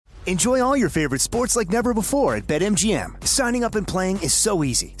Enjoy all your favorite sports like never before at BetMGM. Signing up and playing is so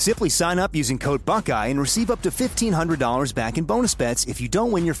easy. Simply sign up using code Buckeye and receive up to $1,500 back in bonus bets if you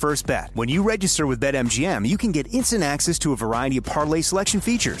don't win your first bet. When you register with BetMGM, you can get instant access to a variety of parlay selection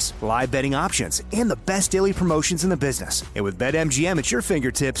features, live betting options, and the best daily promotions in the business. And with BetMGM at your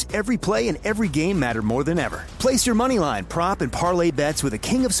fingertips, every play and every game matter more than ever. Place your moneyline, prop, and parlay bets with the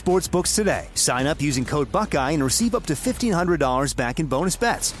king of sportsbooks today. Sign up using code Buckeye and receive up to $1,500 back in bonus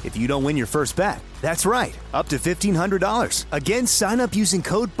bets if you don't win your first bet. That's right, up to $1,500. Again, sign up using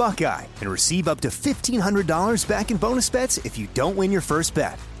code Buckeye and receive up to $1,500 back in bonus bets if you don't win your first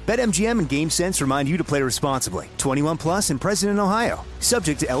bet. BetMGM and GameSense remind you to play responsibly. 21 plus and present in Ohio.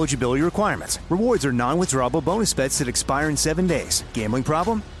 Subject to eligibility requirements. Rewards are non-withdrawable bonus bets that expire in 7 days. Gambling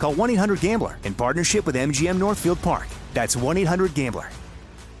problem? Call 1-800-GAMBLER in partnership with MGM Northfield Park. That's 1-800-GAMBLER.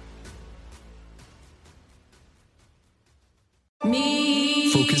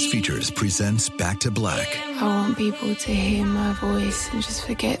 Focus Features presents Back to Black. I want people to hear my voice and just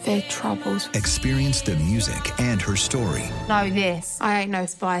forget their troubles. Experience the music and her story. Know this, I ain't no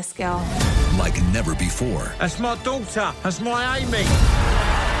Spice Girl. Like never before. That's my daughter. That's my Amy.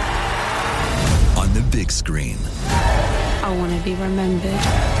 On the big screen. I want to be remembered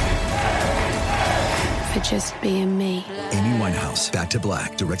for just being me. Amy Winehouse, Back to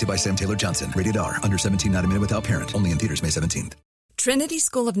Black. Directed by Sam Taylor Johnson. Rated R. Under 17, not a minute without parent. Only in theaters May 17th. Trinity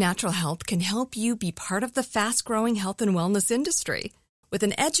School of Natural Health can help you be part of the fast-growing health and wellness industry. With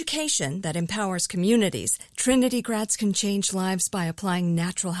an education that empowers communities, Trinity grads can change lives by applying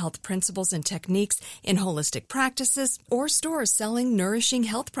natural health principles and techniques in holistic practices or stores selling nourishing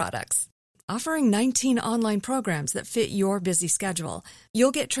health products. Offering 19 online programs that fit your busy schedule, you'll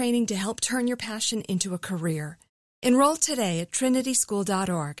get training to help turn your passion into a career. Enroll today at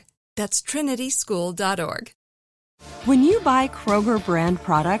trinityschool.org. That's trinityschool.org. When you buy Kroger brand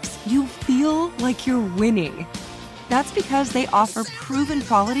products, you feel like you're winning. That's because they offer proven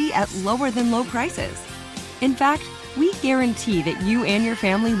quality at lower than low prices. In fact, we guarantee that you and your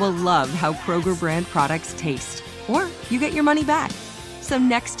family will love how Kroger brand products taste, or you get your money back. So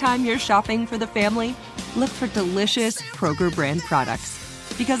next time you're shopping for the family, look for delicious Kroger brand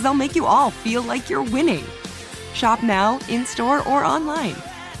products, because they'll make you all feel like you're winning. Shop now, in-store, or online.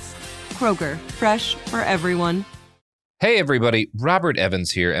 Kroger, fresh for everyone. Hey everybody, Robert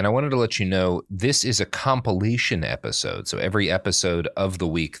Evans here, and I wanted to let you know this is a compilation episode. So every episode of the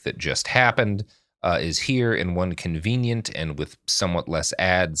week that just happened is here in one convenient and with somewhat less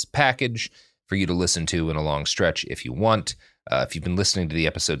ads package for you to listen to in a long stretch if you want. If you've been listening to the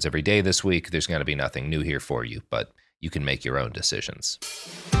episodes every day this week, there's going to be nothing new here for you, but you can make your own decisions.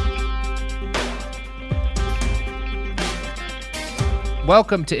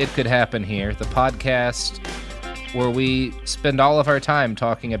 Welcome to It Could Happen Here, the podcast where we spend all of our time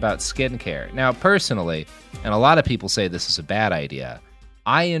talking about skincare. Now, personally, and a lot of people say this is a bad idea,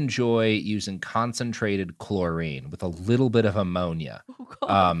 I enjoy using concentrated chlorine with a little bit of ammonia.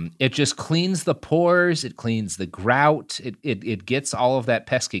 It just cleans the pores, it cleans the grout, it gets all of that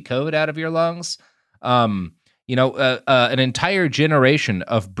pesky COVID out of your lungs. An entire generation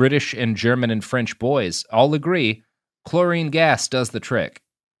of British and German and French boys all agree chlorine gas does the trick.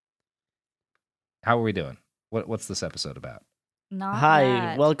 How are we doing? What's this episode about? Not Hi,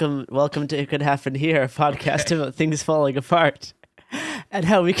 bad. welcome to It Could Happen Here, a podcast about things falling apart and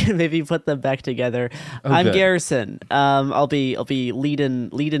how we can maybe put them back together. I'm good. Garrison. I'll be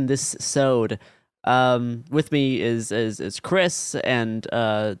leading this sode. With me is Chris and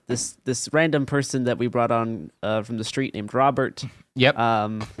this random person that we brought on from the street named Robert. Yep.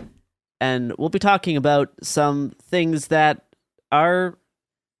 And we'll be talking about some things that are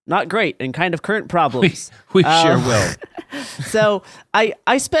not great and kind of current problems. We sure will. So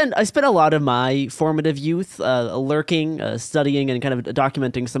I spent a lot of my formative youth lurking, studying, and kind of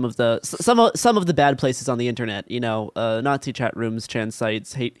documenting some of the bad places on the internet. Nazi chat rooms, trans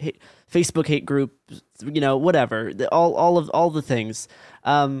sites, hate Facebook hate groups, whatever, all the things.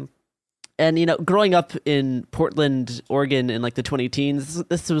 And growing up in Portland, Oregon, in like the 2010s,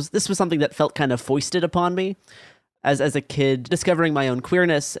 this was something that felt kind of foisted upon me. As a kid, discovering my own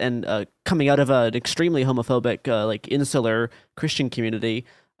queerness and coming out of an extremely homophobic, insular Christian community.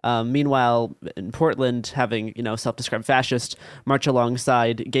 Meanwhile, in Portland, having self-described fascist march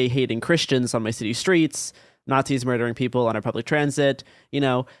alongside gay-hating Christians on my city streets, Nazis murdering people on our public transit.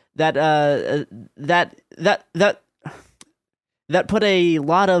 That put a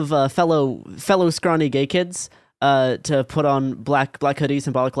lot of fellow scrawny gay kids to put on black hoodies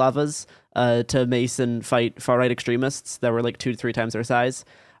and balaclavas. To mace and fight far-right extremists that were like 2 to 3 times their size.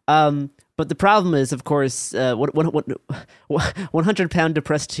 But the problem is, of course, 100-pound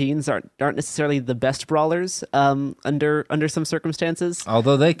depressed teens aren't necessarily the best brawlers under some circumstances.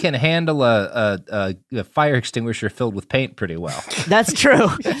 Although they can handle a fire extinguisher filled with paint pretty well. That's true.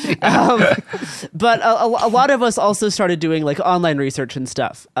 But a lot of us also started doing like online research and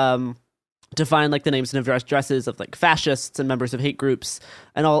stuff. To find like the names and addresses of like fascists and members of hate groups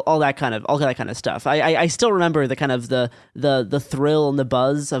and all that kind of stuff. I still remember the kind of the thrill and the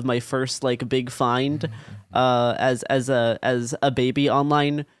buzz of my first like big find as a baby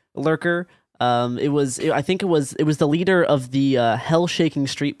online lurker. I think it was the leader of the Hell Shaking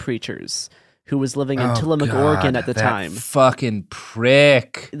Street Preachers, who was living in Tillamook, Oregon at the time. Fucking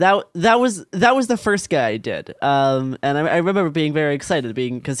prick. That was the first guy I did. And I remember being very excited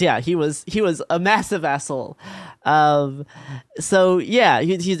because he was a massive asshole. So yeah,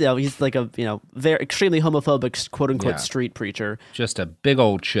 he's like a very extremely homophobic quote unquote street preacher. Just a big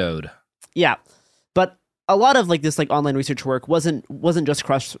old chode. Yeah. But a lot of like this like online research work wasn't just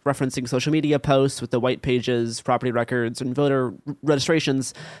cross-referencing social media posts with the white pages, property records, and voter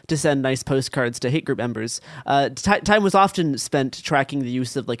registrations to send nice postcards to hate group members. Time was often spent tracking the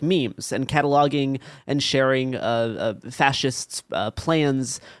use of like memes and cataloging and sharing fascists'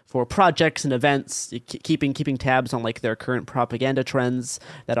 plans for projects and events, keeping tabs on like their current propaganda trends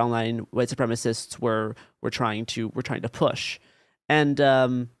that online white supremacists were trying to push. And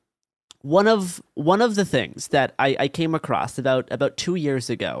One of the things that I came across about 2 years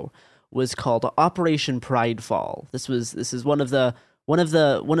ago was called Operation Pridefall. This is one of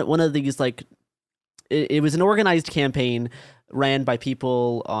these like it was an organized campaign ran by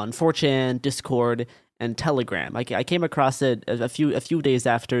people on 4chan, Discord, and Telegram. I came across it a few days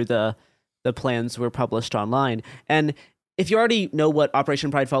after the plans were published online. And if you already know what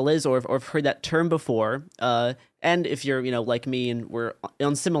Operation Pridefall is, or have heard that term before, and if you're like me and we're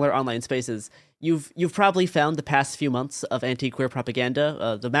on similar online spaces, you've probably found the past few months of anti-queer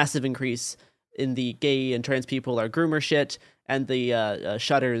propaganda, the massive increase in the gay and trans people are groomer shit, and the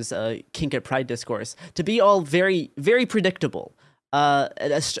Shutter's kink at pride discourse to be all very, very predictable,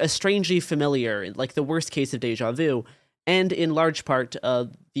 a strangely familiar, like the worst case of deja vu, and in large part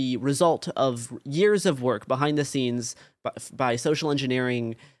the result of years of work behind the scenes by social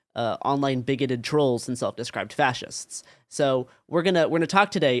engineering, online bigoted trolls, and self-described fascists. So we're gonna talk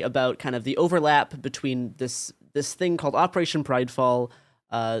today about kind of the overlap between this thing called Operation Pridefall,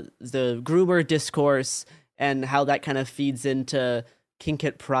 the groomer discourse, and how that kind of feeds into kink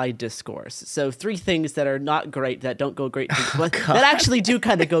at pride discourse. So 3 things that are not great, that don't go great, that actually do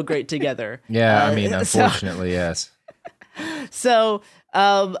kind of go great together. Yeah, I mean, unfortunately, yes. So,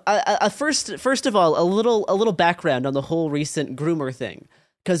 first of all, a little background on the whole recent groomer thing,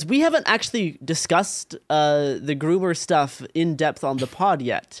 because we haven't actually discussed the groomer stuff in depth on the pod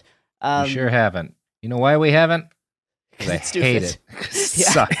yet. We sure haven't. You know why we haven't? Because I hate it. It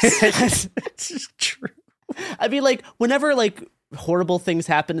sucks. It's just true. I mean, like, whenever like horrible things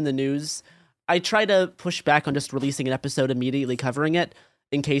happen in the news, I try to push back on just releasing an episode immediately covering it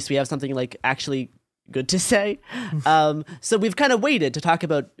in case we have something like actually good to say. So we've kind of waited to talk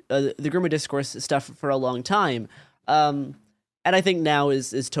about the groomer discourse stuff for a long time, and I think now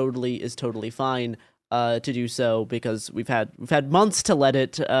is totally fine to do so, because we've had months to let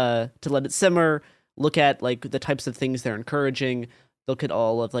it simmer, look at like the types of things they're encouraging, look at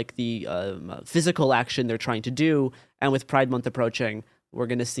all of like the physical action they're trying to do, and with Pride Month approaching, we're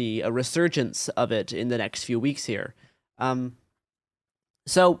going to see a resurgence of it in the next few weeks here.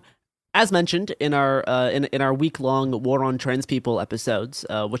 So, as mentioned in our week-long War on Trans People episodes,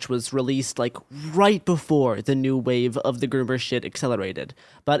 which was released like right before the new wave of the groomer shit accelerated.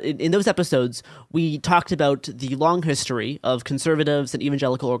 But in those episodes, we talked about the long history of conservatives and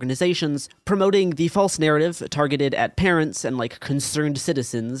evangelical organizations promoting the false narrative targeted at parents and like concerned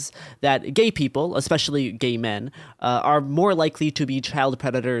citizens that gay people, especially gay men, are more likely to be child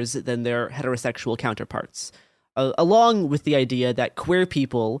predators than their heterosexual counterparts. Along with the idea that queer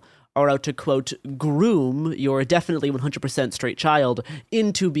people are out to, quote, groom your definitely 100% straight child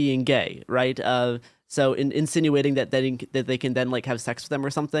into being gay, right? So insinuating that they can then like have sex with them or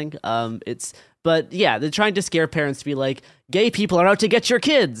something. But yeah, they're trying to scare parents to be like, gay people are out to get your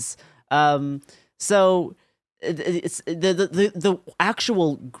kids. So it's the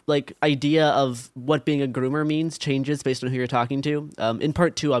actual like idea of what being a groomer means changes based on who you're talking to. In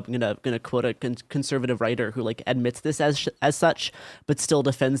part 2, I'm gonna quote a conservative writer who like admits this as such, but still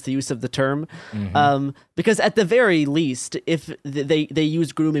defends the use of the term. Because at the very least, if they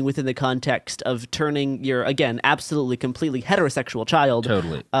use grooming within the context of turning your, again, absolutely completely heterosexual child,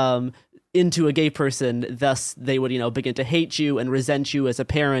 into a gay person, thus they would, begin to hate you and resent you as a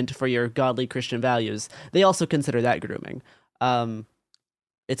parent for your godly Christian values. They also consider that grooming.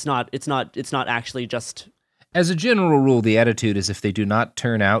 It's not actually just... As a general rule, the attitude is if they do not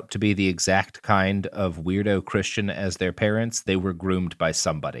turn out to be the exact kind of weirdo Christian as their parents, they were groomed by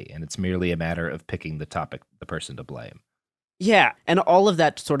somebody, and it's merely a matter of picking the person to blame. Yeah, and all of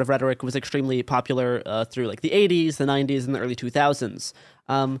that sort of rhetoric was extremely popular through like the 80s, the 90s, and the early 2000s.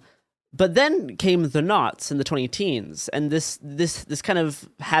 But then came the Noughts in the 20-teens, and this kind of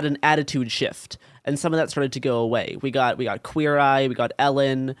had an attitude shift, and some of that started to go away. We got Queer Eye, we got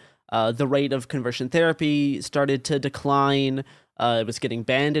Ellen. The rate of conversion therapy started to decline. It was getting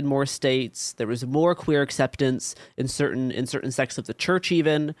banned in more states. There was more queer acceptance in certain sects of the church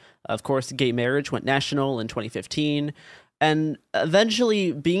even. Of course, gay marriage went national in 2015. And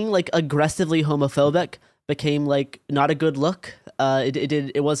eventually being like aggressively homophobic became like not a good look.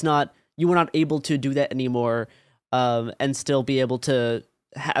 It was not, you were not able to do that anymore and still be able to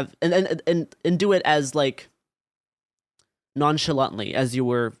have, and do it as like, nonchalantly as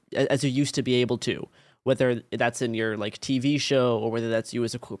you used to be able to, whether that's in your like TV show or whether that's you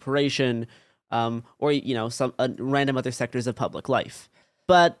as a corporation, or some random other sectors of public life.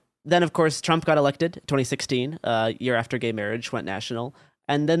 But then of course Trump got elected 2016, year after gay marriage went national,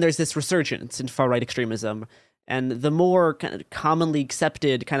 and then there's this resurgence in far-right extremism, and the more kind of commonly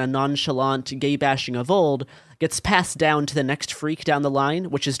accepted kind of nonchalant gay bashing of old gets passed down to the next freak down the line,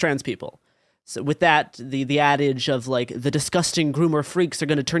 which is trans people. So with that, the adage of like the disgusting groomer freaks are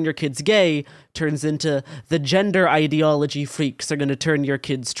going to turn your kids gay turns into the gender ideology freaks are going to turn your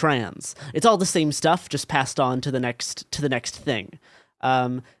kids trans. It's all the same stuff, just passed on to the next thing.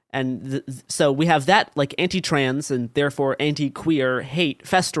 So we have that like anti-trans and therefore anti-queer hate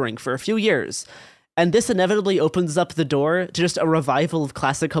festering for a few years, and this inevitably opens up the door to just a revival of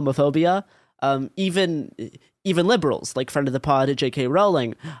classic homophobia. Even liberals, like friend of the pod J.K.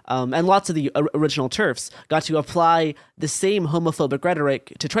 Rowling, and lots of the original TERFs got to apply the same homophobic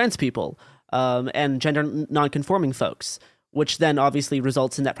rhetoric to trans people and gender non-conforming folks, which then obviously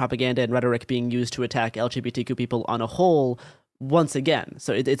results in that propaganda and rhetoric being used to attack LGBTQ people on a whole once again.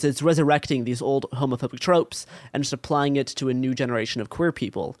 So it's resurrecting these old homophobic tropes and just applying it to a new generation of queer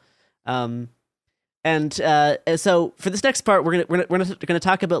people. And so for this next part, we're gonna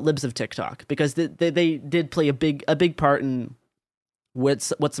talk about libs of TikTok, because they did play a big part in what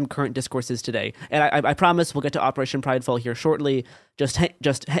some current discourse is today. And I promise we'll get to Operation Pridefall here shortly. Just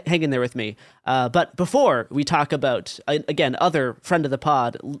hang in there with me. But before we talk about again other friend of the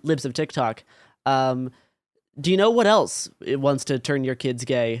pod libs of TikTok, do you know what else it wants to turn your kids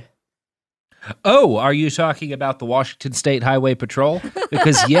gay? Oh, are you talking about the Washington State Highway Patrol?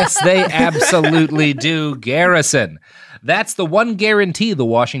 Because yes, they absolutely do, Garrison. That's the one guarantee the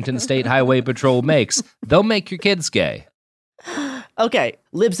Washington State Highway Patrol makes. They'll make your kids gay. Okay,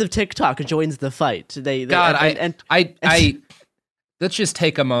 libs of TikTok joins the fight. Let's just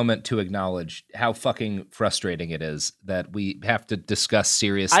take a moment to acknowledge how fucking frustrating it is that we have to discuss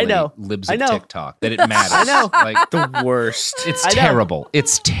seriously libs of TikTok, that it matters. I know. Like the worst. It's terrible.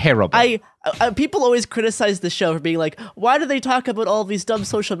 It's terrible. People always criticize the show for being like, why do they talk about all these dumb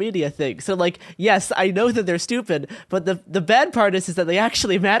social media things? So like, yes, I know that they're stupid, but the bad part is that they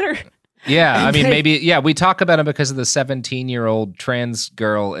actually matter. Yeah, I mean, we talk about it because of the 17-year-old trans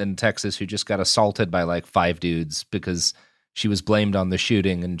girl in Texas who just got assaulted by like 5 dudes because she was blamed on the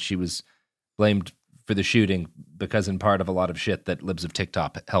shooting, and she was blamed for the shooting because in part of a lot of shit that libs of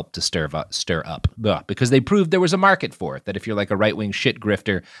TikTok helped to stir up. Because they proved there was a market for it, that if you're like a right-wing shit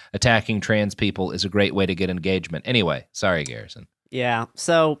grifter, attacking trans people is a great way to get engagement. Anyway, sorry, Garrison. Yeah,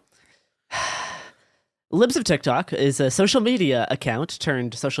 so Libs of TikTok is a social media account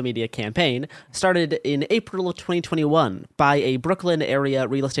turned social media campaign started in April of 2021 by a Brooklyn area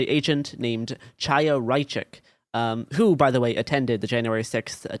real estate agent named Chaya Raichik, who, by the way, attended the January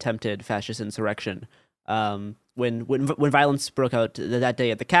 6th attempted fascist insurrection. When violence broke out that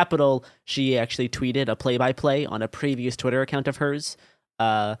day at the Capitol, she actually tweeted a play-by-play on a previous Twitter account of hers,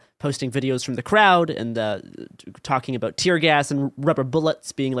 posting videos from the crowd and talking about tear gas and rubber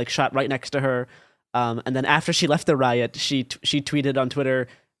bullets being like shot right next to her. And then after she left the riot, she tweeted on Twitter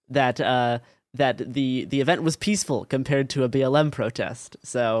that the event was peaceful compared to a BLM protest.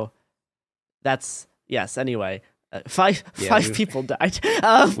 So that's yes. Anyway, five people died.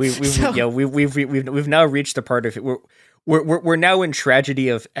 We've now reached the part of it. We're now in tragedy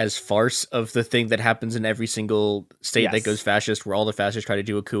of as farce of the thing that happens in every single state that goes fascist, where all the fascists try to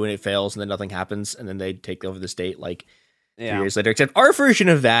do a coup and it fails, and then nothing happens, and then they take over the state 3 years later. Except our version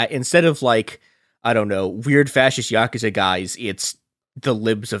of that, instead of like, I don't know, weird fascist Yakuza guys, it's the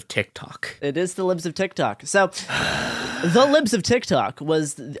libs of TikTok. It is the libs of TikTok. So the libs of TikTok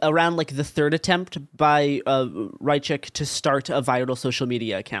was around like the third attempt by Rychik to start a viral social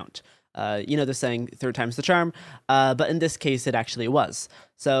media account. They're saying third time's the charm, but in this case, it actually was.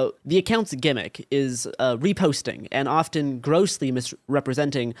 So the account's gimmick is reposting and often grossly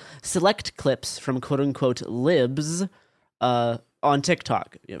misrepresenting select clips from quote-unquote libs on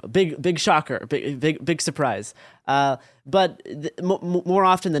TikTok. Big shocker, big surprise. But more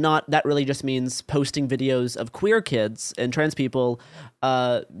often than not, that really just means posting videos of queer kids and trans people,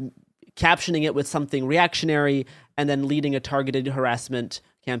 captioning it with something reactionary, and then leading a targeted harassment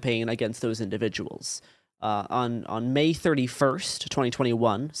campaign against those individuals. On May 31st,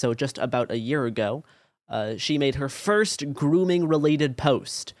 2021, so just about a year ago, she made her first grooming-related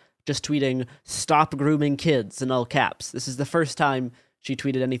post, just tweeting, "Stop grooming kids," in all caps. This is the first time she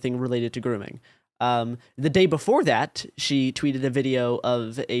tweeted anything related to grooming. The day before that, she tweeted a video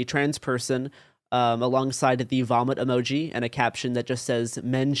of a trans person alongside the vomit emoji and a caption that just says,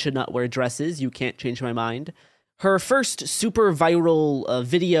 "Men should not wear dresses, you can't change my mind." Her first super viral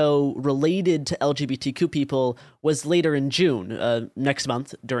video related to LGBTQ people was later in June, next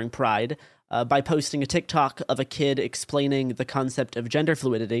month during Pride, by posting a TikTok of a kid explaining the concept of gender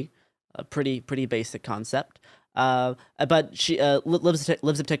fluidity, a pretty basic concept. But she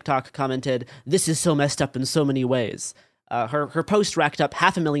Lives of TikTok commented, "This is so messed up in so many ways." Her post racked up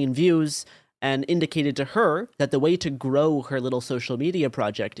 500,000 views and indicated to her that the way to grow her little social media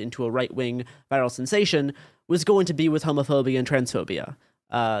project into a right-wing viral sensation was going to be with homophobia and transphobia.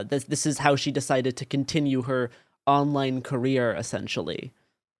 This is how she decided to continue her online career, essentially.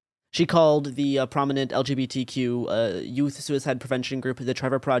 She called the prominent LGBTQ youth suicide prevention group, the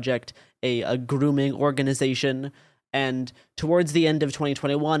Trevor Project, a grooming organization. And towards the end of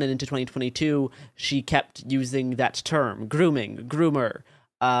 2021 and into 2022, she kept using that term, grooming, groomer,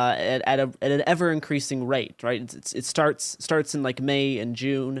 at an ever-increasing rate, right? It starts in like May and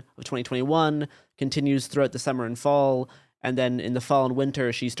June of 2021, continues throughout the summer and fall, and then in the fall and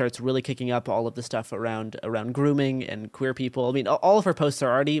winter, she starts really kicking up all of the stuff around grooming and queer people. I mean, all of her posts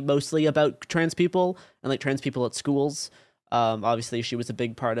are already mostly about trans people and like trans people at schools. Obviously, she was a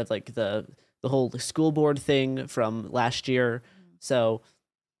big part of like the whole school board thing from last year. So,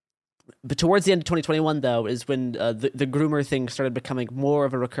 but towards the end of 2021, though, is when the groomer thing started becoming more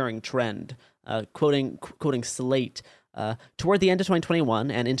of a recurring trend. Quoting Slate. Toward the end of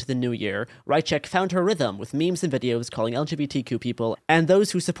 2021 and into the new year, Rychik found her rhythm with memes and videos calling LGBTQ people and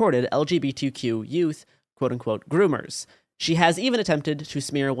those who supported LGBTQ youth, quote-unquote, groomers. She has even attempted to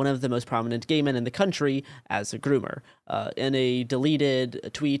smear one of the most prominent gay men in the country as a groomer. In a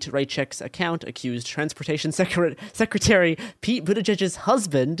deleted tweet, Rychik's account accused Transportation Secretary Pete Buttigieg's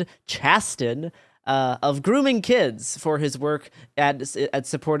husband, Chasten, of grooming kids for his work at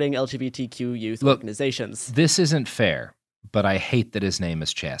supporting LGBTQ youth organizations. This isn't fair, but I hate that his name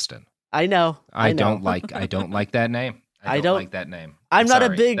is Chasten. I know. I don't like that name. I don't like that name. I'm not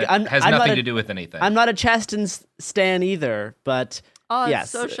sorry. Has nothing to do with anything. I'm not a Chasten stan either, but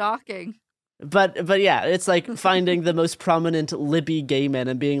yes. So shocking. But yeah, it's like finding the most prominent Libby gay men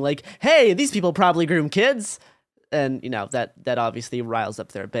and being like, "Hey, these people probably groom kids," and that obviously riles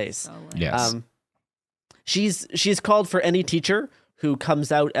up their base. Yes. She's called for any teacher who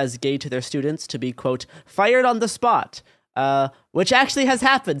comes out as gay to their students to be, quote, fired on the spot, which actually has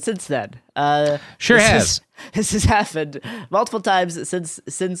happened since then. This has happened multiple times since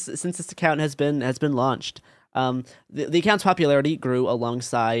this account has been launched. The account's popularity grew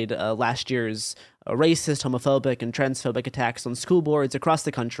alongside last year's racist, homophobic, and transphobic attacks on school boards across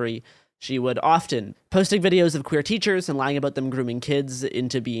the country. She would often posting videos of queer teachers and lying about them grooming kids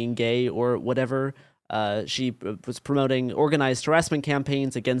into being gay or whatever. She was promoting organized harassment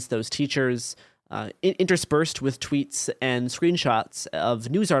campaigns against those teachers, interspersed with tweets and screenshots of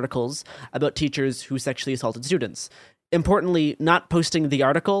news articles about teachers who sexually assaulted students. Importantly, not posting the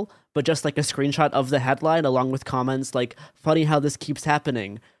article, but just like a screenshot of the headline along with comments like, "Funny how this keeps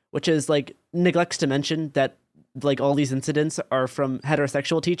happening," which is like neglects to mention that like all these incidents are from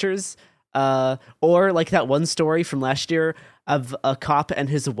heterosexual teachers. Or like that one story from last year of a cop and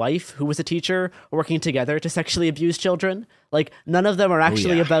his wife, who was a teacher, working together to sexually abuse children. Like none of them are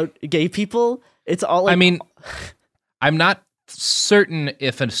actually about gay people. It's all like, I mean, I'm not certain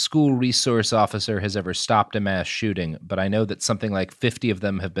if a school resource officer has ever stopped a mass shooting, but I know that something like 50 of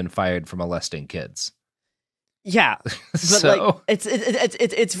them have been fired for molesting kids. Yeah, but like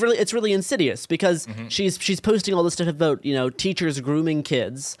it's really insidious because she's posting all this stuff about teachers grooming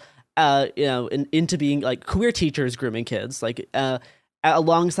kids, into being like queer teachers grooming kids, like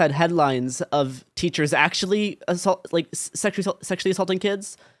alongside headlines of teachers actually sexually assaulting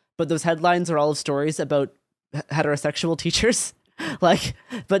kids, but those headlines are all of stories about heterosexual teachers. Like,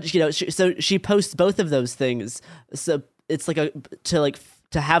 but you know, so she posts both of those things. So it's like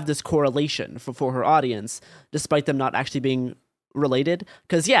to have this correlation for her audience, despite them not actually being related.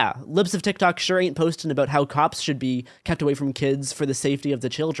 Because yeah, libs of TikTok sure ain't posting about how cops should be kept away from kids for the safety of the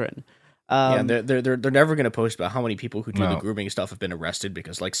children. Yeah, they're never going to post about how many people who do the grooming stuff have been arrested,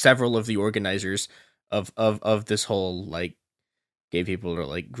 because like several of the organizers of this whole like gay people or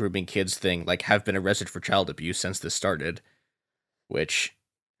like grooming kids thing like have been arrested for child abuse since this started, which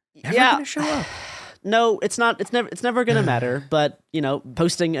never gonna show up. No, it's not. It's never going to matter. But, you know,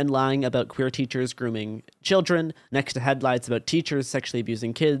 posting and lying about queer teachers grooming children next to headlines about teachers sexually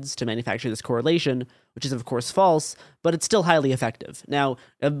abusing kids to manufacture this correlation, which is, of course, false, but it's still highly effective. Now,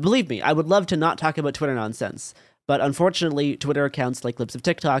 believe me, I would love to not talk about Twitter nonsense, but unfortunately, Twitter accounts like Libs of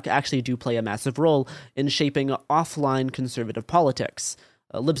TikTok actually do play a massive role in shaping offline conservative politics.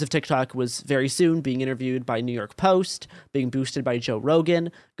 Libs of TikTok was very soon being interviewed by New York Post, being boosted by Joe Rogan,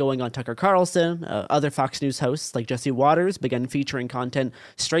 going on Tucker Carlson. Other Fox News hosts like Jesse Waters began featuring content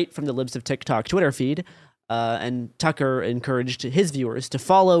straight from the Libs of TikTok Twitter feed. And Tucker encouraged his viewers to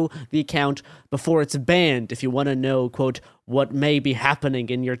follow the account before it's banned if you want to know, quote, what may be happening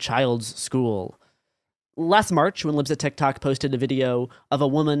in your child's school. Last March, when Libs at TikTok posted a video of a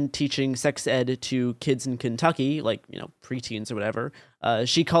woman teaching sex ed to kids in Kentucky, like, you know, preteens or whatever,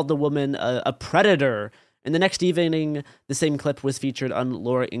 she called the woman a predator. And the next evening, the same clip was featured on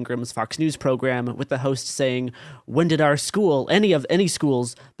Laura Ingram's Fox News program, with the host saying, "When did our school, any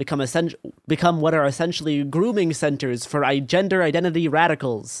schools, become what are essentially grooming centers for gender identity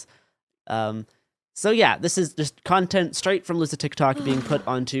radicals?" So yeah, this is just content straight from Libs of TikTok being put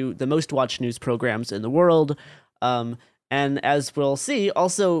onto the most watched news programs in the world. And as we'll see,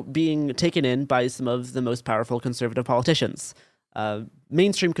 also being taken in by some of the most powerful conservative politicians.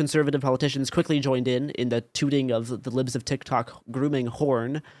 Mainstream conservative politicians quickly joined in the tooting of the Libs of TikTok grooming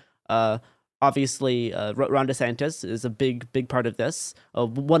horn. Obviously, Ron DeSantis is a big part of this.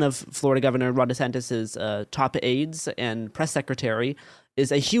 One of Florida Governor Ron DeSantis' top aides and press secretary is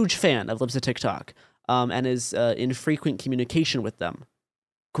a huge fan of Libs of TikTok, and is in frequent communication with them.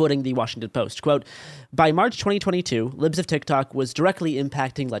 Quoting the Washington Post, quote, "By March 2022, Libs of TikTok was directly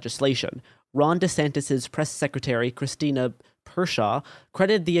impacting legislation. Ron DeSantis' press secretary, Christina Pershaw,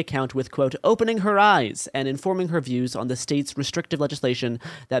 credited the account with, quote, opening her eyes and informing her views on the state's restrictive legislation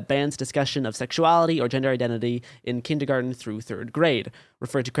that bans discussion of sexuality or gender identity in kindergarten through third grade,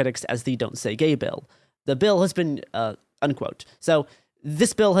 referred to critics as the Don't Say Gay bill. The bill has been, unquote. So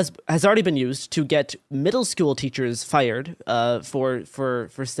this bill has already been used to get middle school teachers fired for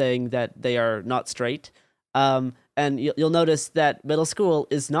saying that they are not straight. And you'll notice that middle school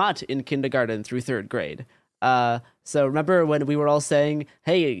is not in kindergarten through third grade. So remember when we were all saying,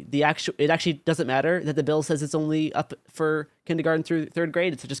 hey, it actually doesn't matter that the bill says it's only up for kindergarten through third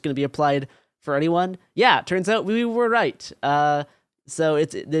grade. It's just going to be applied for anyone. Yeah, turns out we were right. So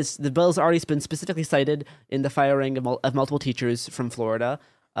the bill's already been specifically cited in the firing of multiple teachers from Florida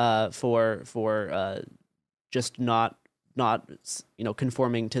for just not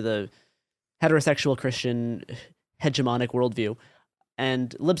conforming to the heterosexual Christian hegemonic worldview.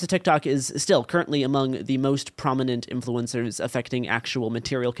 And Libs of TikTok is still currently among the most prominent influencers affecting actual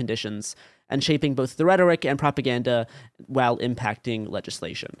material conditions and shaping both the rhetoric and propaganda while impacting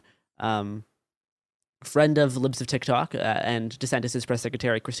legislation. Friend of Libs of TikTok and DeSantis' press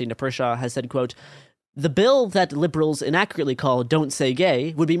secretary, Christina Pershaw, has said, quote, the bill that liberals inaccurately call Don't Say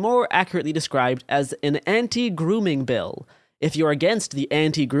Gay would be more accurately described as an anti-grooming bill. If you're against the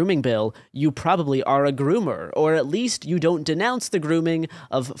anti-grooming bill, you probably are a groomer, or at least you don't denounce the grooming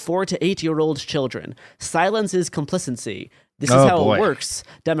of 4 to 8-year-old children. Silence is complicity. This is how it works,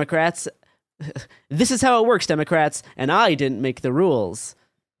 Democrats. This is how it works, Democrats, and I didn't make the rules.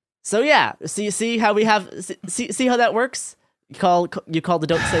 So yeah, see how we have see how that works? You call the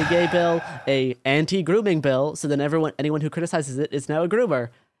Don't Say Gay bill a anti-grooming bill, so then anyone who criticizes it is now a groomer.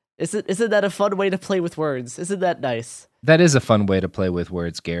 Isn't that a fun way to play with words? Isn't that nice? That is a fun way to play with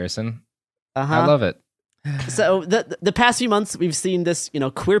words, Garrison. I love it. So the past few months, we've seen this,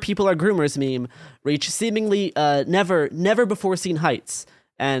 queer people are groomers meme reach seemingly never before seen heights,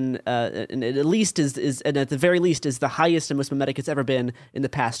 and at the very least is the highest and most mimetic it's ever been in the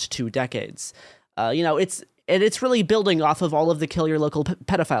past 2 decades. and it's really building off of all of the kill your local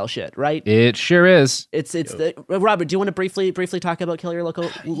pedophile shit, right? It sure is. It's Robert, do you want to briefly talk about kill your local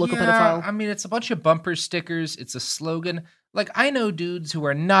pedophile? I mean, it's a bunch of bumper stickers. It's a slogan. Like, I know dudes who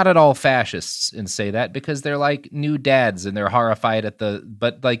are not at all fascists and say that because they're like new dads and they're horrified at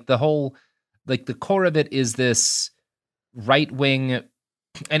but like the whole, like the core of it is this right wing,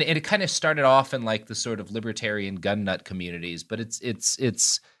 and it kind of started off in like the sort of libertarian gun nut communities, but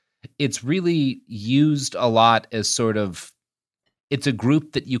it's really used a lot as sort of, it's a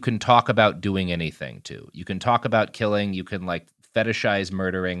group that you can talk about doing anything to. You can talk about killing, you can like fetishize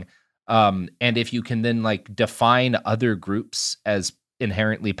murdering. And if you can then like define other groups as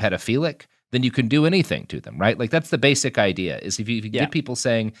inherently pedophilic, then you can do anything to them, right? Like that's the basic idea is if you get people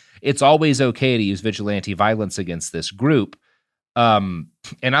saying it's always okay to use vigilante violence against this group, and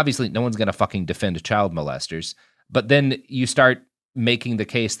obviously no one's going to fucking defend child molesters, but then you start making the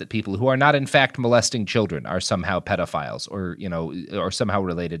case that people who are not in fact molesting children are somehow pedophiles or somehow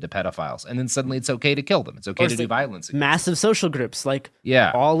related to pedophiles. And then suddenly it's okay to kill them. It's okay to do violence. Massive social groups like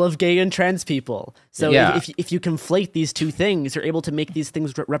all of gay and trans people. So if you conflate these two things, you're able to make these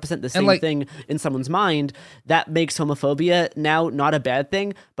things represent the same thing in someone's mind. That makes homophobia now not a bad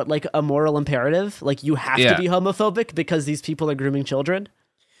thing, but like a moral imperative. Like you have to be homophobic because these people are grooming children.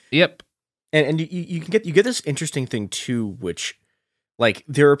 Yep. And you get this interesting thing too, which like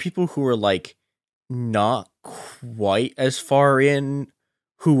there are people who are like not quite as far in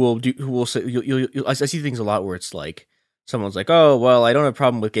who will say I see things a lot where it's like someone's like, oh well, I don't have a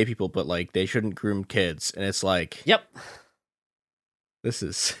problem with gay people, but like they shouldn't groom kids, and it's like, yep,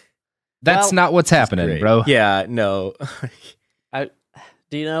 that's not what's happening, bro. Yeah, no.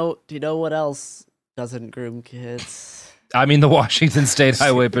 Do you know what else doesn't groom kids? I mean, the Washington State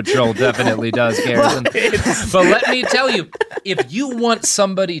Highway Patrol definitely does, Garrison. But let me tell you, if you want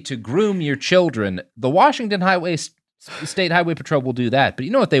somebody to groom your children, the Washington State Highway Patrol will do that. But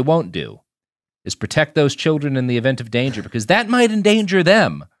you know what they won't do is protect those children in the event of danger, because that might endanger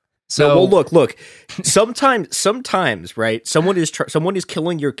them. So, no, well, look. Sometimes, right? Someone is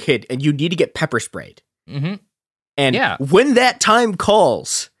killing your kid, and you need to get pepper sprayed. Mm-hmm. And when that time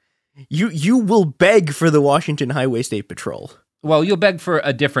calls, you will beg for the Washington Highway State Patrol. Well, you'll beg for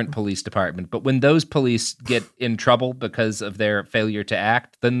a different police department, but when those police get in trouble because of their failure to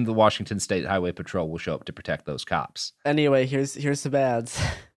act, then the Washington State Highway Patrol will show up to protect those cops. Anyway, here's some ads.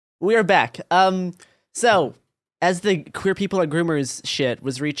 We are back. So as the queer people are groomers shit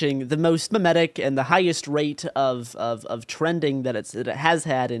was reaching the most mimetic and the highest rate of trending that it has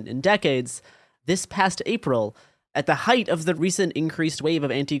had in decades, this past April, at the height of the recent increased wave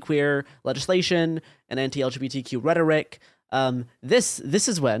of anti-queer legislation and anti-LGBTQ rhetoric, this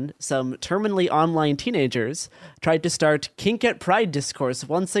is when some terminally online teenagers tried to start kink at pride discourse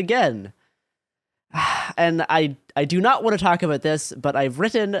once again. And I do not want to talk about this, but I've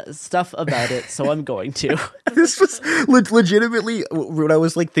written stuff about it, so I'm going to. This was legitimately when I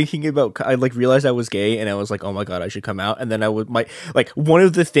was like thinking about, I like realized I was gay, and I was like, oh my god, I should come out. And then one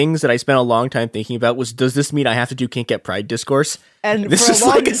of the things that I spent a long time thinking about was, does this mean I have to do kink at pride discourse? And this is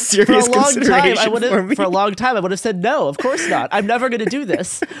like a serious consideration for me. For a long time, I would have said no. Of course not. I'm never going to do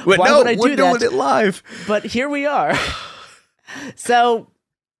this. Why would I do that? We're doing it live. But here we are. So.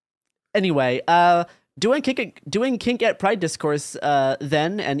 Anyway, doing kink at pride discourse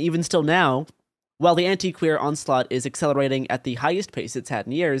then, and even still now, while the anti-queer onslaught is accelerating at the highest pace it's had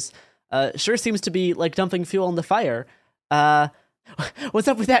in years, sure seems to be like dumping fuel on the fire. What's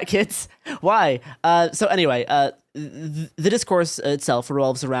up with that, kids? Why? So anyway, the discourse itself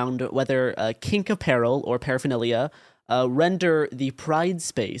revolves around whether kink apparel or paraphernalia render the pride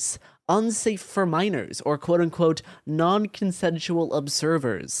space unsafe for minors or quote-unquote non-consensual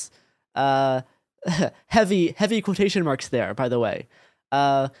observers. Heavy quotation marks there, by the way.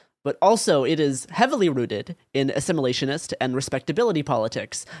 But also it is heavily rooted in assimilationist and respectability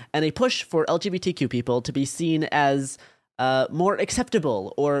politics and a push for LGBTQ people to be seen as more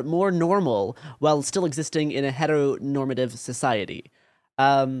acceptable or more normal while still existing in a heteronormative society.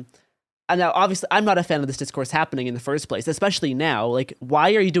 And now, obviously, I'm not a fan of this discourse happening in the first place, especially now. Like,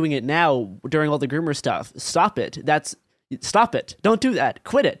 why are you doing it now during all the groomer stuff? Stop it. Stop it. Don't do that.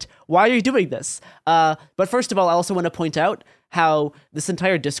 Quit it. Why are you doing this? But first of all, I also want to point out how this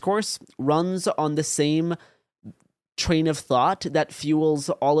entire discourse runs on the same train of thought that fuels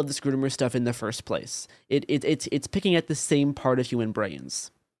all of this groomer stuff in the first place. It's picking at the same part of human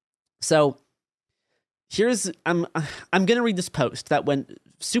brains. So I'm gonna read this post that went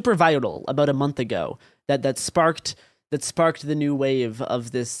super viral about a month ago that sparked the new wave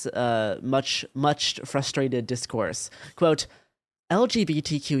of this much frustrated discourse. Quote,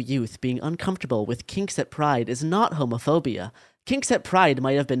 LGBTQ youth being uncomfortable with kinks at Pride is not homophobia. Kinks at Pride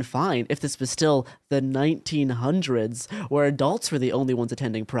might have been fine if this was still the 1900s, where adults were the only ones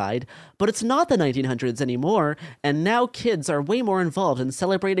attending Pride, but it's not the 1900s anymore, and now kids are way more involved in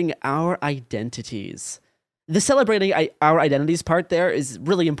celebrating our identities. The celebrating our identities part there is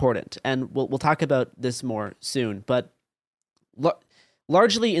really important, and we'll talk about this more soon, but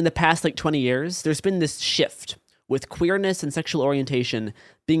largely in the past 20 years, there's been this shift with queerness and sexual orientation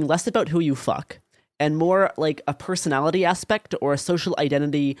being less about who you fuck and more like a personality aspect or a social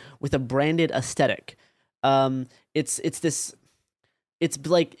identity with a branded aesthetic. It's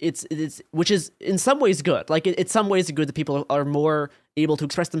which is in some ways good. Like it's some ways good that people are more able to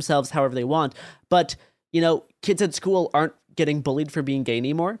express themselves however they want. But kids at school aren't getting bullied for being gay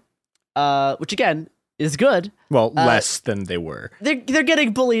anymore, which again is good. Well, less than they were. They're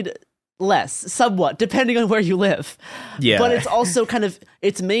getting bullied less, somewhat, depending on where you live. Yeah. But it's also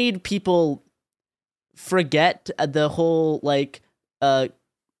it's made people forget the whole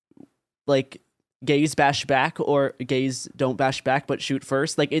gays bash back or gays don't bash back but shoot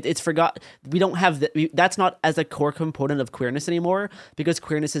first. It's forgot. We don't have that. That's not as a core component of queerness anymore, because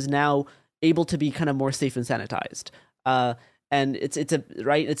queerness is now able to be kind of more safe and sanitized. And it's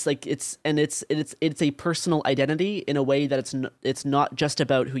a personal identity in a way that it's not just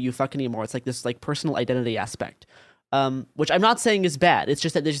about who you fuck anymore. It's like this personal identity aspect, which I'm not saying is bad. It's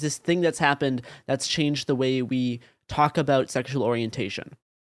just that there's this thing that's happened that's changed the way we talk about sexual orientation.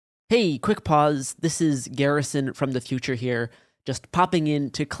 Hey, quick pause. This is Garrison from the future here, just popping in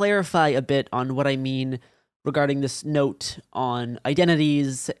to clarify a bit on what I mean regarding this note on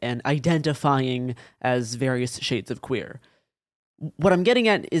identities and identifying as various shades of queer. What I'm getting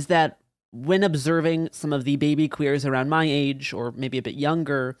at is that when observing some of the baby queers around my age, or maybe a bit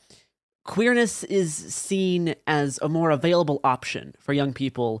younger, queerness is seen as a more available option for young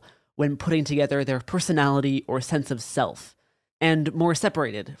people when putting together their personality or sense of self, and more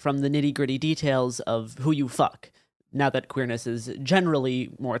separated from the nitty-gritty details of who you fuck, now that queerness is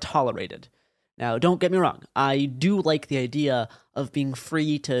generally more tolerated. Now, don't get me wrong, I do like the idea of being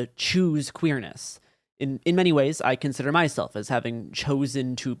free to choose queerness. In many ways, I consider myself as having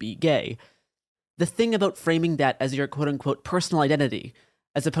chosen to be gay. The thing about framing that as your quote-unquote personal identity,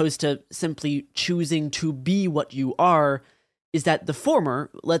 as opposed to simply choosing to be what you are, is that the former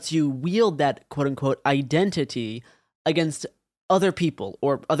lets you wield that quote-unquote identity against other people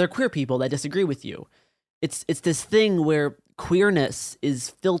or other queer people that disagree with you. It's this thing where queerness is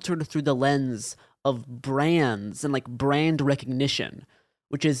filtered through the lens of brands and brand recognition,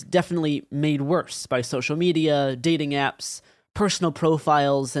 which is definitely made worse by social media, dating apps, personal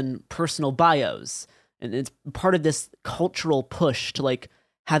profiles, and personal bios. And it's part of this cultural push to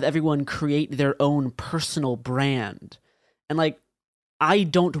have everyone create their own personal brand. And I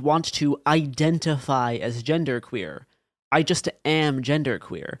don't want to identify as genderqueer. I just am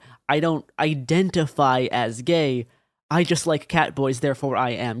genderqueer. I don't identify as gay. I just like cat boys, therefore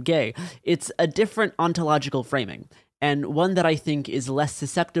I am gay. It's a different ontological framing, and one that I think is less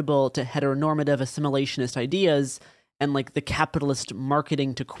susceptible to heteronormative assimilationist ideas and the capitalist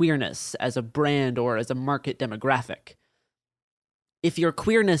marketing to queerness as a brand or as a market demographic. If your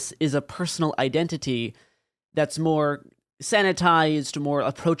queerness is a personal identity that's more sanitized, more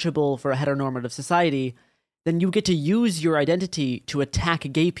approachable for a heteronormative society, then you get to use your identity to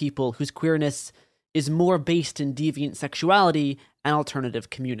attack gay people whose queerness is more based in deviant sexuality and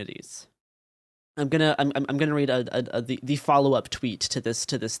alternative communities. I'm gonna read the follow-up tweet to this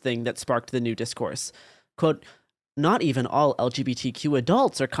thing that sparked the new discourse. Quote, "Not even all LGBTQ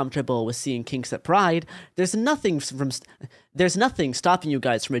adults are comfortable with seeing kinks at Pride. There's nothing stopping you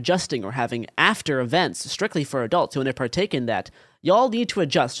guys from adjusting or having after events strictly for adults who want to partake in that. Y'all need to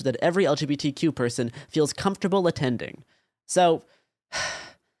adjust so that every LGBTQ person feels comfortable attending." So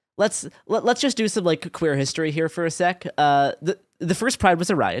let's just do some queer history here for a sec. The first Pride was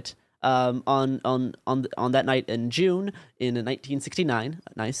a riot. On that night in June in 1969,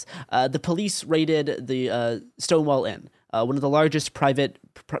 nice. The police raided the Stonewall Inn, one of the largest private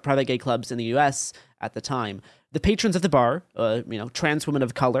gay clubs in the U.S. at the time. The patrons of the bar, trans women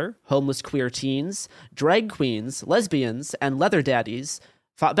of color, homeless queer teens, drag queens, lesbians, and leather daddies,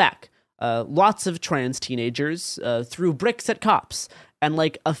 fought back. Lots of trans teenagers threw bricks at cops, and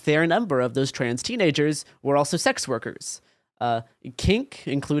a fair number of those trans teenagers were also sex workers. Kink,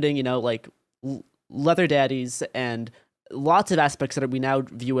 including, leather daddies and lots of aspects that we now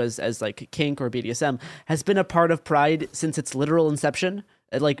view as kink or BDSM, has been a part of Pride since its literal inception,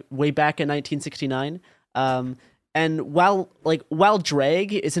 way back in 1969. And while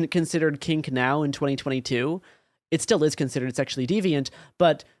drag isn't considered kink now in 2022, it still is considered sexually deviant.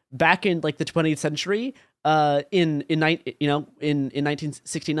 But back in like the 20th century, in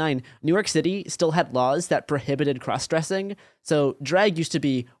 1969, New York City still had laws that prohibited cross-dressing. So drag used to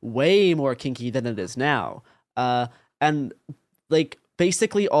be way more kinky than it is now. And like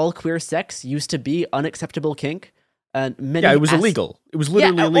basically all queer sex used to be unacceptable kink. And it was illegal. It was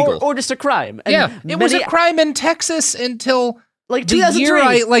literally illegal, or just a crime. And it was a crime in Texas until like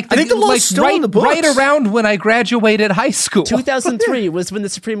 2003. I think the law's still in the books. Right around when I graduated high school. 2003 was when the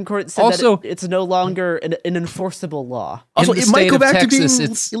Supreme Court said that it's no longer an enforceable law. Also, it might go back Texas, to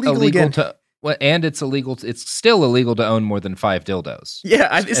being it's illegal again. And it's illegal. It's still illegal to own more than 5 dildos.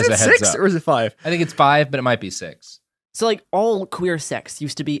 Yeah, is it 6 or is it 5? I think it's 5, but it might be 6. So, like, all queer sex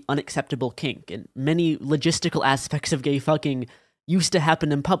used to be unacceptable kink, and many logistical aspects of gay fucking used to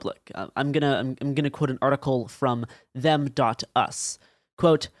happen in public. I'm gonna quote an article from them.us.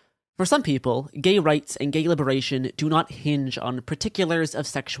 Quote, "For some people, gay rights and gay liberation do not hinge on particulars of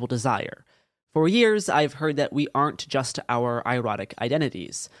sexual desire. For years, I've heard that we aren't just our erotic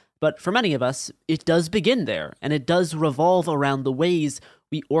identities. But for many of us, it does begin there, and it does revolve around the ways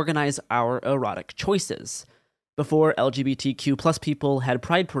we organize our erotic choices. Before LGBTQ plus people had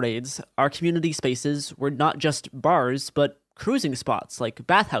pride parades, our community spaces were not just bars, but cruising spots like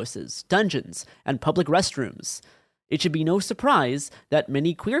bathhouses, dungeons, and public restrooms. It should be no surprise that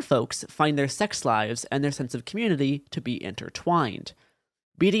many queer folks find their sex lives and their sense of community to be intertwined.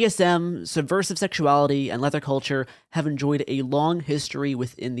 BDSM, subversive sexuality, and leather culture have enjoyed a long history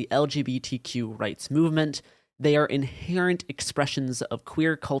within the LGBTQ rights movement. They are inherent expressions of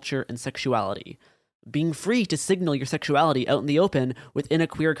queer culture and sexuality. Being free to signal your sexuality out in the open within a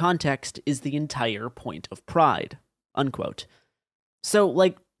queer context is the entire point of pride." Unquote. So,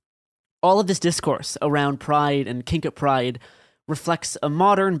 like, all of this discourse around pride and kink at pride reflects a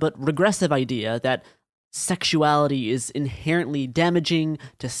modern but regressive idea that sexuality is inherently damaging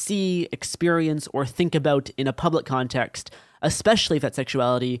to see, experience, or think about in a public context, especially if that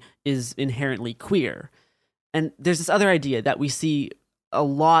sexuality is inherently queer. And there's this other idea that we see a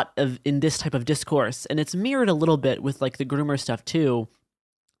lot of in this type of discourse, and it's mirrored a little bit with like the groomer stuff too,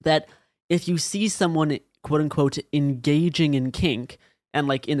 that if you see someone quote unquote engaging in kink, and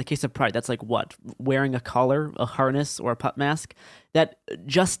like in the case of pride, that's like what? Wearing a collar, a harness, or a pup mask, that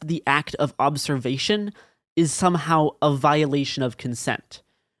just the act of observation is somehow a violation of consent.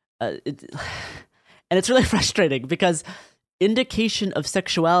 And it's really frustrating because indication of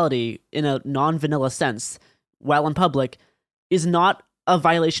sexuality in a non-vanilla sense, while in public, is not a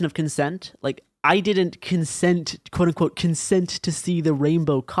violation of consent. Like, I didn't consent, quote unquote, consent to see the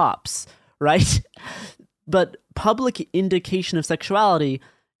rainbow cops, right? But public indication of sexuality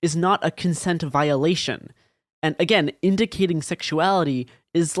is not a consent violation. And again, indicating sexuality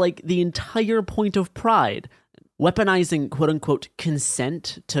is like the entire point of pride. Weaponizing, quote unquote,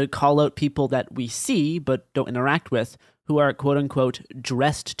 consent to call out people that we see but don't interact with, who are, quote unquote,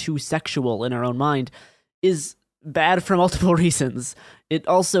 dressed too sexual in our own mind, is bad for multiple reasons. It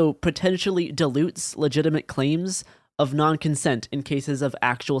also potentially dilutes legitimate claims of non-consent in cases of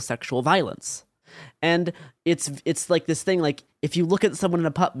actual sexual violence. And it's like this thing, like, if you look at someone in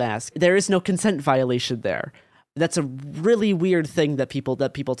a pup mask, there is no consent violation there. That's a really weird thing that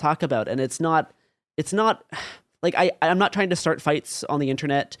people talk about, and it's not like I'm not trying to start fights on the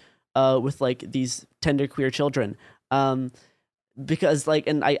internet with like these tender queer children. Because like,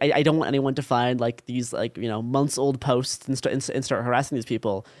 and I don't want anyone to find like these like, you know, months old posts and start harassing these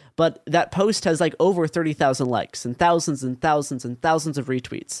people. But that post has like over 30,000 likes and thousands and thousands and thousands of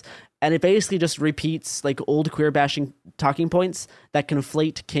retweets. And it basically just repeats like old queer bashing talking points that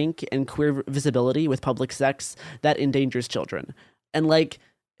conflate kink and queer visibility with public sex that endangers children. And like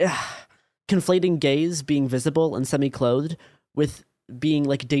conflating gays being visible and semi-clothed with being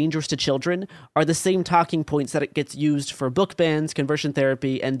like dangerous to children are the same talking points that it gets used for book bans, conversion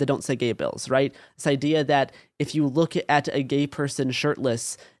therapy, and the Don't Say Gay bills, right? This idea that if you look at a gay person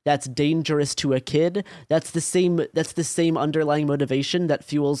shirtless, that's dangerous to a kid. That's the same underlying motivation that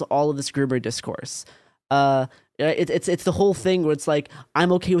fuels all of this groomer discourse. It's the whole thing where it's like,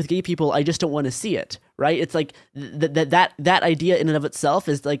 I'm okay with gay people, I just don't want to see it, right? It's like that idea in and of itself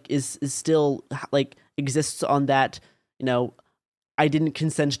is like is still like exists on that, you know, I didn't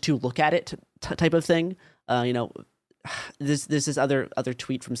consent to look at it type of thing. You know, there's this other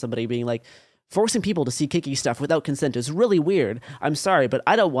tweet from somebody being like, forcing people to see kinky stuff without consent is really weird. I'm sorry, but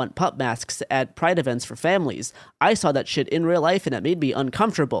I don't want pup masks at pride events for families. I saw that shit in real life and it made me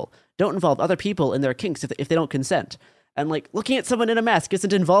uncomfortable. Don't involve other people in their kinks if they don't consent. And like looking at someone in a mask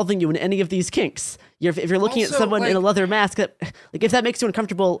isn't involving you in any of these kinks. If you're looking Also, at someone in a like- leather mask, if that makes you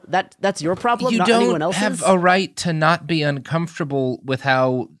uncomfortable, that's your problem, You not don't anyone else's. have a right to not be uncomfortable with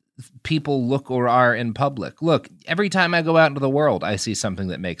how people look or are in public. Look, every time I go out into the world, I see something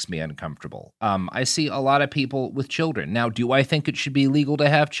that makes me uncomfortable. I see a lot of people with children. Now, do I think it should be illegal to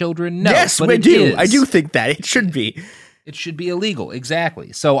have children? No. Yes, but we it do. is. I do think that it should be. It should be illegal.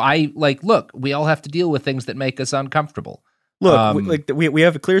 Exactly. So look, we all have to deal with things that make us uncomfortable. Look, we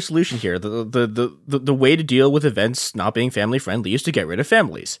have a clear solution here. The way to deal with events not being family friendly is to get rid of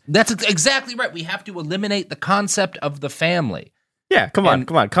families. That's exactly right. We have to eliminate the concept of the family. Yeah, come on.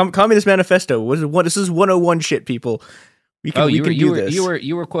 Communist Manifesto. This is 101 shit, people. We can do this.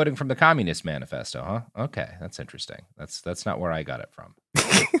 You were quoting from the Communist Manifesto, huh? Okay, that's interesting. That's not where I got it from.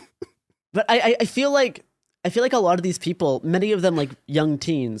 But I feel like a lot of these people, many of them like young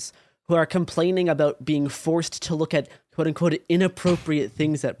teens, who are complaining about being forced to look at quote unquote inappropriate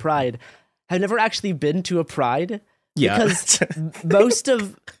things at Pride, have never actually been to a Pride. Yeah. Because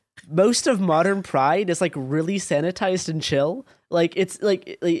most of modern Pride is like really sanitized and chill. Like it's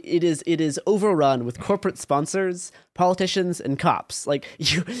like it is overrun with corporate sponsors, politicians, and cops. Like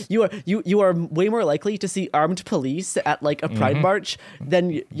you are way more likely to see armed police at like a Pride march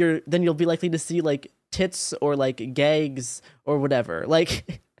than you'll be likely to see like tits or like gags or whatever.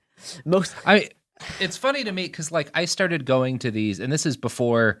 Like it's funny to me because like I started going to these, and this is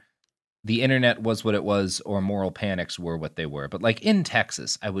before the internet was what it was or moral panics were what they were. But like in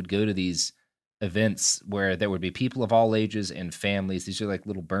Texas, I would go to these events where there would be people of all ages and families. These are like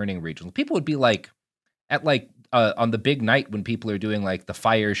little burning regions. People would be like at like on the big night when people are doing like the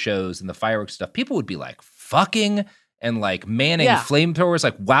fire shows and the fireworks stuff, people would be like fucking and like manning flamethrowers,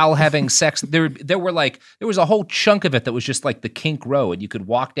 like while having sex. There was a whole chunk of it that was just like the kink row, and you could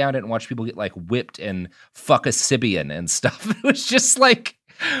walk down it and watch people get like whipped and fuck a Sibian and stuff. It was just like,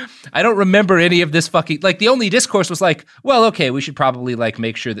 I don't remember any of this fucking, like the only discourse was like, well, okay, we should probably like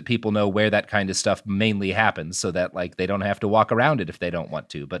make sure that people know where that kind of stuff mainly happens so that like they don't have to walk around it if they don't want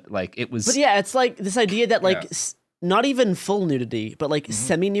to. But like it was. But yeah, it's like this idea that like not even full nudity, but like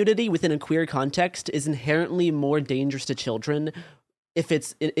semi-nudity within a queer context is inherently more dangerous to children if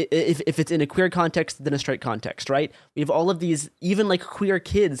it's in a queer context than a straight context, right? We have all of these, even like queer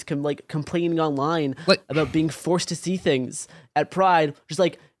kids complaining online about being forced to see things at Pride, just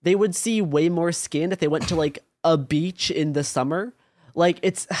like they would see way more skin if they went to like a beach in the summer. Like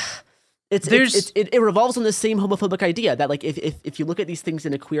it revolves on the same homophobic idea that like if you look at these things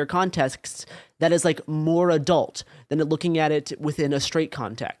in a queer context, that is like more adult than looking at it within a straight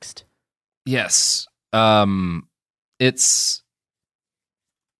context. Yes. It's,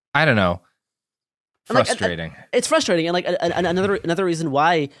 I don't know. Frustrating. It's frustrating. And like another reason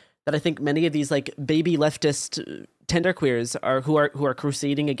why that I think many of these like baby leftist genderqueers who are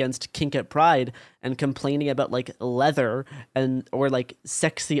crusading against kink at Pride and complaining about like leather or like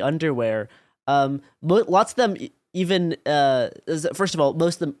sexy underwear. Lots of them even first of all,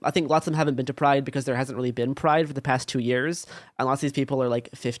 most of them, I think lots of them haven't been to Pride because there hasn't really been Pride for the past 2 years, and lots of these people are like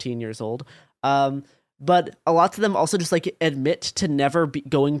 15 years old. But a lot of them also just like admit to never be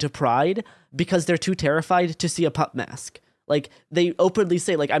going to Pride because they're too terrified to see a pup mask. Like they openly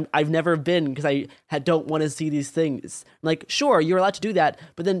say like I've never been because I don't want to see these things. Like sure, you're allowed to do that,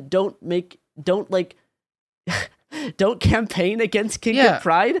 but then don't campaign against kink at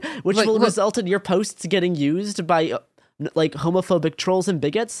Pride, which will result in your posts getting used by like homophobic trolls and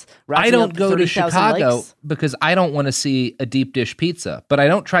bigots. I don't go to Chicago because I don't want to see a deep dish pizza, but I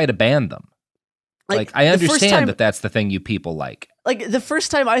don't try to ban them. Like I understand that that's the thing you people like. Like the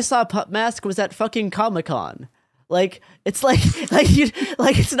first time I saw a pup mask was at fucking Comic-Con. Like it's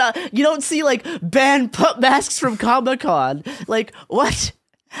it's not, you don't see like ban pup masks from Comic-Con. Like what?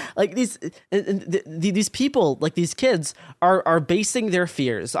 Like these people, like these kids are basing their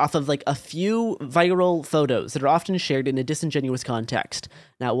fears off of like a few viral photos that are often shared in a disingenuous context.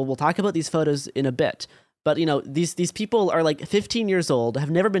 Now we'll talk about these photos in a bit. But, you know, these people are like 15 years old,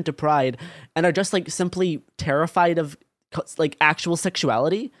 have never been to Pride, and are just like simply terrified of like actual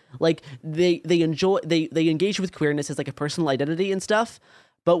sexuality. Like they engage with queerness as like a personal identity and stuff.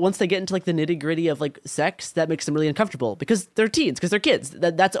 But once they get into like the nitty gritty of like sex, that makes them really uncomfortable because they're teens, because they're kids.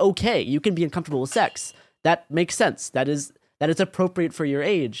 That's okay. You can be uncomfortable with sex. That makes sense. That is appropriate for your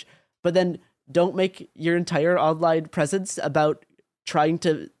age. But then don't make your entire online presence about trying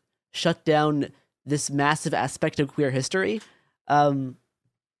to shut down this massive aspect of queer history.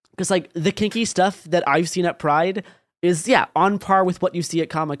 Because like the kinky stuff that I've seen at Pride is on par with what you see at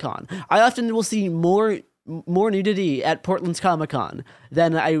Comic-Con. I often will see more nudity at Portland's Comic-Con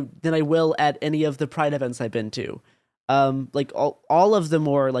than I will at any of the Pride events I've been to. Like all of the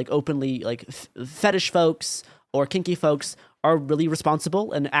more like openly like fetish folks or kinky folks are really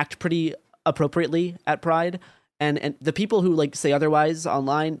responsible and act pretty appropriately at Pride. And the people who like say otherwise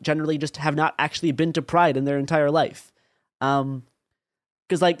online generally just have not actually been to Pride in their entire life.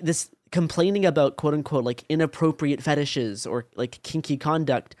 Because like this complaining about quote unquote like inappropriate fetishes or like kinky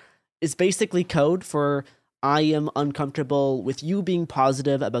conduct is basically code for I am uncomfortable with you being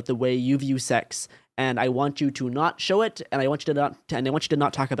positive about the way you view sex, and I want you to not show it, and I want you to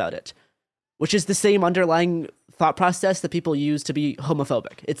not talk about it, which is the same underlying thought process that people use to be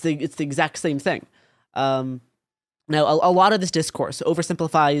homophobic. It's the exact same thing. Now, a lot of this discourse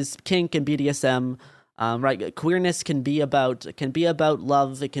oversimplifies kink and BDSM. Right, queerness can be about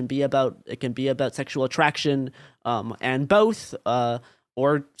love. It can be about sexual attraction, and both.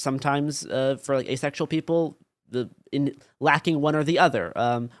 Or sometimes for like asexual people, in lacking one or the other,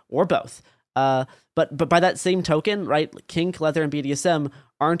 or both. But by that same token, right, kink, leather, and BDSM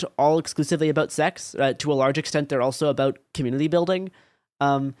aren't all exclusively about sex. To a large extent, they're also about community building.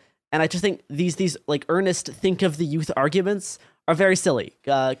 And I just think these like earnest think of the youth arguments are very silly,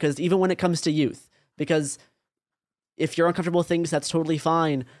 because even when it comes to youth, because if you're uncomfortable with things, that's totally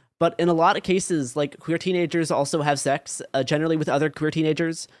fine. But in a lot of cases, like queer teenagers also have sex, generally with other queer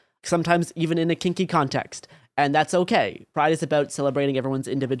teenagers, sometimes even in a kinky context. And that's okay. Pride is about celebrating everyone's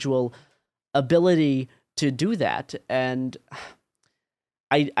individual ability to do that. And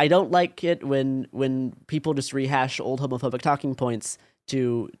I don't like it when people just rehash old homophobic talking points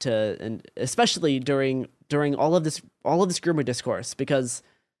and especially during all of this groomer discourse, because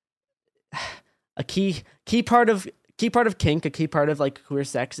a key part of kink, a key part of like queer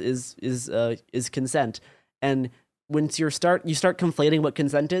sex is consent. And once you start conflating what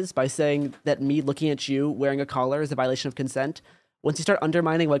consent is by saying that me looking at you wearing a collar is a violation of consent, once you start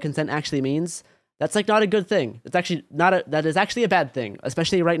undermining what consent actually means, that's like not a good thing. It's actually that is actually a bad thing,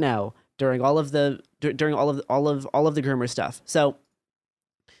 especially right now during all of the groomer stuff. So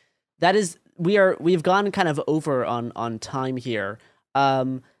that is we've gone kind of over on time here.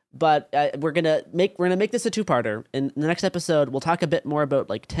 But we're gonna make this a two-parter. In the next episode, we'll talk a bit more about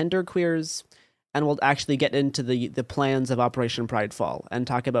like tender queers, and we'll actually get into the plans of Operation Pridefall and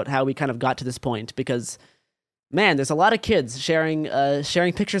talk about how we kind of got to this point. Because, man, there's a lot of kids sharing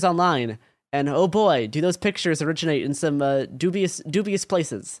pictures online, and oh boy, do those pictures originate in some dubious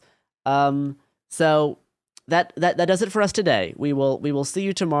places. So that does it for us today. We will see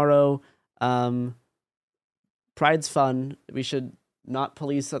you tomorrow. Pride's fun. We should not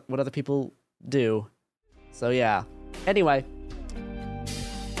police what other people do. So yeah. Anyway.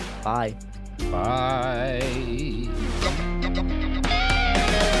 Bye. Bye.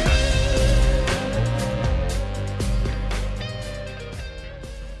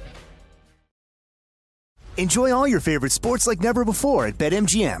 Enjoy all your favorite sports like never before at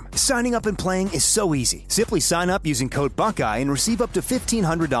BetMGM. Signing up and playing is so easy. Simply sign up using code Buckeye and receive up to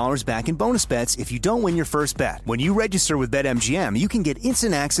 $1,500 back in bonus bets if you don't win your first bet. When you register with BetMGM, you can get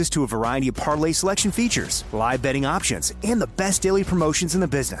instant access to a variety of parlay selection features, live betting options, and the best daily promotions in the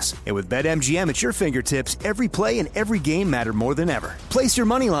business. And with BetMGM at your fingertips, every play and every game matter more than ever. Place your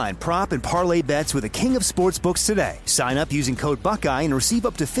moneyline, prop, and parlay bets with the king of sportsbooks today. Sign up using code Buckeye and receive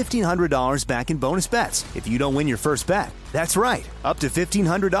up to $1,500 back in bonus bets if you don't win your first bet. That's right, up to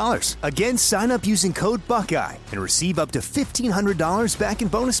 $1,500. Again, sign up using code Buckeye and receive up to $1,500 back in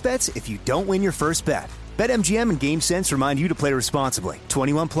bonus bets if you don't win your first bet. BetMGM and GameSense remind you to play responsibly.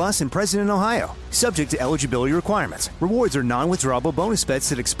 21 plus and present in Ohio. Subject to eligibility requirements. Rewards are non-withdrawable bonus bets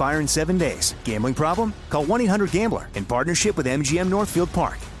that expire in 7 days. Gambling problem? Call 1-800-GAMBLER in partnership with MGM Northfield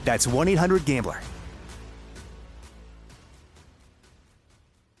Park. That's 1-800-GAMBLER.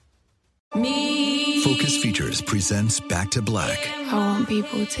 Focus Features presents Back to Black. I want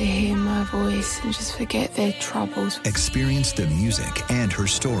people to hear my voice and just forget their troubles. Experience the music and her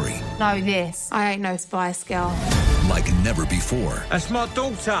story. Know this. I ain't no Spice Girl. Like never before. That's my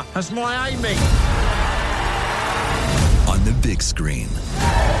daughter. That's my Amy. On the big screen.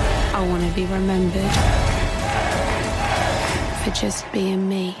 I want to be remembered for just being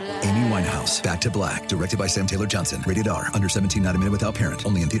me. Amy Winehouse, Back to Black, directed by Sam Taylor Johnson. Rated R, under 17, not a minute without parent.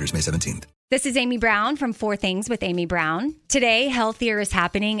 Only in theaters May 17th. This is Amy Brown from 4 Things with Amy Brown. Today, healthier is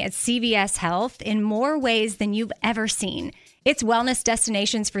happening at CVS Health in more ways than you've ever seen. It's wellness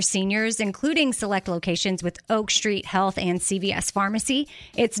destinations for seniors, including select locations with Oak Street Health and CVS Pharmacy.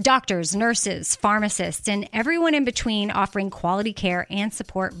 It's doctors, nurses, pharmacists, and everyone in between offering quality care and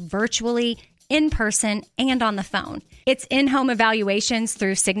support virtually, in person, and on the phone. It's in-home evaluations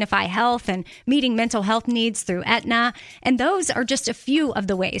through Signify Health and meeting mental health needs through Aetna. And those are just a few of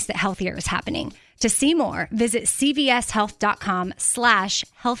the ways that healthier is happening. To see more, visit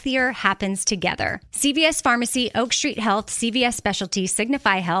cvshealth.com/healthier happens together. CVS Pharmacy, Oak Street Health, CVS Specialty,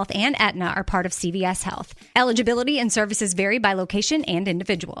 Signify Health, and Aetna are part of CVS Health. Eligibility and services vary by location and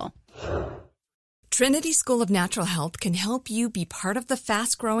individual. Trinity School of Natural Health can help you be part of the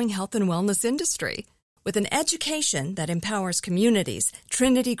fast-growing health and wellness industry. With an education that empowers communities,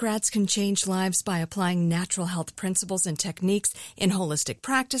 Trinity grads can change lives by applying natural health principles and techniques in holistic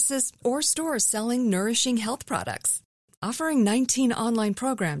practices or stores selling nourishing health products. Offering 19 online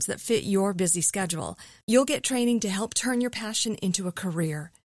programs that fit your busy schedule, you'll get training to help turn your passion into a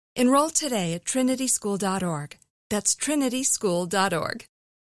career. Enroll today at trinityschool.org. That's trinityschool.org.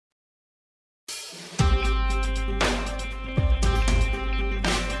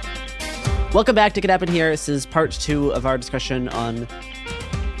 Welcome back to Could Happen Here. This is part 2 of our discussion on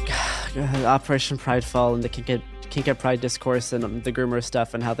Operation Pridefall and the Kink at Pride discourse and the groomer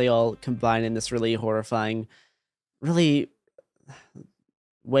stuff and how they all combine in this really horrifying, really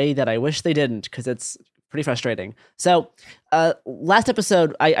way that I wish they didn't, because it's pretty frustrating. So last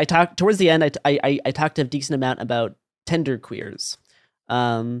episode, I talked towards the end. I talked a decent amount about genderqueers,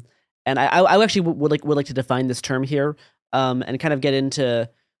 and I actually would like to define this term here, and kind of get into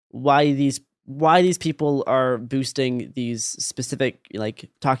why these people are boosting these specific like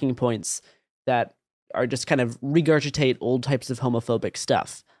talking points that are just kind of regurgitate old types of homophobic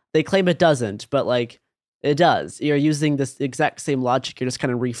stuff. They claim it doesn't, but like it does. You're using this exact same logic. You're just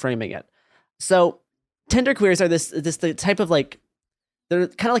kind of reframing it. So genderqueers are this the type of like, they're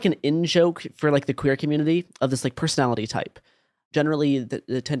kind of like an in-joke for like the queer community of this like personality type. Generally,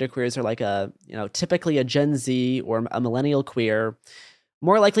 the genderqueers are like typically a Gen Z or a millennial queer,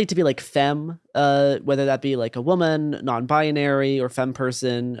 more likely to be like femme, whether that be like a woman, non-binary, or femme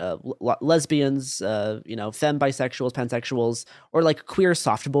person, lesbians, femme bisexuals, pansexuals, or like queer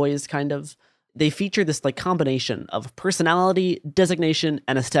soft boys, kind of. They feature this like combination of personality, designation,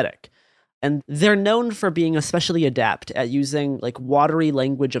 and aesthetic. And they're known for being especially adept at using like watery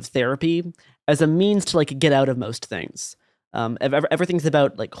language of therapy as a means to like get out of most things. Everything's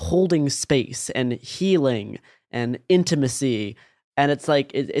about like holding space and healing and intimacy. And it's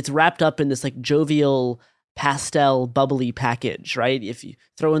like, it's wrapped up in this like jovial, pastel, bubbly package, right? If you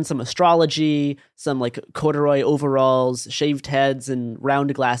throw in some astrology, some like corduroy overalls, shaved heads, and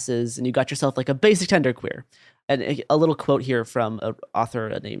round glasses, and you got yourself like a basic genderqueer. And a little quote here from an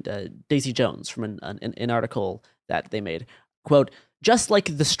author named Daisy Jones from an article that they made. Quote, "Just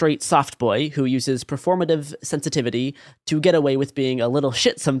like the straight soft boy who uses performative sensitivity to get away with being a little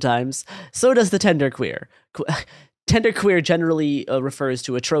shit sometimes, so does the genderqueer. Genderqueer generally refers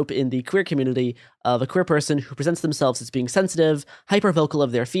to a trope in the queer community of a queer person who presents themselves as being sensitive, hyper-vocal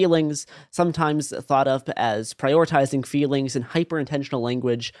of their feelings, sometimes thought of as prioritizing feelings in hyper-intentional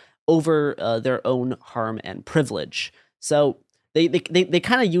language over their own harm and privilege." So they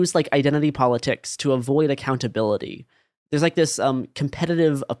kind of use like identity politics to avoid accountability. There's like this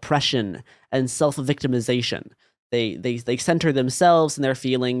competitive oppression and self-victimization. They center themselves and their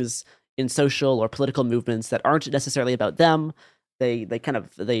feelings in social or political movements that aren't necessarily about them. They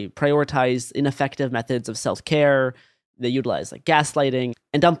prioritize ineffective methods of self-care. They utilize like gaslighting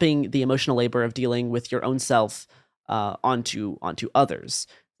and dumping the emotional labor of dealing with your own self onto others.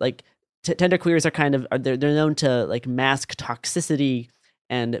 Like genderqueers they're known to like mask toxicity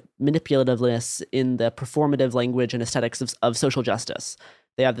and manipulativeness in the performative language and aesthetics of social justice.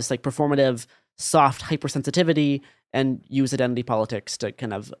 They have this like performative, soft hypersensitivity and use identity politics to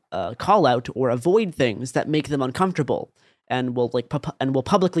kind of call out or avoid things that make them uncomfortable, and will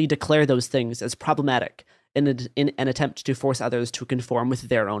publicly declare those things as problematic in an attempt to force others to conform with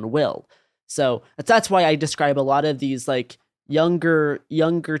their own will. So that's why I describe a lot of these like younger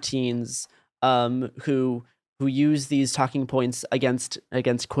teens who use these talking points against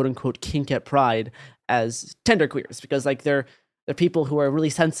quote unquote kink at pride as genderqueers, because like they're people who are really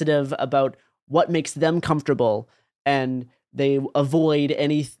sensitive about what makes them comfortable, and they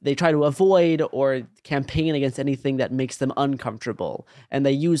try to avoid or campaign against anything that makes them uncomfortable. And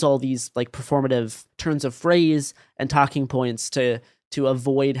they use all these like performative turns of phrase and talking points to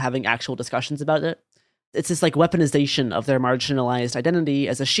avoid having actual discussions about it. It's this like weaponization of their marginalized identity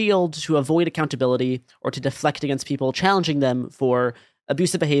as a shield to avoid accountability or to deflect against people challenging them for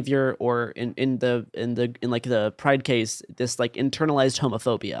abusive behavior, or in the Pride case, this like internalized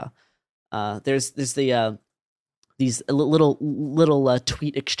homophobia. There's these little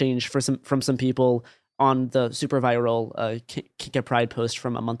tweet exchange from some people on the super viral Kink at Pride post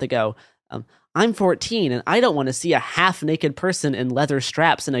from a month ago. "I'm 14 and I don't want to see a half-naked person in leather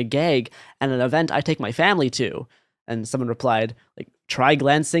straps and a gag at an event I take my family to." And someone replied, like, try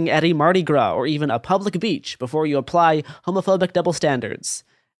glancing at a Mardi Gras or even a public beach before you apply homophobic double standards.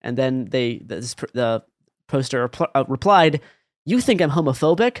 And then the poster replied, you think I'm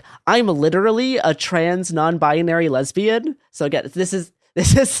homophobic? I'm literally a trans non-binary lesbian. So again, this is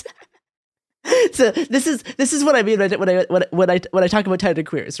so this is what I mean when I talk about tender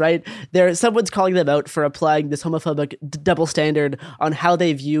queers, right? Someone's calling them out for applying this homophobic double standard on how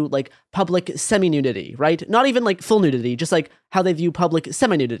they view like public semi-nudity, right? Not even like full nudity, just like how they view public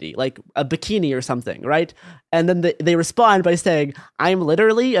semi-nudity, like a bikini or something, right? And then they respond by saying, "I'm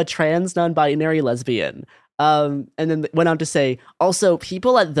literally a trans non-binary lesbian." And then went on to say, also,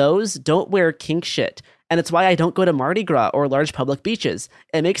 people at those don't wear kink shit. And it's why I don't go to Mardi Gras or large public beaches.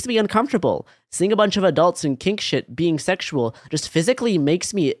 It makes me uncomfortable. Seeing a bunch of adults in kink shit being sexual just physically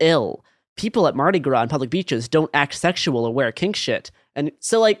makes me ill. People at Mardi Gras and public beaches don't act sexual or wear kink shit. And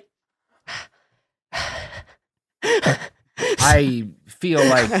so, like... I feel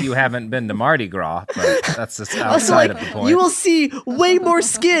like you haven't been to Mardi Gras, but that's just outside of the point. You will see way more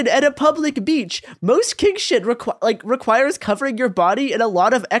skin at a public beach. Most kink shit requires covering your body in a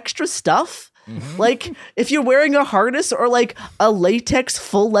lot of extra stuff. Mm-hmm. Like, if you're wearing a harness or like a latex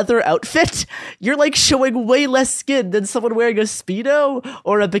full leather outfit, you're like showing way less skin than someone wearing a Speedo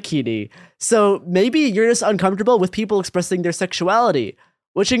or a bikini. So maybe you're just uncomfortable with people expressing their sexuality,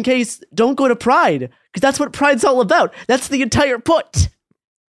 which in case, don't go to Pride, because that's what Pride's all about. That's the entire point.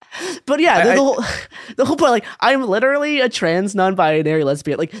 But yeah, the whole point, like, I'm literally a trans non-binary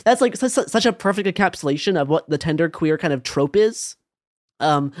lesbian. Like, that's like such a perfect encapsulation of what the tender queer kind of trope is.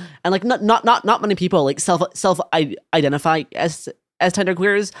 And like not many people like self identify as tender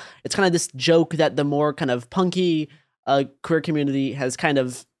queers. It's kind of this joke that the more kind of punky queer community has kind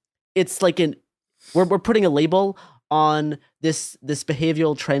of, it's like we're putting a label on this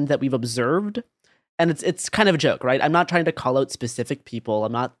behavioral trend that we've observed, and it's kind of a joke, right? I'm not trying to call out specific people.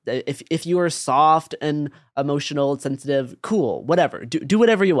 I'm not, if you are soft and emotional and sensitive, cool, whatever, do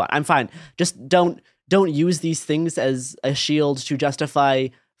whatever you want. I'm fine. Just don't use these things as a shield to justify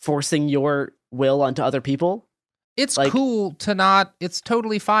forcing your will onto other people. It's like, cool to not, it's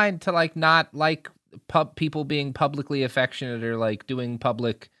totally fine to like not like people being publicly affectionate or like doing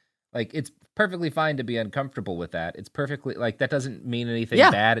public, like it's perfectly fine to be uncomfortable with that. It's perfectly, like, that doesn't mean anything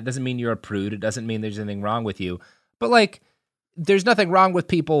bad. It doesn't mean you're a prude. It doesn't mean there's anything wrong with you. But like, there's nothing wrong with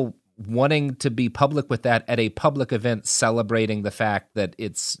people wanting to be public with that at a public event, celebrating the fact that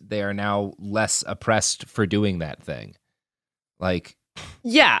they are now less oppressed for doing that thing. Like,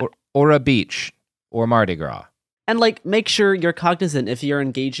 yeah, or a beach or Mardi Gras. And like, make sure you're cognizant if you're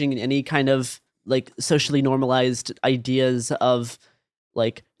engaging in any kind of like socially normalized ideas of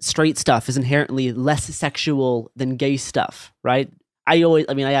like straight stuff is inherently less sexual than gay stuff, right? I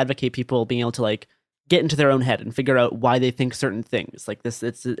advocate people being able to like get into their own head and figure out why they think certain things. Like this,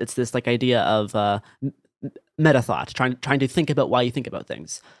 it's this like idea of meta thought, trying to think about why you think about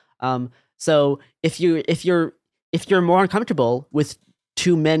things. So if you're more uncomfortable with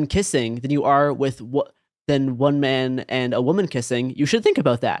two men kissing than you are with than one man and a woman kissing, you should think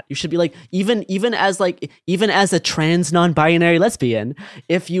about that. You should be like, even as a trans non-binary lesbian,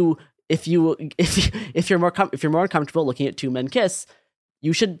 if you're more uncomfortable looking at two men kiss,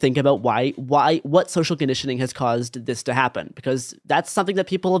 you should think about what social conditioning has caused this to happen, because that's something that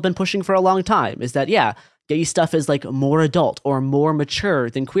people have been pushing for a long time, is that, yeah, gay stuff is like more adult or more mature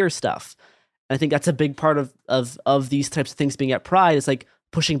than queer stuff. And I think that's a big part of these types of things being at Pride, is like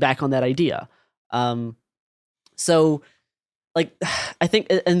pushing back on that idea. So like, I think,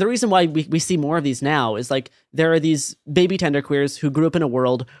 and the reason why we see more of these now is like, there are these baby tender queers who grew up in a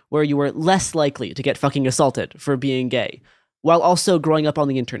world where you were less likely to get fucking assaulted for being gay, while also growing up on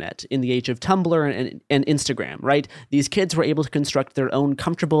the internet in the age of Tumblr and Instagram, right? These kids were able to construct their own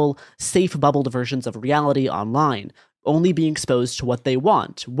comfortable, safe bubbled versions of reality online, only being exposed to what they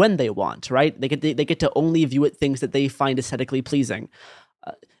want, when they want, right? They get to only view it things that they find aesthetically pleasing.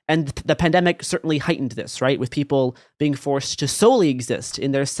 And the pandemic certainly heightened this, right? With people being forced to solely exist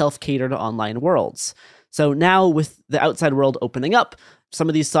in their self-catered online worlds. So now with the outside world opening up, some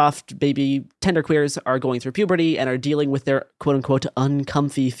of these soft baby tender queers are going through puberty and are dealing with their quote unquote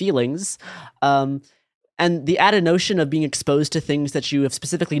uncomfy feelings. And the added notion of being exposed to things that you have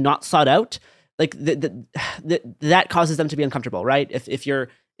specifically not sought out, like that causes them to be uncomfortable, right? If you're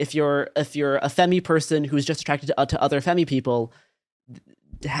a femi person who's just attracted to other femi people,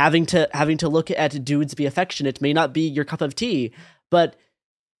 having to look at dudes be affectionate may not be your cup of tea, and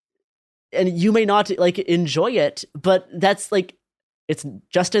you may not like enjoy it, but that's like, it's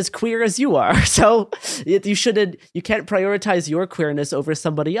just as queer as you are. So you can't prioritize your queerness over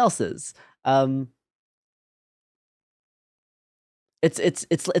somebody else's.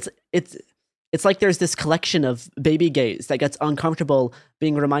 it's like there's this collection of baby gays that gets uncomfortable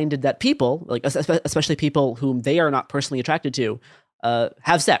being reminded that people, like especially people whom they are not personally attracted to,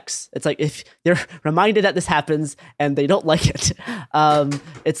 have sex. It's like if they're reminded that this happens and they don't like it,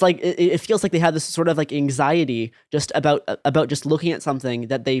 it's like it feels like they have this sort of like anxiety just about just looking at something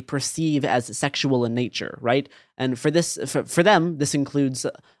that they perceive as sexual in nature, right? And for them, this includes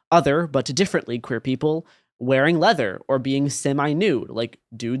other but differently queer people wearing leather or being semi-nude, like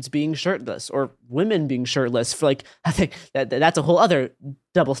dudes being shirtless or women being shirtless. For like, I think that's a whole other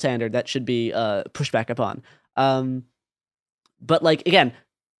double standard that should be pushed back upon. But like, again,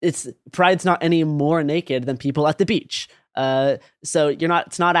 Pride's not any more naked than people at the beach. So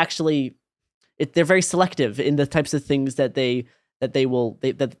it's not actually, they're very selective in the types of things that they will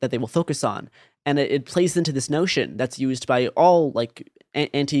focus on. And it plays into this notion that's used by all like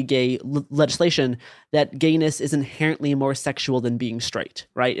anti-gay legislation that gayness is inherently more sexual than being straight,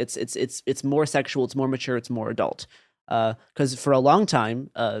 right? It's more sexual, it's more mature, it's more adult. Because for a long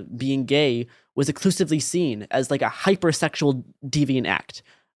time, being gay was exclusively seen as like a hypersexual deviant act.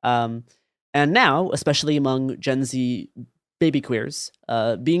 And now, especially among Gen Z baby queers,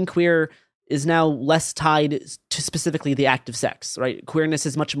 being queer is now less tied to specifically the act of sex, right? Queerness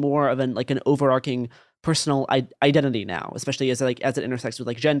is much more of an overarching personal identity now, especially as it intersects with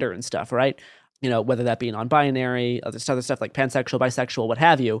like gender and stuff, right? You know, whether that be non-binary, other stuff like pansexual, bisexual, what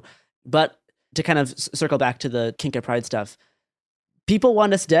have you. But to kind of circle back to the kink at Pride stuff, people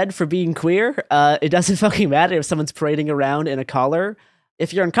want us dead for being queer. It doesn't fucking matter if someone's parading around in a collar.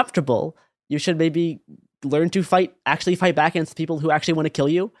 If you're uncomfortable, you should maybe learn to actually fight back against people who actually want to kill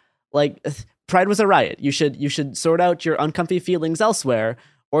you. Like, Pride was a riot. You should sort out your uncomfy feelings elsewhere,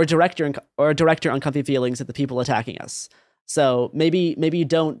 or direct your uncomfy feelings at the people attacking us. So maybe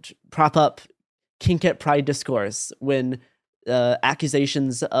don't prop up kink at Pride discourse when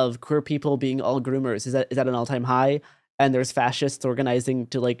accusations of queer people being all groomers is at an all-time high, and there's fascists organizing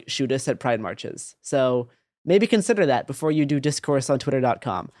to like shoot us at Pride marches. So maybe consider that before you do discourse on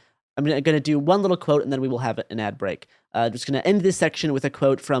twitter.com. I'm going to do one little quote and then we will have an ad break. I'm just going to end this section with a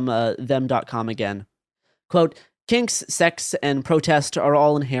quote from them.com again. Quote, "Kinks, sex, and protest are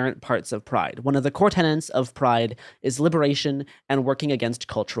all inherent parts of Pride. One of the core tenets of Pride is liberation and working against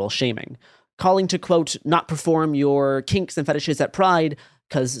cultural shaming. Calling to, quote, not perform your kinks and fetishes at Pride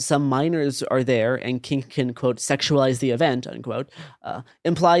because some minors are there and kink can, quote, sexualize the event, unquote,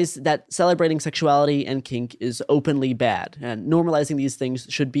 implies that celebrating sexuality and kink is openly bad, and normalizing these things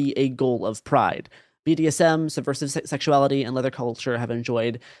should be a goal of Pride. BDSM, subversive sexuality, and leather culture have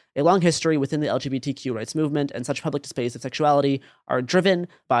enjoyed a long history within the LGBTQ rights movement, and such public displays of sexuality are driven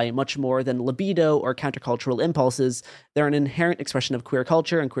by much more than libido or countercultural impulses. They're an inherent expression of queer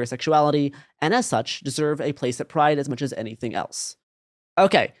culture and queer sexuality, and as such, deserve a place at Pride as much as anything else."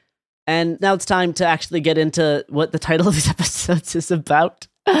 Okay, and now it's time to actually get into what the title of these episodes is about.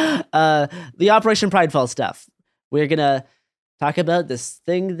 The Operation Pridefall stuff. We're gonna talk about this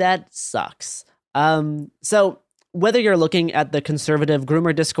thing that sucks. So whether you're looking at the conservative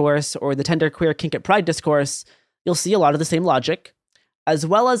groomer discourse or the tender queer kink at Pride discourse, you'll see a lot of the same logic, as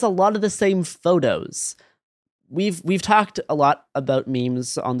well as a lot of the same photos. We've talked a lot about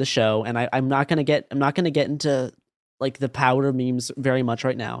memes on the show, and I'm not gonna get into like the power of memes very much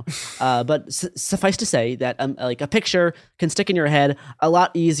right now. But suffice to say that like a picture can stick in your head a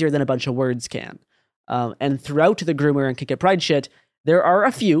lot easier than a bunch of words can. And throughout the groomer and kink at Pride shit, there are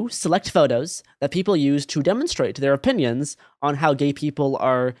a few select photos that people use to demonstrate their opinions on how gay people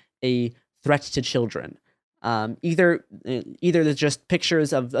are a threat to children. Either there's just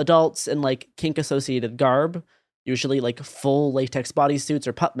pictures of adults in like kink associated garb, usually like full latex bodysuits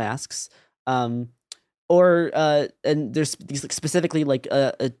or pup masks, or and there's these like, specifically like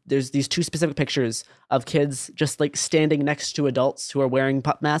there's these two specific pictures of kids just like standing next to adults who are wearing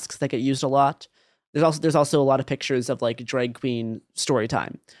pup masks that get used a lot. There's also a lot of pictures of like drag queen story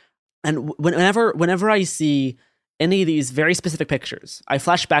time. And whenever I see any of these very specific pictures, I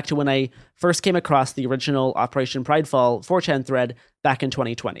flash back to when I first came across the original Operation Pridefall 4chan thread back in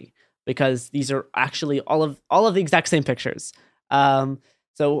 2020, because these are actually all of the exact same pictures.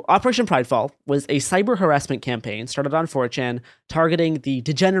 So Operation Pridefall was a cyber harassment campaign started on 4chan targeting the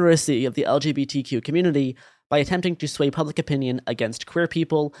degeneracy of the LGBTQ community by attempting to sway public opinion against queer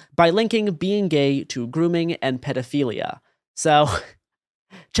people by linking being gay to grooming and pedophilia. So,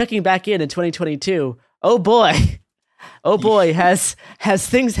 checking back in 2022, oh boy, Oh boy, has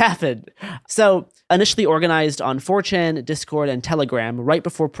things happened. So, initially organized on 4chan, Discord, and Telegram right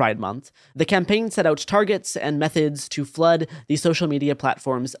before Pride Month, the campaign set out targets and methods to flood the social media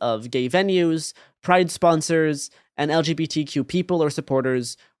platforms of gay venues, Pride sponsors, and LGBTQ people or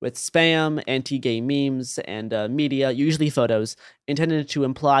supporters with spam, anti-gay memes, and media, usually photos, intended to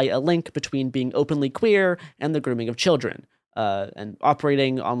imply a link between being openly queer and the grooming of children, and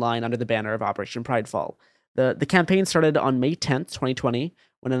operating online under the banner of Operation Pridefall. The campaign started on May 10th, 2020,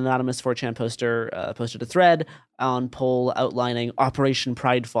 when an anonymous 4chan poster posted a thread on poll outlining Operation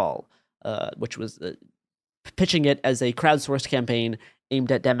Pridefall, which was pitching it as a crowdsourced campaign aimed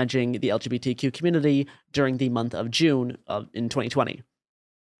at damaging the LGBTQ community during the month of June in 2020.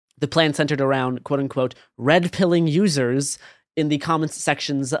 The plan centered around, quote-unquote, red-pilling users in the comments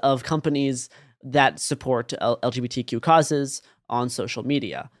sections of companies that support LGBTQ causes on social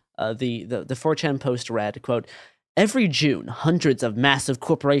media. The 4chan post read, quote, every June, hundreds of massive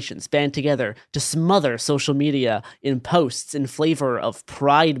corporations band together to smother social media in posts in flavor of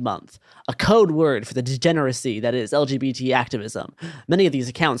Pride Month, a code word for the degeneracy that is LGBT activism. Many of these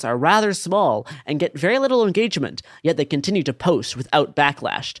accounts are rather small and get very little engagement, yet they continue to post without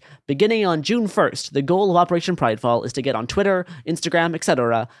backlash. Beginning on June 1st, the goal of Operation Pridefall is to get on Twitter, Instagram,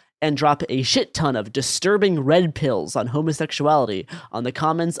 etc., and drop a shit ton of disturbing red pills on homosexuality on the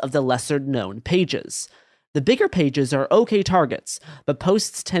comments of the lesser-known pages. The bigger pages are okay targets, but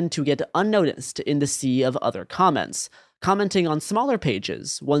posts tend to get unnoticed in the sea of other comments. Commenting on smaller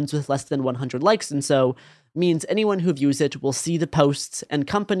pages, ones with less than 100 likes and so, means anyone who views it will see the posts and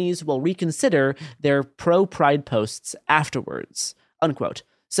companies will reconsider their pro-Pride posts afterwards, unquote.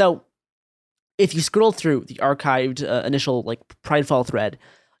 So, if you scroll through the archived initial Pridefall thread,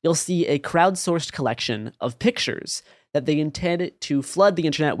 you'll see a crowdsourced collection of pictures that they intend to flood the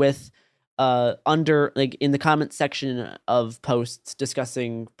internet with in the comment section of posts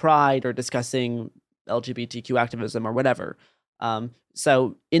discussing Pride or discussing LGBTQ activism or whatever.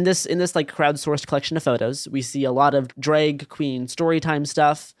 So in this crowdsourced collection of photos, we see a lot of drag queen storytime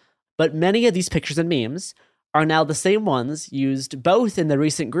stuff, but many of these pictures and memes are now the same ones used both in the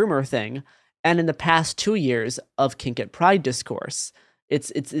recent groomer thing and in the past 2 years of Kink at Pride discourse.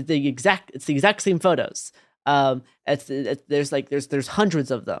 It's the exact same photos. There's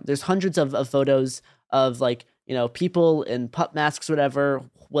hundreds of them. There's hundreds of photos of people in pup masks, whatever,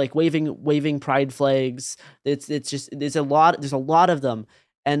 waving pride flags. There's a lot of them,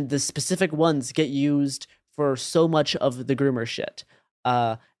 and the specific ones get used for so much of the groomer shit.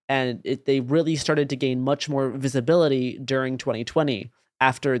 And they really started to gain much more visibility during 2020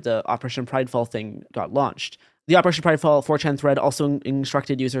 after the Operation Pridefall thing got launched. The Operation Pridefall 4chan thread also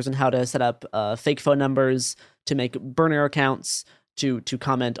instructed users on how to set up fake phone numbers, to make burner accounts, to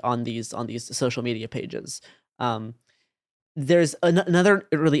comment on these social media pages. There's another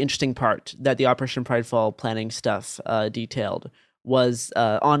really interesting part that the Operation Pridefall planning stuff detailed was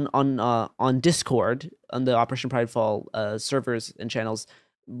on Discord, on the Operation Pridefall servers and channels.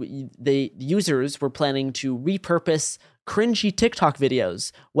 The users were planning to repurpose cringy TikTok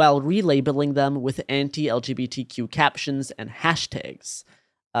videos while relabeling them with anti-LGBTQ captions and hashtags.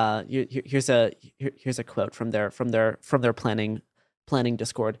 Here's a quote from their planning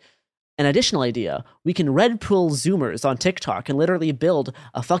Discord. An additional idea: we can red pill Zoomers on TikTok and literally build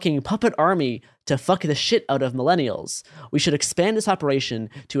a fucking puppet army to fuck the shit out of millennials. We should expand this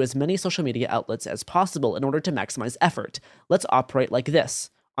operation to as many social media outlets as possible in order to maximize effort. Let's operate like this.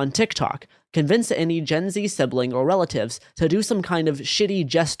 On TikTok, convince any Gen Z sibling or relatives to do some kind of shitty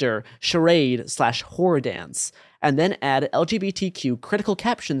jester, charade / horror dance, and then add LGBTQ critical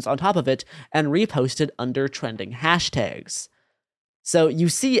captions on top of it and repost it under trending hashtags. So you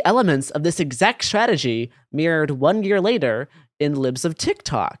see elements of this exact strategy mirrored 1 year later in Libs of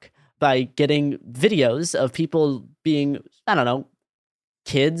TikTok by getting videos of people being,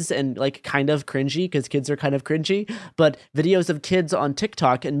 kids and kind of cringy, because kids are kind of cringy, but videos of kids on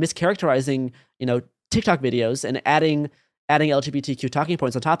TikTok and mischaracterizing, TikTok videos and adding LGBTQ talking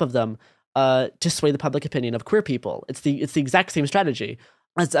points on top of them to sway the public opinion of queer people. It's the exact same strategy.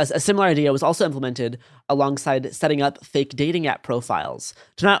 A similar idea was also implemented alongside setting up fake dating app profiles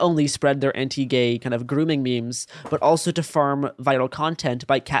to not only spread their anti-gay kind of grooming memes, but also to farm viral content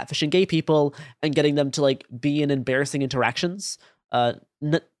by catfishing gay people and getting them to be in embarrassing interactions.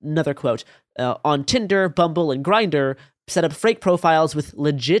 Another quote, on Tinder, Bumble, and Grindr, set up fake profiles with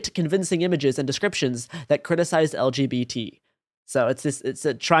legit convincing images and descriptions that criticize LGBT. So it's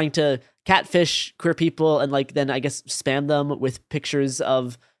trying to catfish queer people and then I guess spam them with pictures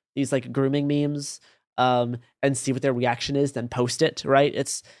of these grooming memes, and see what their reaction is, then post it, right?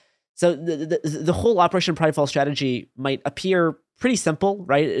 It's So the whole Operation Pridefall strategy might appear pretty simple,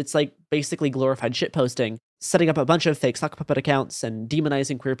 right? It's like basically glorified shitposting, setting up a bunch of fake sock puppet accounts and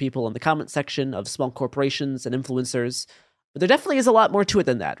demonizing queer people in the comment section of small corporations and influencers. But there definitely is a lot more to it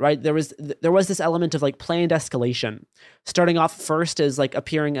than that, right? There was this element of like planned escalation, starting off first as like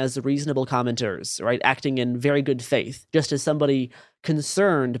appearing as reasonable commenters, right? Acting in very good faith, just as somebody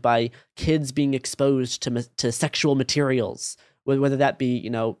concerned by kids being exposed to sexual materials, whether that be, you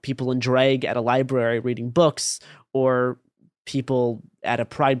know, people in drag at a library reading books or people at a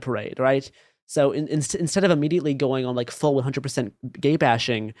pride parade, right? So instead of immediately going on like full 100% gay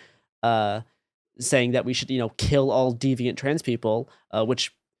bashing, saying that we should, you know, kill all deviant trans people,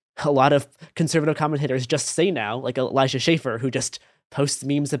 which a lot of conservative commentators just say now, like Elijah Schaffer, who just posts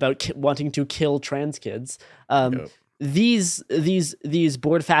memes about wanting to kill trans kids. These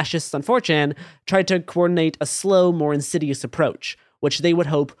bored fascists on 4chan tried to coordinate a slow, more insidious approach, which they would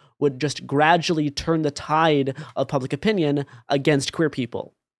hope would just gradually turn the tide of public opinion against queer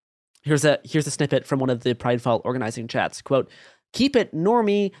people. Here's a snippet from one of the Pridefall organizing chats. Quote, "Keep it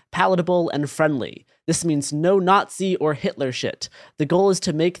normie, palatable, and friendly. This means no Nazi or Hitler shit. The goal is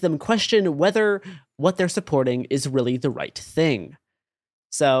to make them question whether what they're supporting is really the right thing."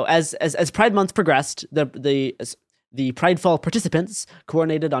 So as Pride Month progressed, the Pridefall participants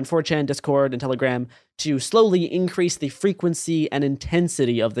coordinated on 4chan, Discord, and Telegram to slowly increase the frequency and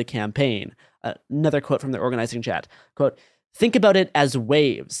intensity of the campaign. Another quote from the organizing chat. Quote, "Think about it as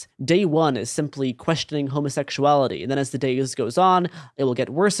waves. Day one is simply questioning homosexuality, and then as the days goes on, it will get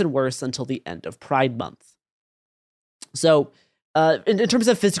worse and worse until the end of Pride Month." So, in terms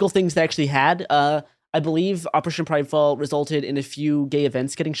of physical things they actually had, I believe Operation Pridefall resulted in a few gay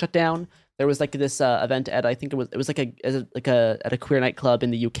events getting shut down. There was like this event at, I think it was like at a queer nightclub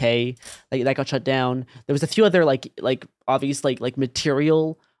in the UK, like that got shut down. There was a few other like obvious like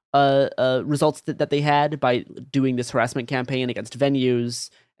material results that they had by doing this harassment campaign against venues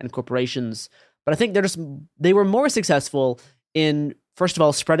and corporations. But I think they were more successful in, first of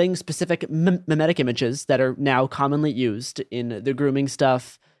all, spreading specific mimetic images that are now commonly used in the grooming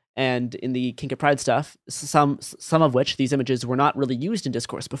stuff and in the Kink at Pride stuff, some of which these images were not really used in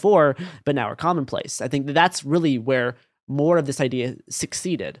discourse before, but now are commonplace. I think that's really where more of this idea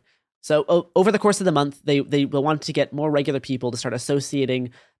succeeded. So over the course of the month, they wanted to get more regular people to start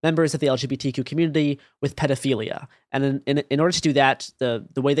associating members of the LGBTQ community with pedophilia. And in order to do that, the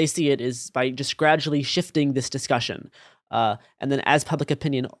way they see it is by just gradually shifting this discussion. And then as public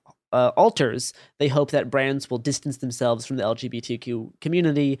opinion alters, they hope that brands will distance themselves from the LGBTQ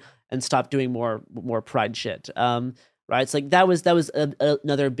community and stop doing more pride shit. Right? It's like that was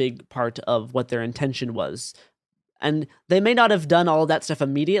another big part of what their intention was. And they may not have done all of that stuff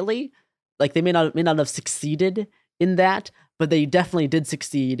immediately. Like they may not have succeeded in that, but they definitely did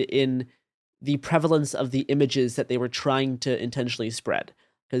succeed in the prevalence of the images that they were trying to intentionally spread,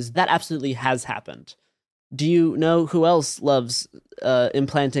 because that absolutely has happened. Do you know who else loves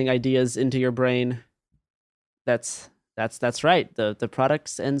implanting ideas into your brain? That's right. The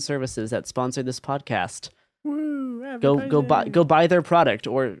products and services that sponsor this podcast. Woo, go buy their product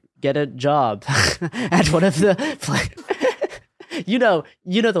or get a job at one of the you know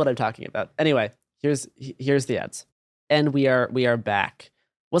what I'm talking about. Anyway, here's the ads. And we are back.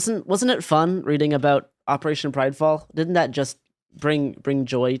 Wasn't it fun reading about Operation Pridefall? Didn't that just bring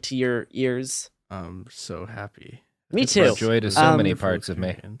joy to your ears? I'm so happy. Me too. Joy to so many parts of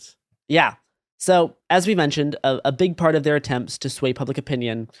me. Yeah. So, as we mentioned, a big part of their attempts to sway public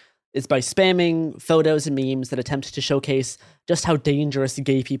opinion is by spamming photos and memes that attempt to showcase just how dangerous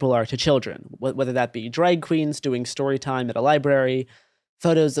gay people are to children, whether that be drag queens doing story time at a library,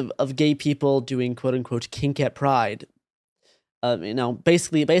 photos of gay people doing quote-unquote kink at Pride.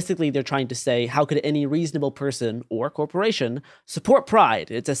 Basically they're trying to say, how could any reasonable person or corporation support Pride?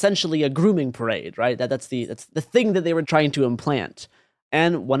 It's essentially a grooming parade, right? That's the thing that they were trying to implant.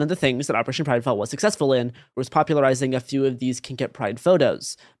 And one of the things that Operation Pridefall was successful in was popularizing a few of these Kink at Pride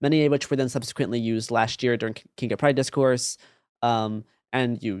photos, many of which were then subsequently used last year during Kink at Pride discourse, and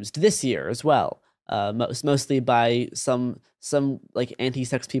used this year as well, mostly by some like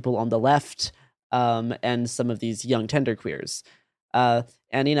anti-sex people on the left, and some of these young tender queers. And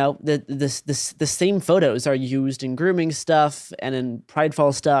you know, the same photos are used in grooming stuff and in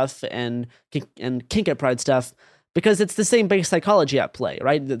Pridefall stuff and Kink at Pride stuff, because it's the same base psychology at play,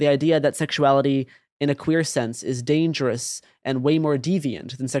 right? The idea that sexuality in a queer sense is dangerous and way more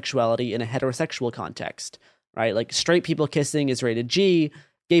deviant than sexuality in a heterosexual context, right? Like straight people kissing is rated G,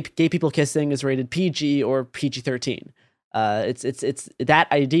 gay people kissing is rated PG or PG-13. It's that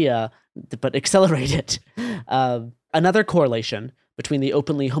idea, but accelerated. Another correlation between the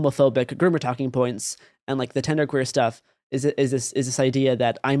openly homophobic groomer talking points and like the genderqueer stuff is this idea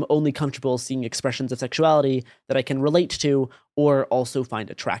that I'm only comfortable seeing expressions of sexuality that I can relate to or also find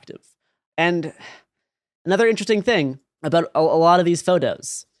attractive. And another interesting thing about a lot of these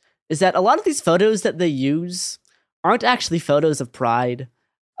photos is that a lot of these photos that they use aren't actually photos of pride.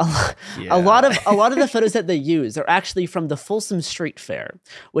 A lot of the photos that they use are actually from the Folsom Street Fair,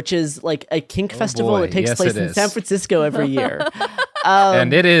 which is like a kink festival that takes place in San Francisco every year.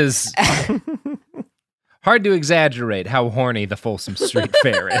 And it is hard to exaggerate how horny the Folsom Street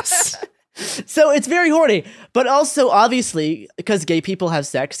Fair is. So it's very horny, but also obviously because gay people have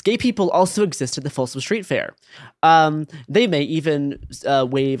sex, gay people also exist at the Folsom Street Fair. They may even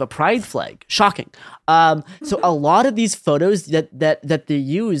wave a pride flag. Shocking. So a lot of these photos that they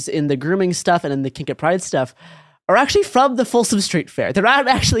use in the grooming stuff and in the kink at pride stuff are actually from the Folsom Street Fair. They're not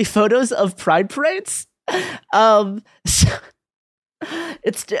actually photos of pride parades. And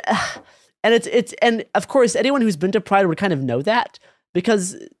of course anyone who's been to Pride would kind of know that,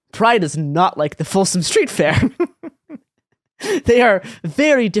 because Pride is not like the Folsom Street Fair. They are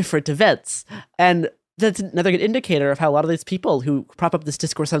very different events. And that's another good indicator of how a lot of these people who prop up this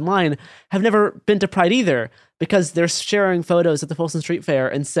discourse online have never been to Pride either, because they're sharing photos at the Folsom Street Fair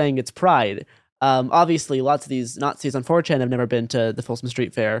and saying it's Pride. Obviously, lots of these Nazis on 4chan have never been to the Folsom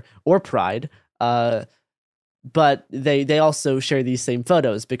Street Fair or Pride. But they also share these same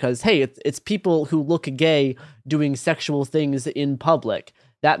photos because, hey, it's people who look gay doing sexual things in public.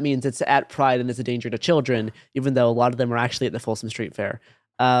 That means it's at Pride and it's a danger to children, even though a lot of them are actually at the Folsom Street Fair.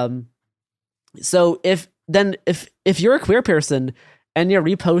 So if you're a queer person and you're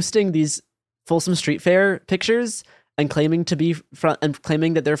reposting these Folsom Street Fair pictures and claiming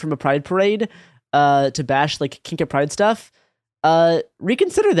that they're from a Pride parade to bash like kink at Pride stuff,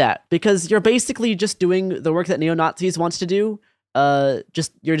 reconsider that, because you're basically just doing the work that neo-Nazis wants to do. You're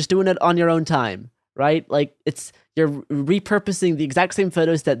just doing it on your own time, right? Like you're repurposing the exact same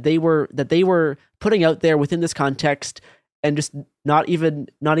photos that they were putting out there within this context, and just not even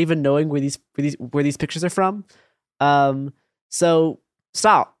knowing where these pictures are from. So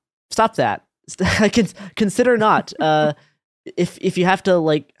stop that. Consider not. If you have to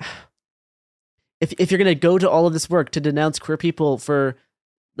like. If you're going to go to all of this work to denounce queer people for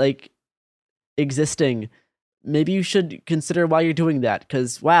like existing, maybe you should consider why you're doing that.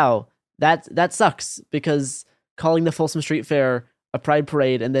 Because wow, that sucks. Because calling the Folsom Street Fair a pride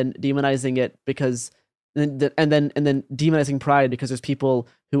parade and then demonizing it because and then demonizing Pride because there's people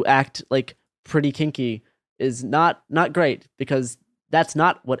who act like pretty kinky is not great, because that's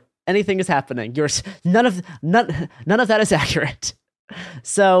not what anything is happening. None of that is accurate.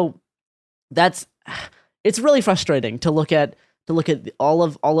 So it's really frustrating to look at all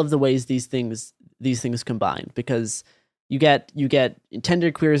of the ways these things combine, because you get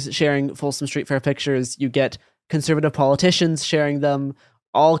tender queers sharing Folsom Street Fair pictures, you get conservative politicians sharing them,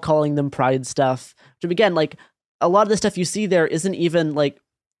 all calling them Pride stuff. Which again, like a lot of the stuff you see there isn't even like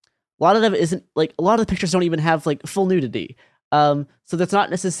a lot of the pictures don't even have like full nudity. So that's not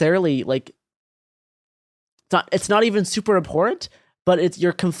necessarily like it's not even super abhorrent. But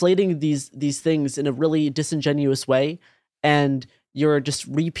you're conflating these things in a really disingenuous way, and you're just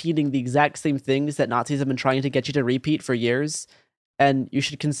repeating the exact same things that Nazis have been trying to get you to repeat for years, and you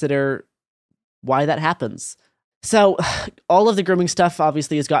should consider why that happens. So, all of the grooming stuff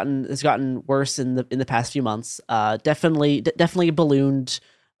obviously has gotten worse in the past few months. Definitely ballooned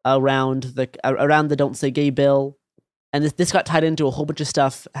around the Don't Say Gay bill, and this got tied into a whole bunch of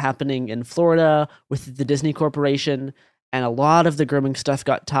stuff happening in Florida with the Disney Corporation. And a lot of the grooming stuff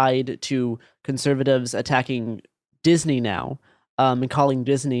got tied to conservatives attacking Disney now, and calling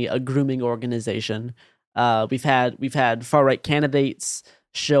Disney a grooming organization. We've had far right candidates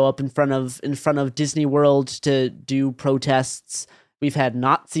show up in front of Disney World to do protests. We've had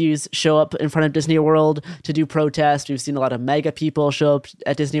Nazis show up in front of Disney World to do protests. We've seen a lot of MAGA people show up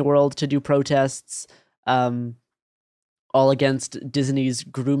at Disney World to do protests, all against Disney's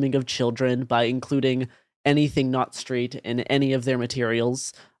grooming of children by including anything not straight in any of their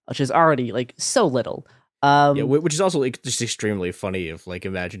materials, which is already like so little. Which is also like just extremely funny of like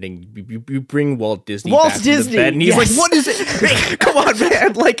imagining you bring Walt Disney back to the bed and he's like, what is it? Hey, come on,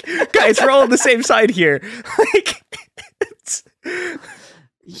 man. Like, guys, we're all on the same side here. Like,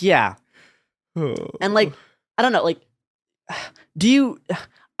 yeah. And like, I don't know, like,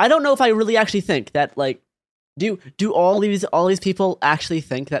 I don't know if I really actually think that like, do all these people actually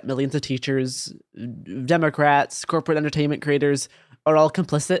think that millions of teachers, Democrats, corporate entertainment creators are all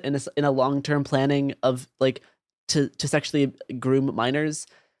complicit in a long-term planning of like to sexually groom minors?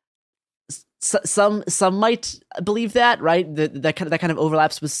 some might believe that, right? That kind of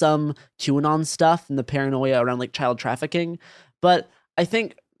overlaps with some QAnon stuff and the paranoia around like child trafficking. But I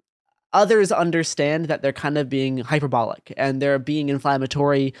think others understand that they're kind of being hyperbolic and they're being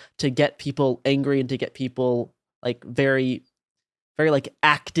inflammatory to get people angry and to get people like very, very like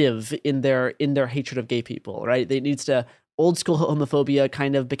active in their hatred of gay people, right? They needs to old school homophobia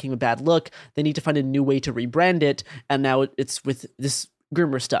kind of became a bad look. They need to find a new way to rebrand it, and now it's with this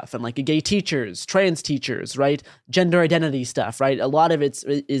groomer stuff and like gay teachers, trans teachers, right? Gender identity stuff, right? A lot of it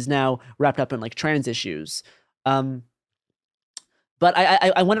is now wrapped up in like trans issues. But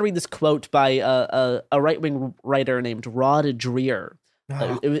I want to read this quote by a right-wing writer named Rod Dreher.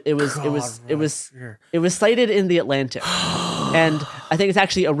 It was cited in The Atlantic, and I think it's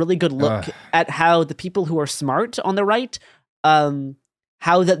actually a really good look at how the people who are smart on the right,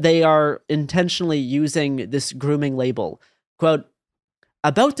 how that they are intentionally using this grooming label. Quote,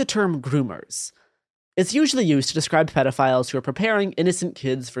 about the term groomers. It's usually used to describe pedophiles who are preparing innocent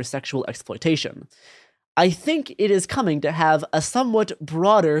kids for sexual exploitation. I think it is coming to have a somewhat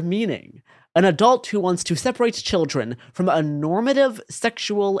broader meaning. An adult who wants to separate children from a normative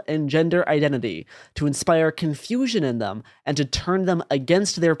sexual and gender identity, to inspire confusion in them and to turn them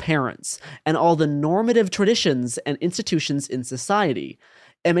against their parents and all the normative traditions and institutions in society.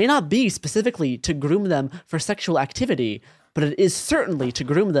 It may not be specifically to groom them for sexual activity, but it is certainly to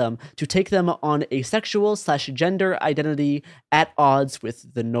groom them to take them on a sexual/gender identity at odds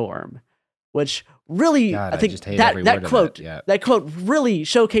with the norm. Which really, I think that quote really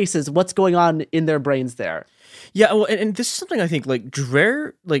showcases what's going on in their brains there. Yeah, well, and this is something I think like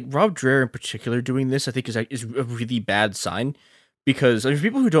Dreher, like Rob Dreher in particular, doing this I think is a really bad sign, because I mean, for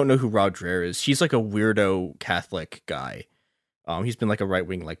people who don't know who Rob Dreher is, he's like a weirdo Catholic guy. He's been like a right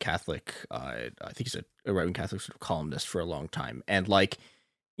wing like Catholic. I think he's a right wing Catholic sort of columnist for a long time, and like,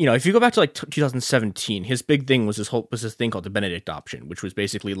 you know, if you go back to like 2017, his big thing was this thing called the Benedict option, which was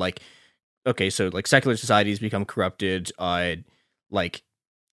basically like, okay, so like secular societies become corrupted, like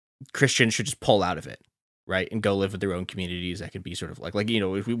Christians should just pull out of it, right, and go live with their own communities. That could be sort of like you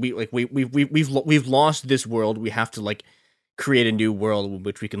know, if we've lost this world, we have to like create a new world in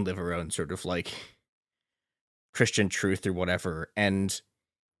which we can live our own sort of like Christian truth or whatever. And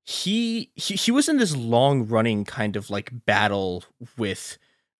he was in this long running kind of like battle with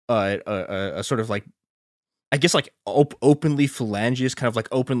a sort of like, I guess like openly phalangists, kind of like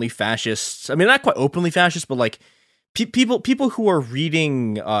openly fascists. I mean, not quite openly fascist, but like people who are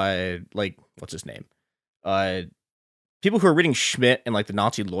reading like what's his name, people who are reading Schmidt and like the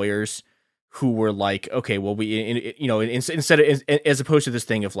Nazi lawyers, who were like, okay, well, instead of, as opposed to this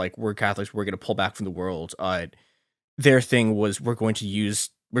thing of like, we're Catholics, we're going to pull back from the world. Their thing was we're going to use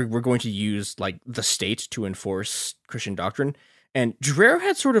like the state to enforce Christian doctrine, and Dreher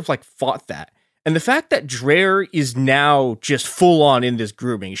had sort of like fought that. And the fact that Dreher is now just full on in this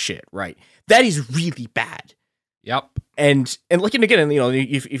grooming shit, right? That is really bad. Yep. And like, and again, you know,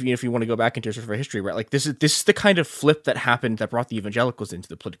 if you want to go back into sort of our history, right? Like this is the kind of flip that happened that brought the evangelicals into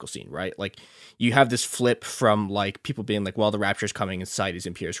the political scene, right? Like you have this flip from like people being like, well, the rapture is coming and society's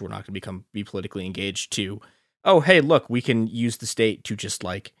impure, so we're not going to be politically engaged, to, oh, hey, look, we can use the state to just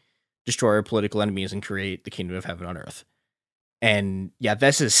like destroy our political enemies and create the kingdom of heaven on earth. And yeah,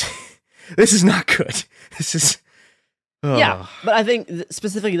 this is not good. This is. Oh. Yeah, but I think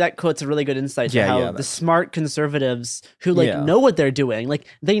specifically that quote's a really good insight to how the smart conservatives who like know what they're doing, like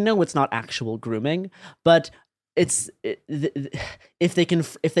they know it's not actual grooming, but if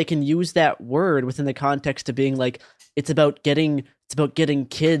they can use that word within the context of being like, it's about getting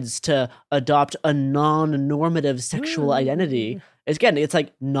kids to adopt a non-normative sexual identity. It's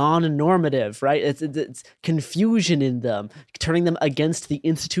like non-normative, right? It's confusion in them, turning them against the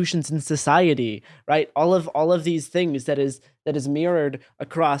institutions in society, right? All of these things that is mirrored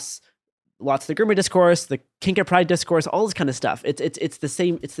across lots of the groomer discourse, the kink or pride discourse, all this kind of stuff. It's the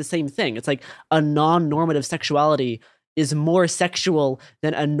same thing. It's like a non-normative sexuality is more sexual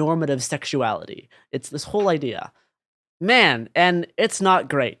than a normative sexuality. It's this whole idea, man, and it's not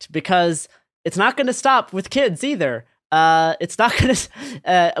great because it's not going to stop with kids either. It's not gonna.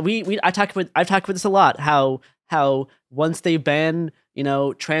 I've talked about this a lot. How once they ban, you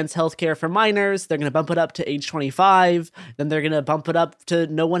know, trans healthcare for minors, they're gonna bump it up to age 25. Then they're gonna bump it up to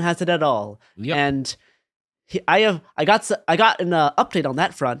no one has it at all. Yep. And I got an update on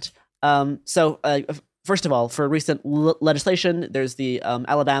that front. So first of all, for recent legislation, there's the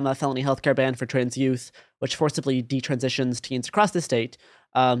Alabama felony healthcare ban for trans youth, which forcibly detransitions teens across the state.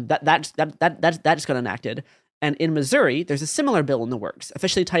 That just got enacted. And in Missouri, there's a similar bill in the works,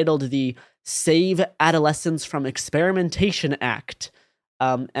 officially titled the Save Adolescents from Experimentation Act.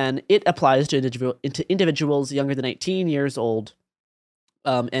 and it applies to individuals younger than 18 years old.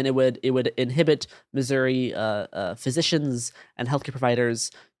 And it would inhibit Missouri physicians and healthcare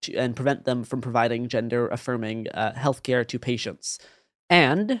providers and prevent them from providing gender-affirming healthcare to patients.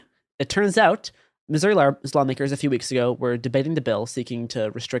 And it turns out Missouri lawmakers a few weeks ago were debating the bill seeking to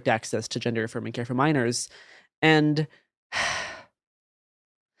restrict access to gender-affirming care for minors, and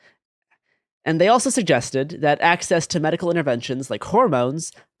they also suggested that access to medical interventions like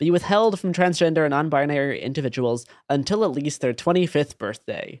hormones be withheld from transgender and non-binary individuals until at least their 25th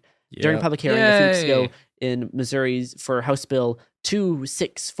birthday. Yep. During a public hearing a few weeks ago in Missouri for House Bill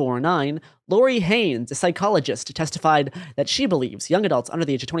 2649, Lori Haynes, a psychologist, testified that she believes young adults under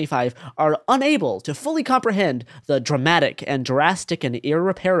the age of 25 are unable to fully comprehend the dramatic and drastic and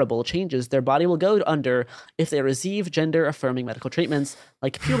irreparable changes their body will go under if they receive gender-affirming medical treatments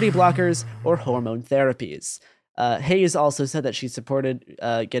like puberty blockers or hormone therapies. Hayes also said that she supported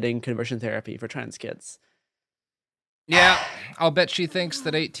getting conversion therapy for trans kids. Yeah, I'll bet she thinks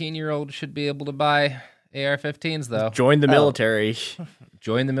that 18-year-olds should be able to buy AR-15s, though. Join the military.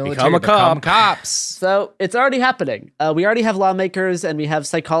 Join the military. Become a cop. Become cops. So it's already happening. We already have lawmakers and we have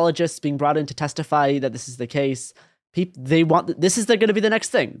psychologists being brought in to testify that this is the case. They want this is going to be the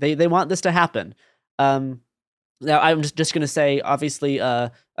next thing. They want this to happen. Now, I'm just going to say, obviously,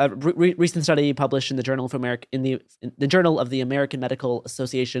 a recent study published in the Journal of the Journal of the American Medical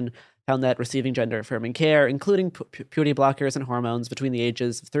Association found that receiving gender-affirming care, including puberty blockers and hormones between the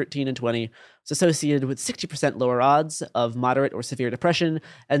ages of 13 and 20, was associated with 60% lower odds of moderate or severe depression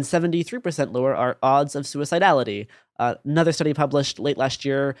and 73% lower odds of suicidality. Another study published late last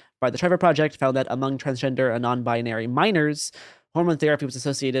year by the Trevor Project found that among transgender and non-binary minors, hormone therapy was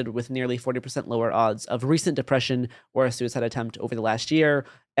associated with nearly 40% lower odds of recent depression or a suicide attempt over the last year,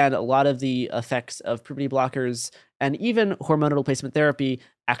 and a lot of the effects of puberty blockers and even hormonal replacement therapy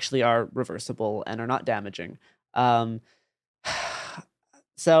actually are reversible and are not damaging. So,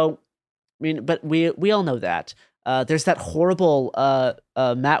 I mean, but we all know that. There's that horrible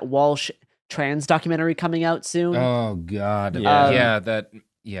Matt Walsh trans documentary coming out soon. Oh God,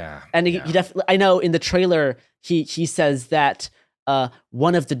 yeah. And he definitely, I know in the trailer he says that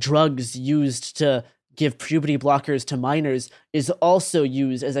one of the drugs used to give puberty blockers to minors is also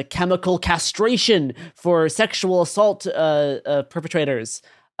used as a chemical castration for sexual assault perpetrators,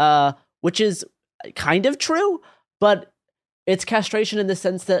 which is kind of true, but it's castration in the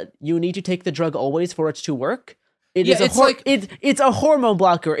sense that you need to take the drug always for it to work. It's a hormone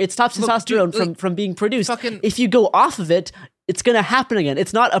blocker. It stops testosterone from being produced. If you go off of it, it's going to happen again.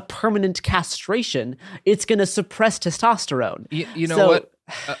 It's not a permanent castration. It's going to suppress testosterone. You know what?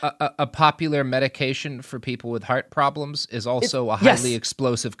 A popular medication for people with heart problems is also a highly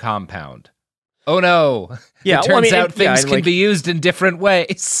explosive compound. Oh no! Yeah, it turns out things can be used in different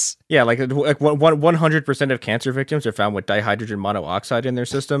ways. Yeah, like 100% of cancer victims are found with dihydrogen monoxide in their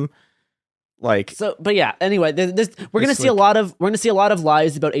system. Anyway, we're gonna see a lot of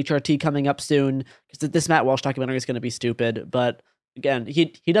lies about HRT coming up soon because this Matt Walsh documentary is gonna be stupid. But again, he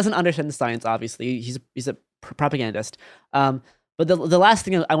doesn't understand the science. Obviously, he's a propagandist. But the last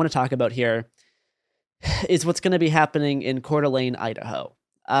thing I want to talk about here is what's going to be happening in Coeur d'Alene, Idaho.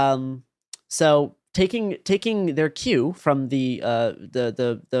 So taking their cue from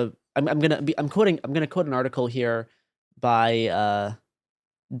I'm gonna quote an article here by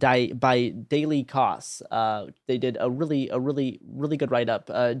Daily Kos. They did a really good write up.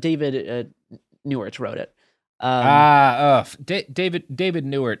 David Newert wrote it. David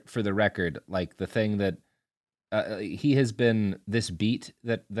Newert, for the record, like the thing that he has been this beat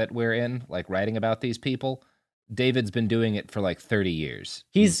that we're in, like writing about these people. David's been doing it for like 30 years.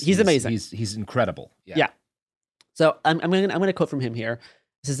 He's amazing. He's incredible. Yeah. So I'm gonna quote from him here.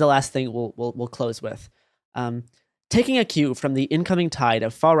 This is the last thing we'll close with. Taking a cue from the incoming tide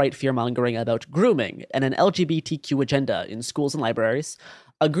of far-right fear-mongering about grooming and an LGBTQ agenda in schools and libraries,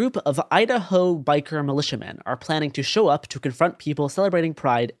 a group of Idaho biker militiamen are planning to show up to confront people celebrating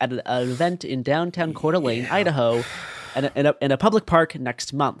Pride at an event in downtown Coeur d'Alene, Idaho, in a public park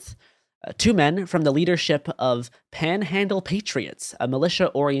next month. Two men from the leadership of Panhandle Patriots, a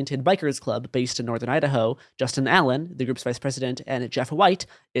militia-oriented bikers club based in northern Idaho, Justin Allen, the group's vice president, and Jeff White,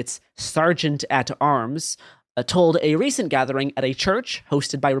 its sergeant-at-arms, told a recent gathering at a church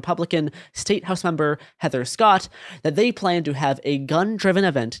hosted by Republican State House member Heather Scott that they plan to have a gun-driven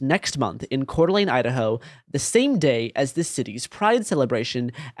event next month in Coeur d'Alene, Idaho, the same day as the city's Pride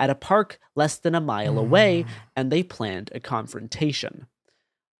celebration at a park less than a mile away, and they planned a confrontation.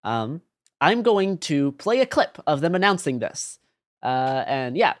 I'm going to play a clip of them announcing this.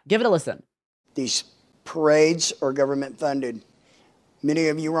 And yeah, give it a listen. These parades are government funded. Many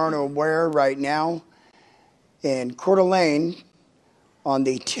of you aren't aware right now, in Coeur d'Alene, on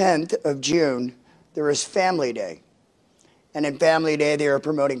the 10th of June, there is Family Day. And in Family Day, they are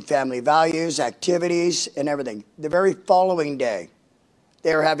promoting family values, activities, and everything. The very following day,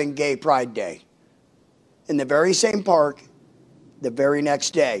 they are having Gay Pride Day. In the very same park, the very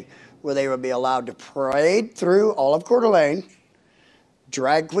next day, where they will be allowed to parade through all of Coeur d'Alene,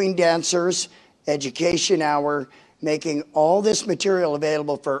 drag queen dancers, education hour, making all this material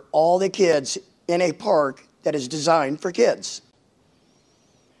available for all the kids in a park that is designed for kids.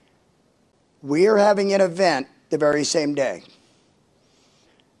 We are having an event the very same day.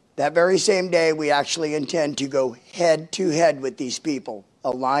 That very same day, we actually intend to go head to head with these people. A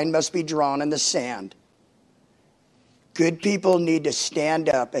line must be drawn in the sand. Good people need to stand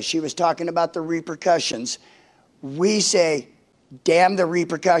up. As she was talking about the repercussions, we say, damn the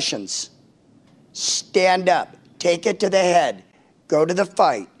repercussions. Stand up. Take it to the head. Go to the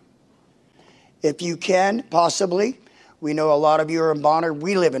fight. If you can, possibly, we know a lot of you are in Bonner.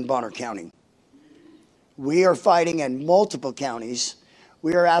 We live in Bonner County. We are fighting in multiple counties.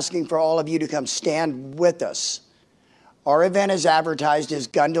 We are asking for all of you to come stand with us. Our event is advertised as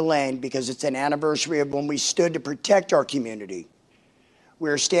Gun to Lane because it's an anniversary of when we stood to protect our community.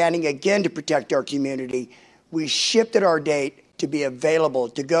 We're standing again to protect our community. We shifted our date to be available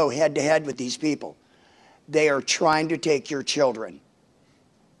to go head to head with these people. They are trying to take your children.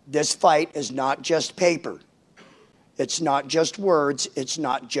 This fight is not just paper. It's not just words. It's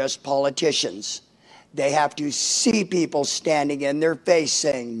not just politicians. They have to see people standing in their face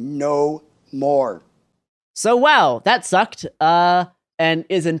saying no more. So wow, that sucked, and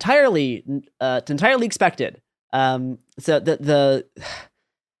is entirely expected. So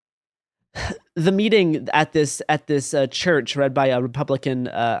the meeting at this church, read by a Republican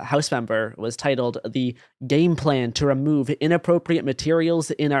House member, was titled "The Game Plan to Remove Inappropriate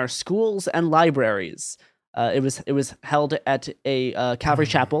Materials in Our Schools and Libraries." It was held at a Calvary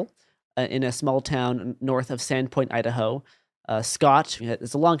Chapel in a small town north of Sandpoint, Idaho. Scott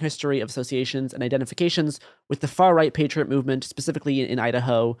has a long history of associations and identifications with the far-right patriot movement, specifically in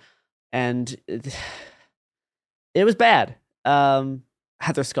Idaho, and it was bad.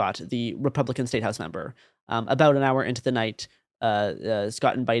 Heather Scott, the Republican State House member, about an hour into the night,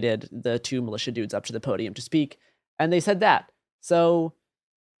 Scott invited the two militia dudes up to the podium to speak, and they said that. So,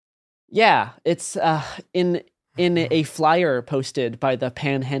 yeah, it's in a flyer posted by the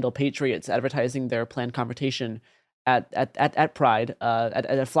Panhandle Patriots advertising their planned confrontation at Pride,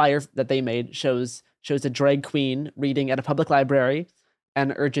 at a flyer that they made shows a drag queen reading at a public library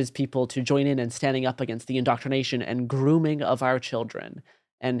and urges people to join in and standing up against the indoctrination and grooming of our children.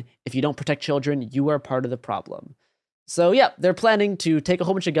 And if you don't protect children, you are part of the problem. So yeah, they're planning to take a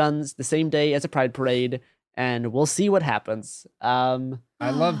whole bunch of guns the same day as a Pride parade, and we'll see what happens. I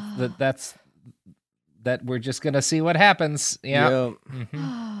love that we're just gonna see what happens. Yeah.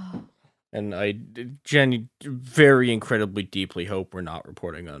 Mm-hmm. And I, Jen, very incredibly deeply hope we're not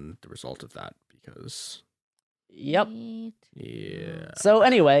reporting on the result of that because. Yep. Yeah. So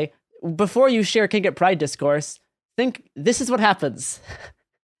anyway, before you share Kink at Pride discourse, think this is what happens.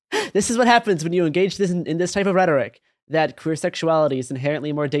 This is what happens when you engage in this type of rhetoric, that queer sexuality is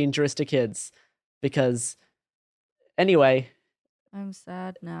inherently more dangerous to kids. Because, anyway. I'm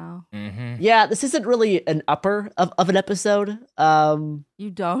sad now. Mm-hmm. Yeah, this isn't really an upper of an episode. You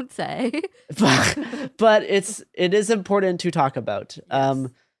don't say. but it is important to talk about. Yes.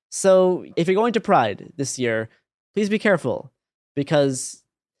 So if you're going to Pride this year, please be careful, because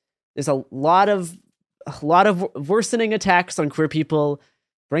there's a lot of worsening attacks on queer people.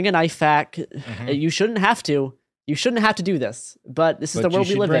 Bring a knife back. Mm-hmm. You shouldn't have to. You shouldn't have to do this. But this is the world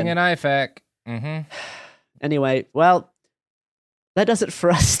we live in. Bring an IFAC. Mm-hmm. Anyway, well, that does it for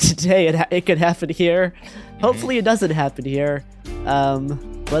us today. It could happen here. Mm-hmm. Hopefully it doesn't happen here.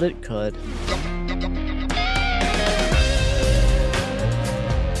 But it could.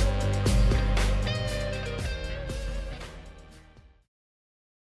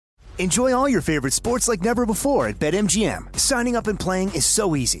 Enjoy all your favorite sports like never before at BetMGM. Signing up and playing is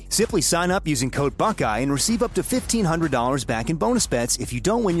so easy. Simply sign up using code Buckeye and receive up to $1,500 back in bonus bets if you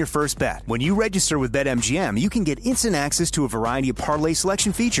don't win your first bet. When you register with BetMGM, you can get instant access to a variety of parlay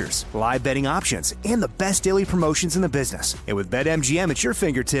selection features, live betting options, and the best daily promotions in the business. And with BetMGM at your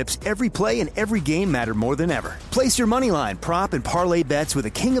fingertips, every play and every game matter more than ever. Place your moneyline, prop, and parlay bets with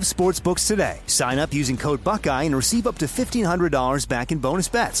the king of sportsbooks today. Sign up using code Buckeye and receive up to $1,500 back in bonus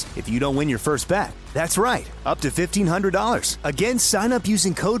bets if you don't win your first bet. That's right, up to $1,500. Again, sign up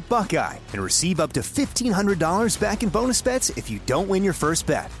using code Buckeye and receive up to $1,500 back in bonus bets if you don't win your first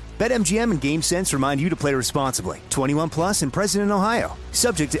bet. BetMGM and GameSense remind you to play responsibly. 21 plus and present in Ohio.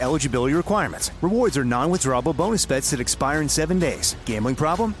 Subject to eligibility requirements. Rewards are non-withdrawable bonus bets that expire in 7 days. Gambling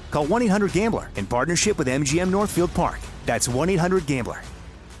problem? Call 1-800-GAMBLER in partnership with MGM Northfield Park. That's 1-800-GAMBLER.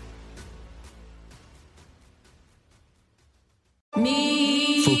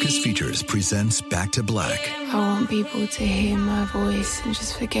 Focus Features presents Back to Black. I want people to hear my voice and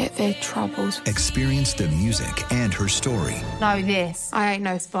just forget their troubles. Experience the music and her story Know this. I ain't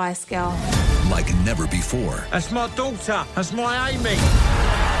no Spice Girl. like never before. That's my daughter. That's my Amy.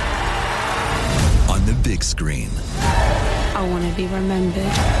 On the big screen. I want to be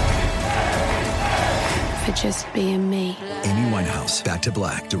remembered for just being me. Amy Winehouse, Back to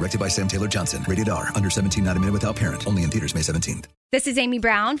Black, directed by Sam Taylor Johnson. Rated R, under 17, not a minute without parent. Only in theaters May 17th. This is Amy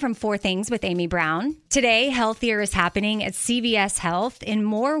Brown from Four Things with Amy Brown. Today, healthier is happening at CVS Health in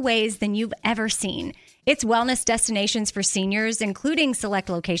more ways than you've ever seen. It's wellness destinations for seniors, including select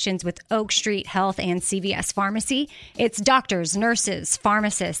locations with Oak Street Health and CVS Pharmacy. It's doctors, nurses,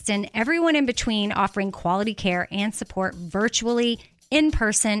 pharmacists, and everyone in between offering quality care and support virtually, in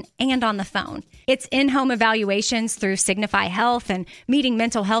person, and on the phone. It's in-home evaluations through Signify Health and meeting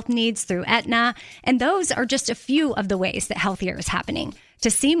mental health needs through Aetna. And those are just a few of the ways that healthier is happening.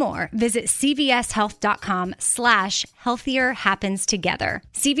 To see more, visit cvshealth.com/healthier happens together.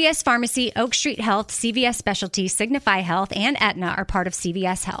 CVS Pharmacy, Oak Street Health, CVS Specialty, Signify Health, and Aetna are part of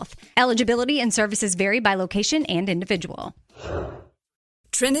CVS Health. Eligibility and services vary by location and individual.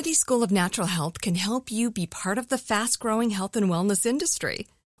 Trinity School of Natural Health can help you be part of the fast-growing health and wellness industry.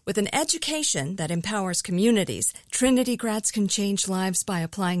 With an education that empowers communities, Trinity grads can change lives by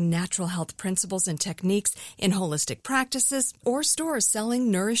applying natural health principles and techniques in holistic practices or stores selling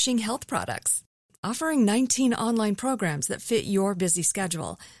nourishing health products. Offering 19 online programs that fit your busy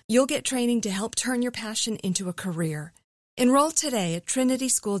schedule, you'll get training to help turn your passion into a career. Enroll today at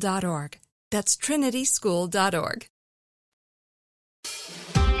trinityschool.org. That's trinityschool.org.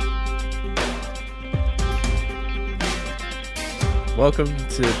 Welcome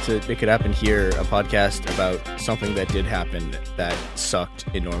to It Could Happen Here, a podcast about something that did happen that sucked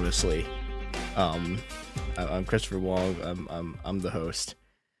enormously. I'm Christopher Wong. I'm the host.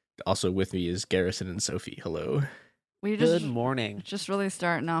 Also with me is Garrison and Sophie. Hello. Good morning. Just really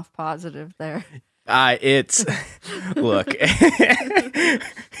starting off positive there. It's look.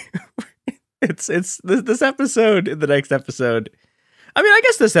 it's this episode. The next episode. I mean, I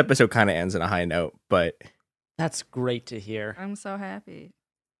guess this episode kind of ends on a high note, but. That's great to hear. I'm so happy.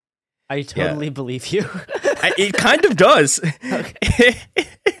 I totally believe you. It kind of does. Okay.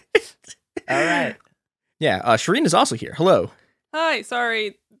 All right. Yeah, Shireen is also here. Hello. Hi.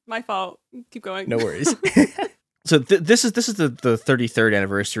 Sorry, my fault. Keep going. No worries. So this is the 33rd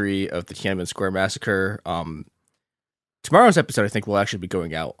anniversary of the Tiananmen Square massacre. Tomorrow's episode, I think, will actually be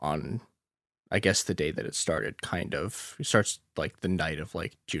going out on, I guess, the day that it started. Kind of. It starts like the night of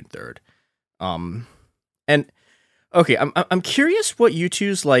like June 3rd. And okay, I'm curious what you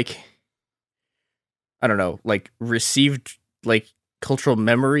two's like. I don't know, like received like cultural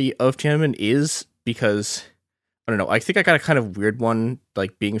memory of Tiananmen is, because I don't know. I think I got a kind of weird one,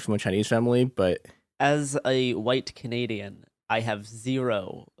 like being from a Chinese family, but as a white Canadian, I have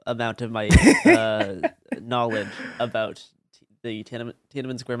zero amount of my knowledge about the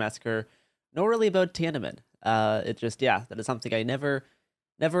Tiananmen Square massacre, nor really about Tiananmen. It just that is something I never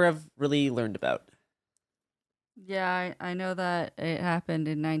have really learned about. Yeah, I know that it happened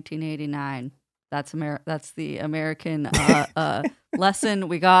in 1989. That's the American lesson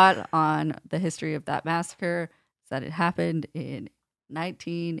we got on the history of that massacre, is that it happened in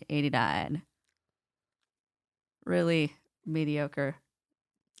 1989. Really mediocre.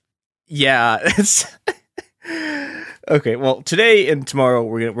 Yeah, it's okay. Well, today and tomorrow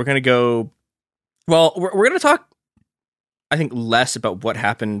we're gonna go. Well, we're gonna talk, I think, less about what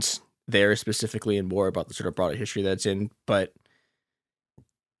happened there specifically and more about the sort of broader history that's in. But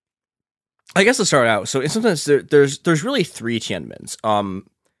I guess let's start out. So in some sense, there's really three Tiananmens.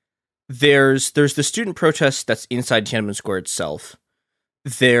 There's the student protest that's inside Tiananmen Square itself.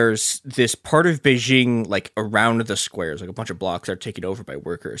 There's this part of Beijing, like around the squares, like a bunch of blocks that are taken over by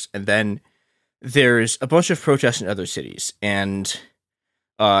workers. And then there's a bunch of protests in other cities. And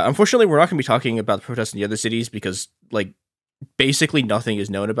unfortunately, we're not going to be talking about the protests in the other cities because, like, basically nothing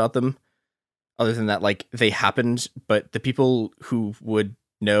is known about them other than that, like, they happened, but the people who would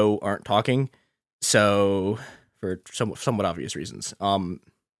know aren't talking. So for somewhat obvious reasons.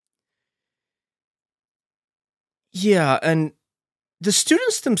 Yeah. And the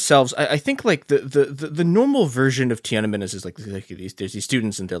students themselves, I think, like the normal version of Tiananmen is like there's these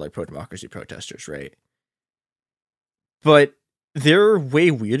students and they're like pro-democracy protesters, right? But they're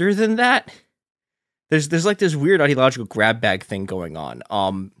way weirder than that. There's like this weird ideological grab bag thing going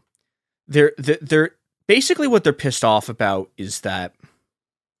on. They're basically what they're pissed off about is that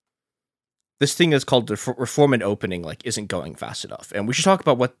this thing that's called the reform and opening like isn't going fast enough, and we should talk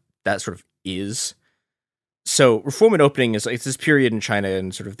about what that sort of is. So reform and opening is like it's this period in China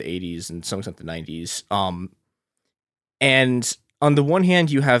in sort of the 80s and some extent the 90s. And on the one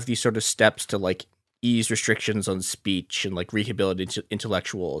hand, you have these sort of steps to like ease restrictions on speech and like rehabilitate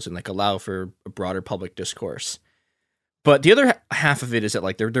intellectuals and like allow for a broader public discourse. But the other half of it is that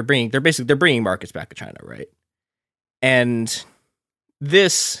like they're bringing markets back to China, right? And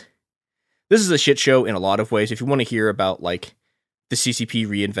this is a shit show in a lot of ways. If you want to hear about like the CCP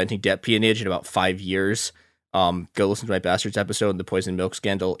reinventing debt peonage in about 5 years, go listen to my Bastards episode on the poison milk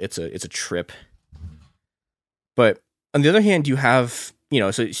scandal. It's a trip. But on the other hand, you have,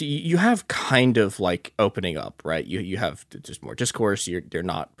 so you have kind of like opening up, right? You have just more discourse. They're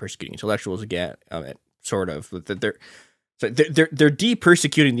not persecuting intellectuals again, sort of. They're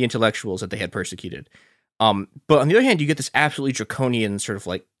de-persecuting the intellectuals that they had persecuted. But on the other hand, you get this absolutely draconian sort of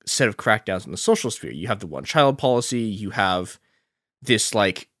like set of crackdowns in the social sphere. You have the one-child policy. You have this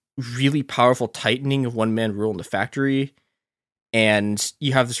like really powerful tightening of one-man rule in the factory, and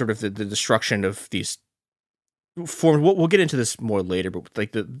you have the sort of the destruction of these forms. We'll get into this more later, but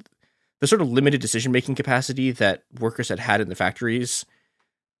like the sort of limited decision-making capacity that workers had in the factories,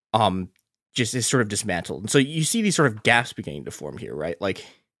 just is sort of dismantled. And so you see these sort of gaps beginning to form here, right? Like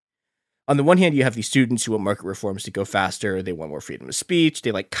on the one hand, you have these students who want market reforms to go faster. They want more freedom of speech.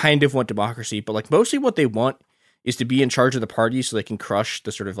 They like kind of want democracy, but like mostly what they want is to be in charge of the party so they can crush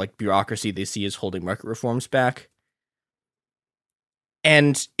the sort of like bureaucracy they see as holding market reforms back.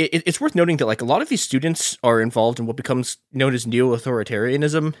 And it's worth noting that like a lot of these students are involved in what becomes known as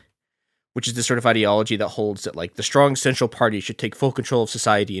neo-authoritarianism, which is the sort of ideology that holds that like the strong central party should take full control of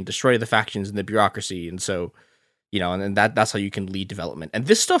society and destroy the factions and the bureaucracy. And so, and then that's how you can lead development. And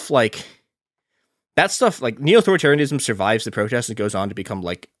this stuff like neo-authoritarianism survives the protests and goes on to become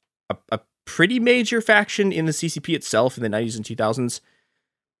like a pretty major faction in the CCP itself in the 90s and 2000s.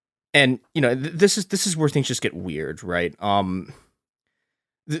 And, this is where things just get weird, right?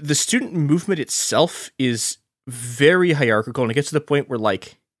 The student movement itself is very hierarchical, and it gets to the point where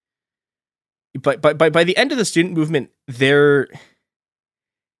like, by the end of the student movement, the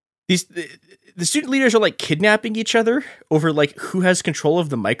student leaders are like kidnapping each other over like who has control of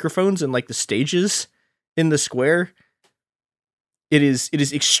the microphones and like the stages in the square. It is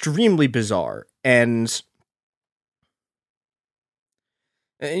extremely bizarre, and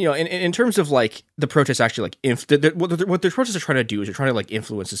in terms of like the protests actually like what the protests are trying to do is they're trying to like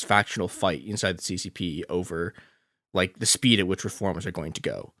influence this factional fight inside the CCP over like the speed at which reforms are going to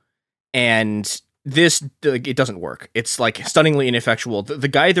go, and this it doesn't work. It's like stunningly ineffectual. The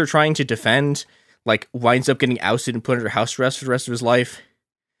guy they're trying to defend like winds up getting ousted and put under house arrest for the rest of his life.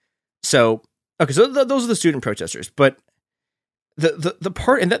 So those are the student protesters, but the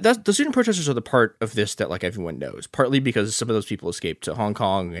part, and that the student protesters are the part of this that like everyone knows, partly because some of those people escaped to Hong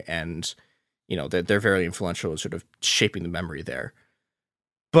Kong, and they're very influential in sort of shaping the memory there.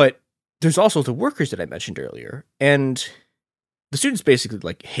 But there's also the workers that I mentioned earlier, and the students basically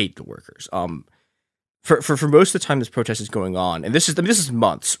like hate the workers. For most of the time this protest is going on, and this is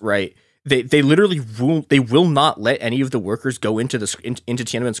months, right? They literally will not let any of the workers go into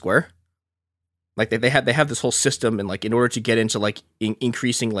Tiananmen Square. Like they have this whole system, and like in order to get into like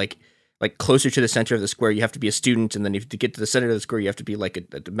increasing like closer to the center of the square, you have to be a student, and then if to get to the center of the square, you have to be like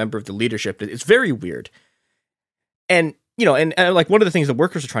a member of the leadership. It's very weird, and and like one of the things the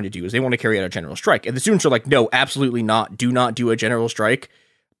workers are trying to do is they want to carry out a general strike, and the students are like, no, absolutely not, do not do a general strike,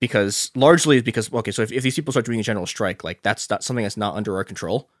 because okay, so if these people start doing a general strike, like that's not something that's not under our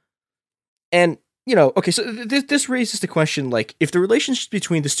control, and. Okay, so this raises the question, like, if the relationships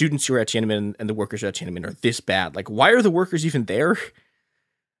between the students who are at Tiananmen and the workers at Tiananmen are this bad, like, why are the workers even there?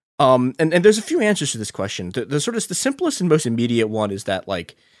 And there's a few answers to this question. The sort of the simplest and most immediate one is that,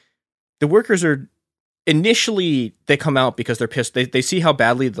 like, the workers are initially, they come out because they're pissed. They see how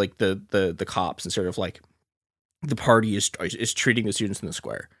badly, like, the cops and sort of, like, the party is treating the students in the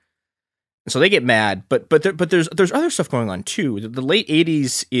square. And so they get mad, but there's other stuff going on, too. The late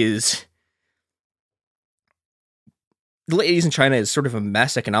 80s in China is sort of a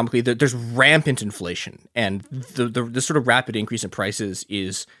mess economically. There's rampant inflation, and the sort of rapid increase in prices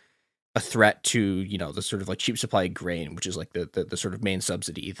is a threat to, the sort of like cheap supply of grain, which is like the sort of main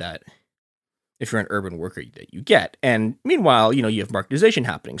subsidy that if you're an urban worker that you get. And meanwhile, you have marketization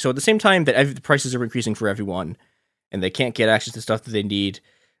happening. So at the same time that the prices are increasing for everyone and they can't get access to stuff that they need,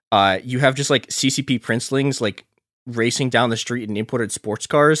 you have just like CCP princelings like racing down the street in imported sports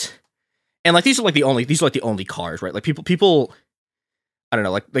cars. And like these are like the only cars, right? Like people I don't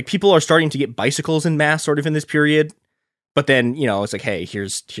know, like people are starting to get bicycles in mass sort of in this period. But then, you know, it's like, hey,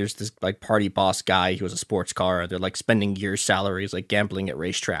 here's this like party boss guy who has a sports car. They're like spending years' salaries, like gambling at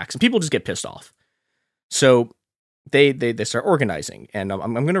racetracks, and people just get pissed off. So they start organizing, and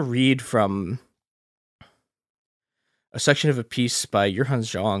I'm going to read from a section of a piece by Yuhan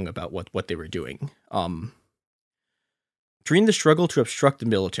Zhang about what they were doing. During the struggle to obstruct the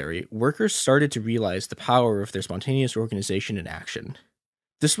military, workers started to realize the power of their spontaneous organization and action.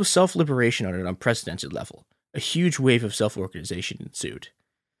 This was self-liberation on an unprecedented level. A huge wave of self-organization ensued.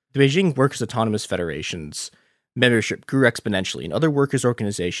 The Beijing Workers' Autonomous Federation's membership grew exponentially, and other workers'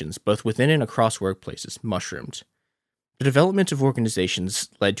 organizations, both within and across workplaces, mushroomed. The development of organizations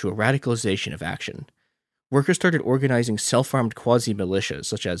led to a radicalization of action. Workers started organizing self-armed quasi-militias,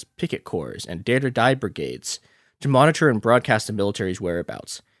 such as picket corps and dare-to-die brigades, to monitor and broadcast the military's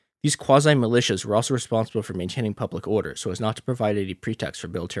whereabouts. These quasi-militias were also responsible for maintaining public order, so as not to provide any pretext for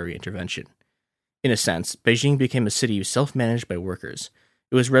military intervention. In a sense, Beijing became a city self-managed by workers.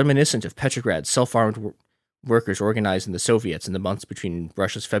 It was reminiscent of Petrograd's self-armed workers organized in the Soviets in the months between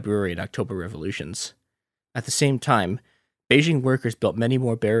Russia's February and October revolutions. At the same time, Beijing workers built many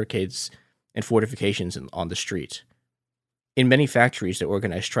more barricades and fortifications on the street. In many factories, they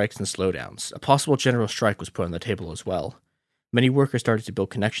organized strikes and slowdowns. A possible general strike was put on the table as well. Many workers started to build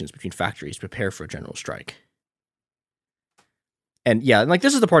connections between factories to prepare for a general strike. And yeah, and like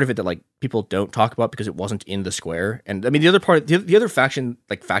this is the part of it that like people don't talk about because it wasn't in the square. And I mean, the other part, the other factor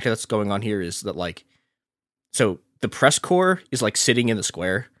that's going on here is that like, so the press corps is like sitting in the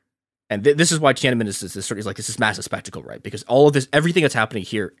square, and this is why Tiananmen is this massive spectacle, right? Because all of this, everything that's happening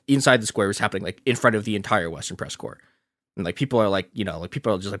here inside the square is happening like in front of the entire Western press corps, and like people are like, you know, like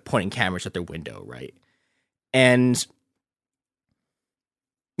people are just like pointing cameras at their window, right? And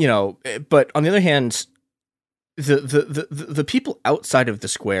you know, but on the other hand, the people outside of the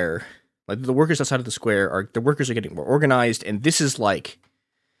square, like the workers outside of the square, the workers are getting more organized, and this is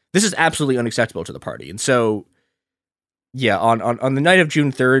absolutely unacceptable to the party. And so, yeah, on the night of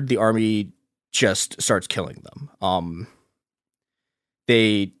June 3rd, the army just starts killing them.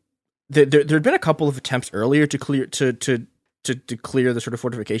 There'd been a couple of attempts earlier to clear the sort of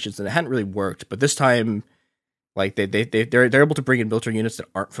fortifications, and it hadn't really worked. But this time, like they're able to bring in military units that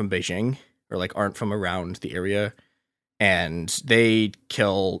aren't from Beijing, or like aren't from around the area, and they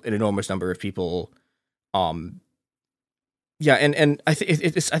kill an enormous number of people. Yeah, and I think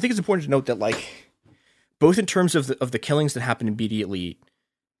it's important to note that like both in terms of the killings that happen immediately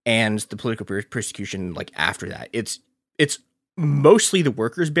and the political persecution like after that, it's mostly the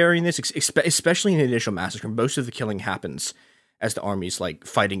workers bearing this, especially in the initial massacre. Most of the killing happens as the army's like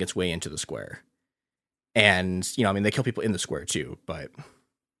fighting its way into the square, and you know, I mean, they kill people in the square too, but.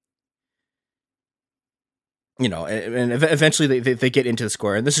 You know, and eventually they get into the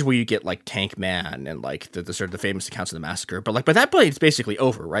square, and this is where you get like Tank Man and like the sort of the famous accounts of the massacre. But like by that point, it's basically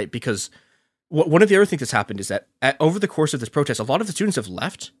over, right? Because one of the other things that's happened is that over the course of this protest, a lot of the students have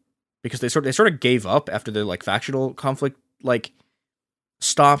left because they sort of gave up after the like factional conflict like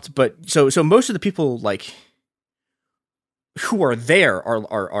stopped. But so most of the people like who are there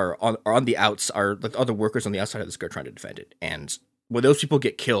are on the outs, are like other workers on the outside of the square trying to defend it. And when those people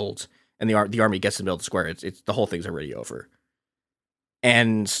get killed and the army gets in the middle of the square, it's the whole thing's already over.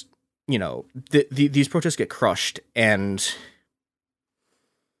 And you know, these protests get crushed, and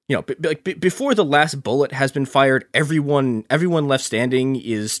you know, before the last bullet has been fired, everyone left standing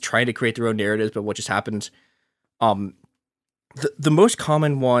is trying to create their own narratives about what just happened. The most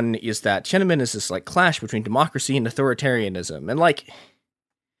common one is that Tiananmen is this like clash between democracy and authoritarianism, and like,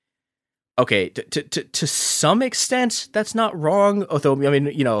 okay, to some extent that's not wrong. Although I mean,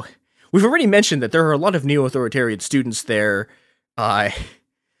 you know, we've already mentioned that there are a lot of neo-authoritarian students there,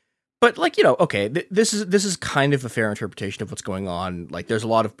 but like, you know, okay, this is kind of a fair interpretation of what's going on. Like, there's a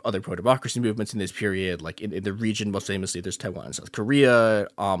lot of other pro-democracy movements in this period, like in the region. Most famously, there's Taiwan and South Korea.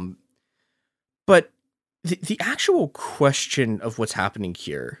 But the actual question of what's happening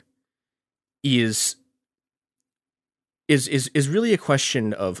here is really a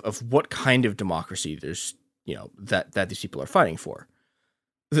question of what kind of democracy there's, you know, that these people are fighting for.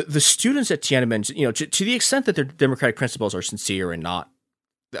 The students at Tiananmen, you know, to the extent that their democratic principles are sincere and not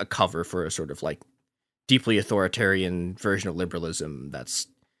a cover for a sort of like deeply authoritarian version of liberalism that's,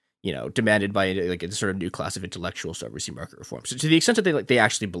 you know, demanded by like a sort of new class of intellectuals to oversee market reform. So to the extent that they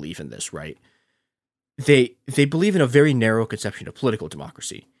actually believe in this, right? They believe in a very narrow conception of political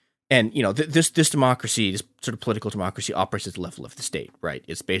democracy. And, you know, this democracy, this sort of political democracy operates at the level of the state, right?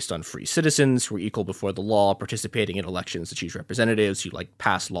 It's based on free citizens who are equal before the law, participating in elections to choose representatives who, like,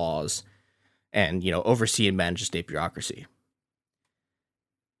 pass laws and, you know, oversee and manage the state bureaucracy.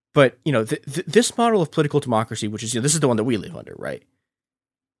 But, you know, this model of political democracy, which is, you know, this is the one that we live under, right?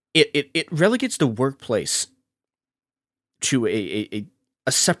 It relegates the workplace to a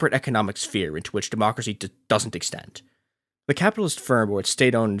separate economic sphere into which democracy doesn't extend. The capitalist firm, or its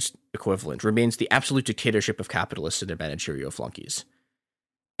state-owned equivalent, remains the absolute dictatorship of capitalists and their managerial flunkies.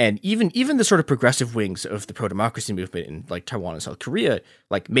 And even the sort of progressive wings of the pro-democracy movement in, like, Taiwan and South Korea,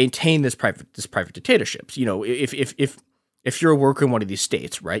 like, maintain this private dictatorship. You know, if you're a worker in one of these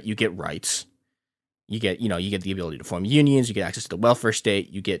states, right, you get rights. You get the ability to form unions, you get access to the welfare state,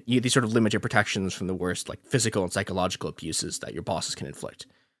 you get these sort of limited protections from the worst, like, physical and psychological abuses that your bosses can inflict.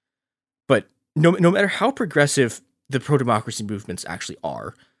 But no matter how progressive the pro-democracy movements actually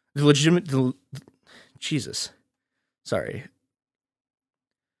are, the legitimacy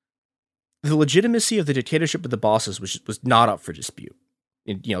of the dictatorship of the bosses was not up for dispute.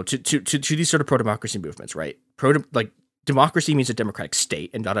 And, you know, to these sort of pro-democracy movements, right? Democracy means a democratic state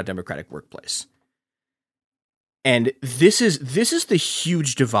and not a democratic workplace. And this is the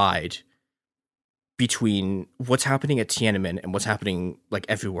huge divide between what's happening at Tiananmen and what's happening, like,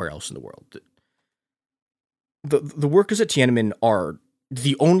 everywhere else in the world. The workers at Tiananmen are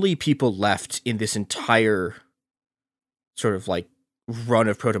the only people left in this entire sort of, like, run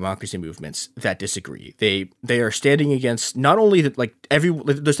of pro-democracy movements that disagree. They are standing against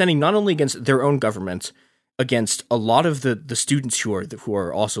they're standing not only against their own government, against a lot of the students who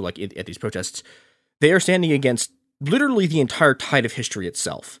are also, like, at these protests. They are standing against literally the entire tide of history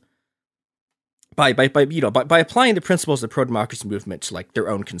itself by applying the principles of the pro-democracy movement to, like, their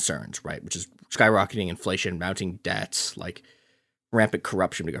own concerns, right? Which is skyrocketing inflation, mounting debts, like, rampant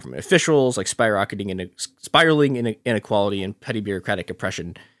corruption to government officials, like, spiraling inequality and petty bureaucratic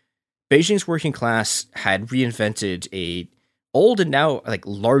oppression. Beijing's working class had reinvented a old and now, like,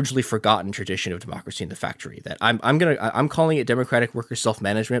 largely forgotten tradition of democracy in the factory that I'm calling it democratic worker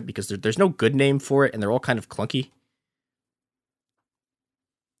self-management because there's no good name for it and they're all kind of clunky.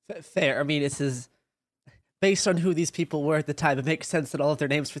 Fair. I mean, this is based on who these people were at the time. It makes sense that all of their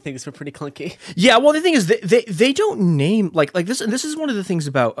names for things were pretty clunky. Yeah, well, the thing is, they don't name like this, and this is one of the things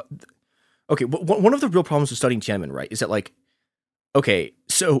about. Okay, one of the real problems with studying Tiananmen, right, is that, like, okay,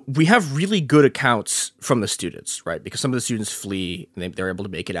 so we have really good accounts from the students, right, because some of the students flee and they're able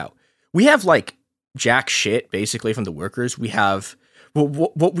to make it out. We have, like, jack shit basically from the workers. We have. Well,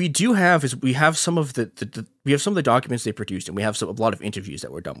 what we do have is we have some of the documents they produced, and we have a lot of interviews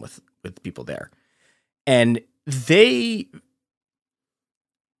that were done with people there, and they,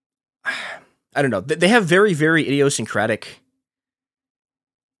 I don't know, they have very, very idiosyncratic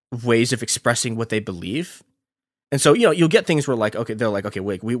ways of expressing what they believe, and so, you know, you'll get things where, like, okay, they're like, okay,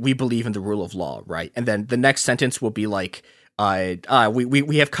 wait, we believe in the rule of law, right, and then the next sentence will be like,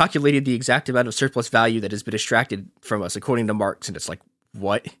 we have calculated the exact amount of surplus value that has been extracted from us according to Marx, and it's like,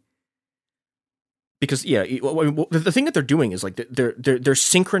 what? Because, yeah, the thing that they're doing is, like, they're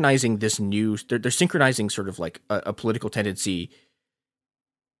synchronizing this news. They're synchronizing sort of, like, a political tendency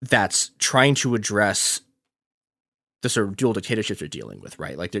that's trying to address the sort of dual dictatorships they're dealing with,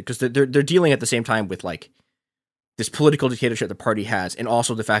 right? Like, because they're dealing at the same time with, like, this political dictatorship the party has, and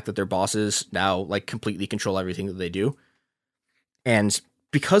also the fact that their bosses now, like, completely control everything that they do. And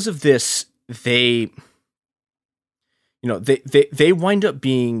because of this, they wind up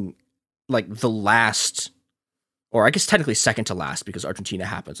being, like, the last, or I guess technically second to last, because Argentina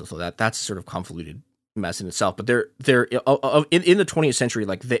happens, so that's sort of convoluted mess in itself. But they're in the 20th century,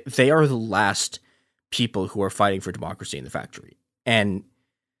 like, they are the last people who are fighting for democracy in the factory. And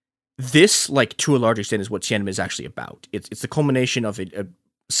this, like, to a large extent, is what Tiananmen is actually about. It's the culmination of a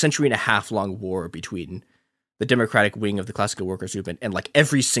century and a half long war between the democratic wing of the classical workers movement and, like,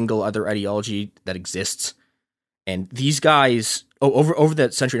 every single other ideology that exists. And these guys, over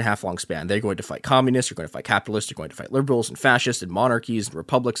that century and a half long span, they're going to fight communists, they're going to fight capitalists, they're going to fight liberals and fascists and monarchies and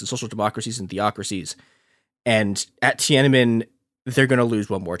republics and social democracies and theocracies. And at Tiananmen, they're going to lose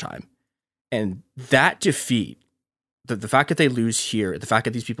one more time. And that defeat, the fact that they lose here, the fact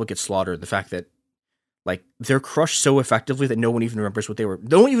that these people get slaughtered, the fact that, like, they're crushed so effectively that no one even remembers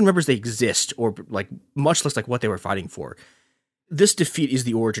they exist, or, like, much less, like, what they were fighting for. This defeat is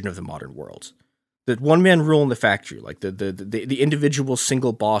the origin of the modern world. The one-man rule in the factory, like the individual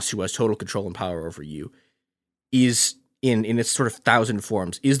single boss who has total control and power over you, is in its sort of thousand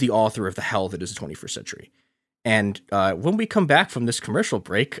forms, is the author of the hell that is the 21st century. And when we come back from this commercial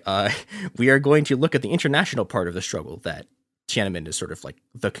break, we are going to look at the international part of the struggle that Tiananmen is sort of like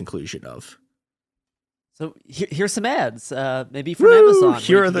the conclusion of. So here's some ads, maybe from Amazon.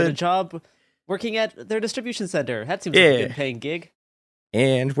 Here are get a job working at their distribution center. That seems like a good paying gig.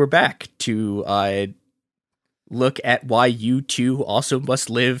 And we're back to look at why you too also must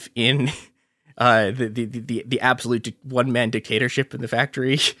live in the absolute one-man dictatorship in the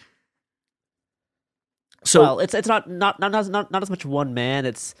factory. So well, it's not as much one man.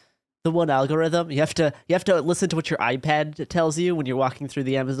 It's the one algorithm. You have to listen to what your iPad tells you when you're walking through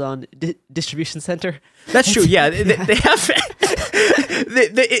the Amazon distribution center. That's true. Yeah, they have.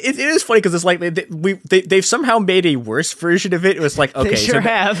 It is funny because it's like they've somehow made a worse version of it. It was like, okay, they sure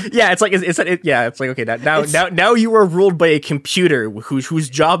have. Yeah, it's like it's like okay, now you are ruled by a computer whose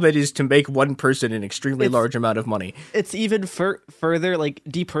job it is to make one person an extremely large amount of money. It's even further like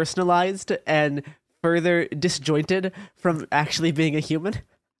depersonalized and further disjointed from actually being a human.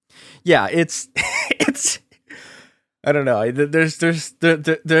 Yeah, it's I don't know.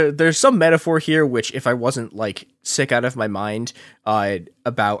 There's some metaphor here which, if I wasn't like sick out of my mind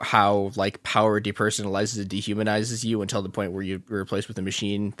about how like power depersonalizes and dehumanizes you until the point where you're replaced with a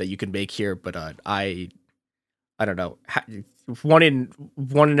machine, that you can make here. But I don't know. One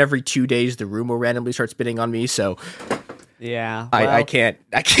in every 2 days, the room will randomly start spinning on me. So yeah, I can't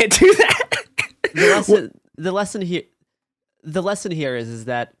do that. The lesson here is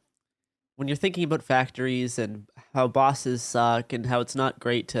that when you're thinking about factories and how bosses suck and how it's not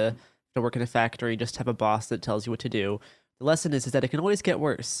great to work in a factory, just have a boss that tells you what to do. The lesson is that it can always get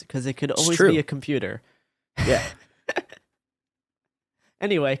worse because it could always be a computer. Yeah.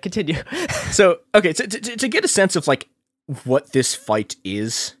 Anyway, continue. So, okay, so to get a sense of like what this fight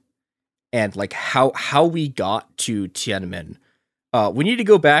is and like how we got to Tiananmen, we need to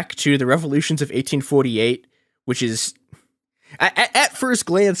go back to the revolutions of 1848, which is at first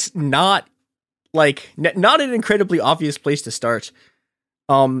glance not an incredibly obvious place to start.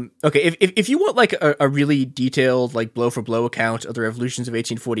 Okay, if you want like a really detailed like blow for blow account of the revolutions of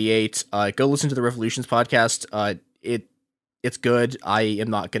 1848, go listen to the Revolutions podcast. It's good. I am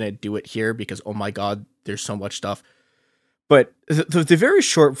not gonna do it here because oh my god, there's so much stuff. But the very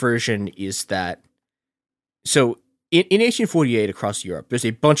short version is that so in 1848 across Europe, there's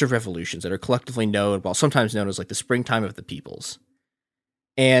a bunch of revolutions that are collectively known, well, sometimes known as like the springtime of the peoples,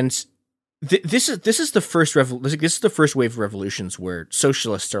 and this is the first this is the first wave of revolutions where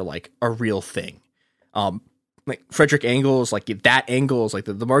socialists are like a real thing. Like Frederick Engels, like that Engels, like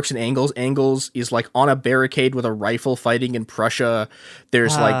the Marx and Engels is like on a barricade with a rifle fighting in Prussia.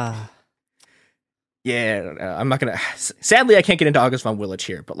 There's like, yeah, I'm not gonna. Sadly, I can't get into August von Willich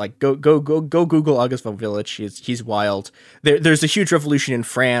here, but like go Google August von Willich. He's wild. There's a huge revolution in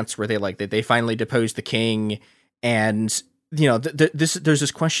France where they finally deposed the king, and you know there's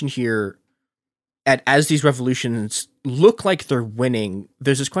this question here. As these revolutions look like they're winning,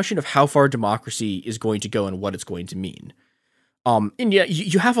 there's this question of how far democracy is going to go and what it's going to mean. And yeah,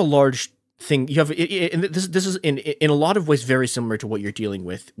 you have a large thing. You have, and this is in a lot of ways very similar to what you're dealing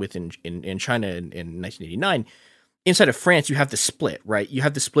with in China in 1989. Inside of France, you have the split, right? You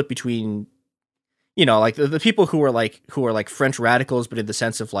have the split between, you know, like the people who are like French radicals, but in the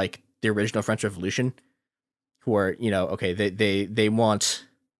sense of like the original French Revolution, who are, you know, okay, they want.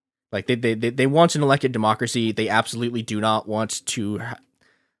 Like they want an elected democracy. They absolutely do not want to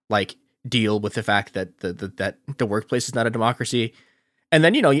like deal with the fact that the workplace is not a democracy. And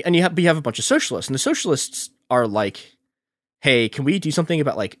then, you know, and you have a bunch of socialists, and the socialists are like, hey, can we do something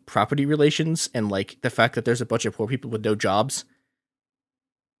about like property relations and like the fact that there's a bunch of poor people with no jobs?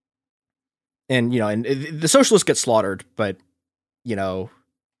 And, you know, and the socialists get slaughtered, but, you know,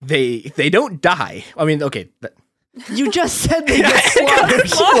 they don't die. I mean, okay. You just said they get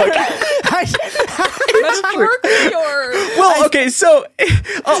slaughtered. Well, okay, so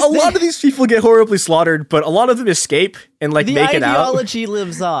a lot of these people get horribly slaughtered, but a lot of them escape and like make it out. The ideology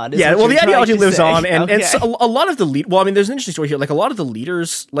lives on. Yeah, well, the ideology lives on, and so a lot of the I mean, there's an interesting story here. Like a lot of the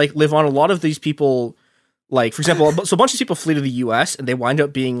leaders like live on. A lot of these people, like for example, so a bunch of people flee to the U.S. and they wind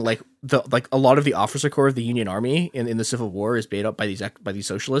up being like a lot of the officer corps of the Union Army in the Civil War is made up by these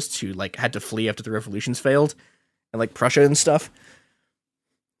socialists who like had to flee after the revolutions failed. And like Prussia and stuff.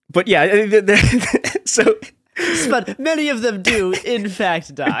 But yeah, so but many of them do in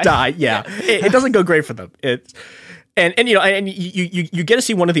fact die. Yeah. It doesn't go great for them. And you know, and you get to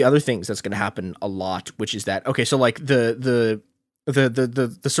see one of the other things that's going to happen a lot, which is that okay, so like the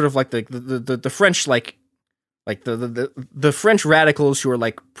sort of like the French like the French radicals who are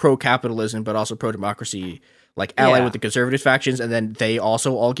like pro capitalism but also pro democracy, like ally Yeah. with the conservative factions, and then they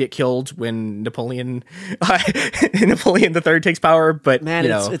also all get killed when Napoleon III takes power. But Man, you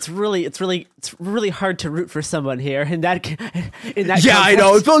know, it's really hard to root for someone here in that yeah, I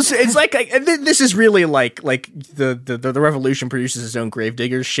know. context. It's like this is really like the revolution produces its own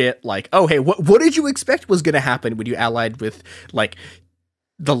gravediggers shit. Like, oh hey, what did you expect was going to happen when you allied with like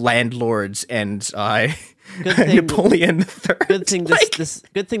the landlords and Good thing, Napoleon III? Good thing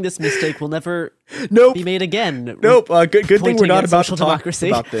good thing this mistake will never be made again. Nope. Good thing we're Pointing not at about to social talk democracy.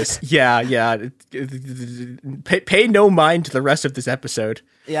 about this. Yeah. Pay no mind to the rest of this episode.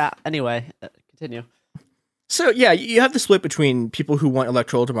 Yeah. Anyway, continue. So yeah, you have the split between people who want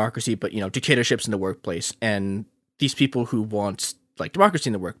electoral democracy, but dictatorships in the workplace, and these people who want like democracy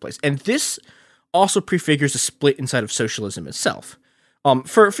in the workplace. And this also prefigures a split inside of socialism itself.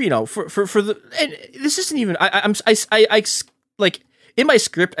 For the, and this isn't even I like in my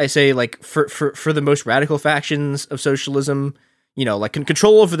script I say like for the most radical factions of socialism, like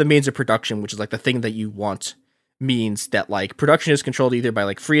control over the means of production, which is like the thing that you want, means that like production is controlled either by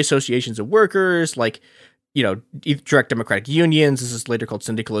like free associations of workers, like direct democratic unions, this is later called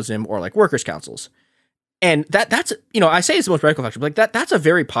syndicalism, or like workers' councils. And that's I say it's the most radical faction, but like that's a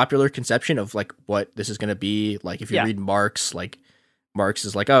very popular conception of like what this is going to be. Like if you read Marx, like Marx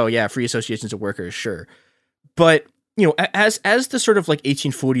is like, oh yeah, free associations of workers, sure. But as the sort of like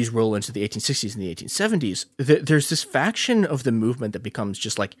 1840s roll into the 1860s and the 1870s, there's this faction of the movement that becomes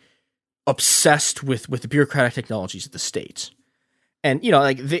just like obsessed with the bureaucratic technologies of the state. And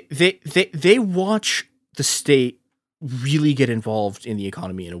like they watch the state really get involved in the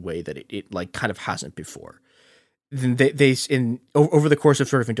economy in a way that it like kind of hasn't before. Then they over the course of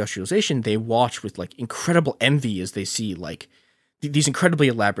sort of industrialization, they watch with like incredible envy as they see like these incredibly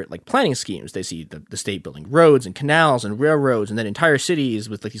elaborate like planning schemes. They see the state building roads and canals and railroads, and then entire cities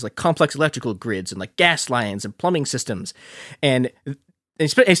with like these like complex electrical grids and like gas lines and plumbing systems, and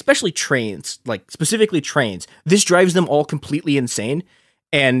especially trains, like specifically trains. This drives them all completely insane,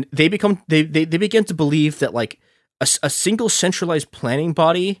 and they begin to believe that like a single centralized planning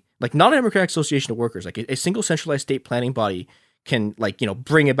body, like not a democratic association of workers, like a single centralized state planning body can like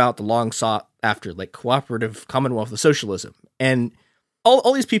bring about the long sought after like cooperative commonwealth of socialism. And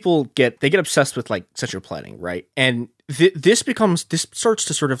all these people get obsessed with like central planning, right? And this starts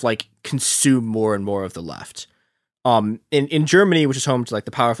to sort of like consume more and more of the left. In Germany, which is home to like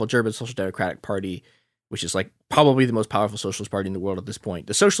the powerful German Social Democratic Party, which is like probably the most powerful socialist party in the world at this point,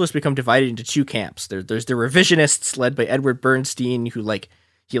 the socialists become divided into two camps. There's the revisionists led by Edward Bernstein, who like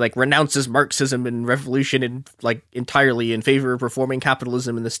he like renounces Marxism and revolution and like entirely in favor of reforming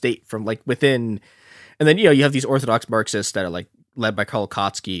capitalism in the state from like within. And then, you have these orthodox Marxists that are like led by Karl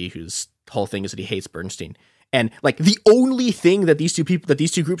Kautsky, whose whole thing is that he hates Bernstein. And like the only thing that these two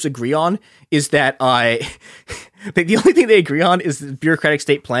groups agree on is that the only thing they agree on is that bureaucratic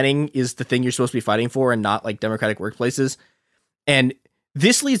state planning is the thing you're supposed to be fighting for, and not like democratic workplaces. And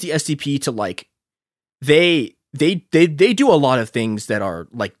this leads the SDP to like they do a lot of things that are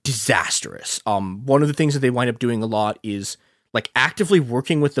like disastrous. One of the things that they wind up doing a lot is like actively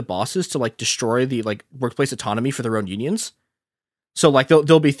working with the bosses to like destroy the like workplace autonomy for their own unions. So like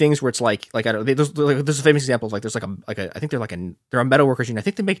there'll be things where it's like I don't know, there's a famous example of like there's like a I think they're a metal workers union. I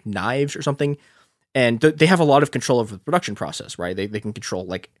think they make knives or something, and they have a lot of control over the production process, right? They can control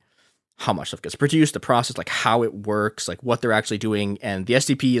like how much stuff gets produced, the process, like how it works, like what they're actually doing. And the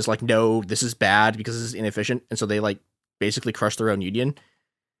SDP is like, no, this is bad because this is inefficient, and so they like basically crush their own union.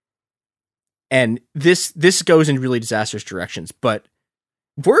 And this goes in really disastrous directions. But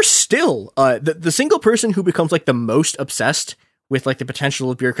we're still the single person who becomes like the most obsessed with like the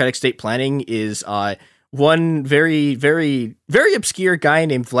potential of bureaucratic state planning is one very, very, very obscure guy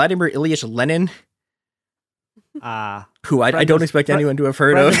named Vladimir Ilyich Lenin, who I don't expect anyone to have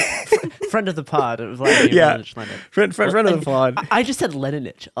heard of. Friend of the pod, Vladimir Ilyich Lenin. Friend of the pod. I just said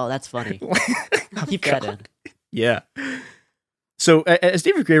Leninich. Oh, that's funny. Keep that in. Yeah. So as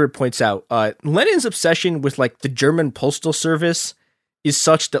David Graeber points out, Lenin's obsession with like the German postal service is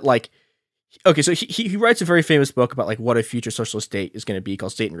such that like, okay, so he writes a very famous book about like what a future socialist state is going to be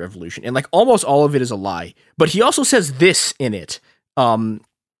called State and Revolution, and like almost all of it is a lie. But he also says this in it. A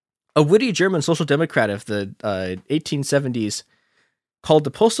witty German social democrat of the 1870s called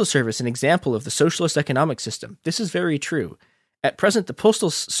the postal service an example of the socialist economic system. This is very true. At present, the postal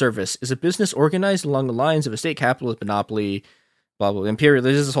service is a business organized along the lines of a state capitalist monopoly. Blah blah.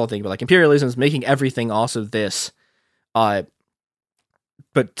 Imperialism. This is this whole thing, but like imperialism is making everything also this.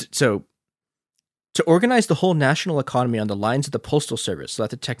 But so to organize the whole national economy on the lines of the postal service, so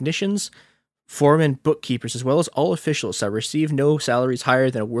that the technicians, foremen, bookkeepers, as well as all officials shall receive no salaries higher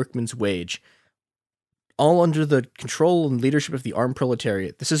than a workman's wage. all under the control and leadership of the armed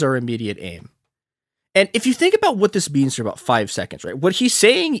proletariat. This is our immediate aim. And if you think about what this means for about 5 seconds, right? What he's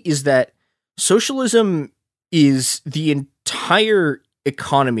saying is that socialism is the entire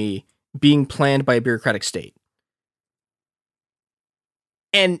economy being planned by a bureaucratic state.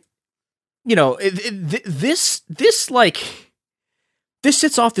 And, you know, this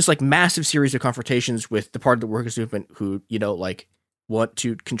sets off this like massive series of confrontations with the part of the workers' movement who, you know, like want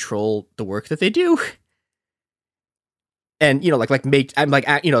to control the work that they do. And, you know,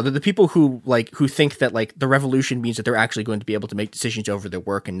 the people who think that like the revolution means that they're actually going to be able to make decisions over their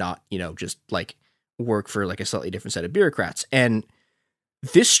work and not, you know, just like work for like a slightly different set of bureaucrats. And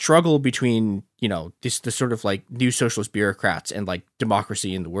this struggle between, you know, this sort of like new socialist bureaucrats and like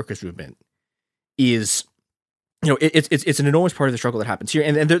democracy and the workers' movement is, you know, it's an enormous part of the struggle that happens here.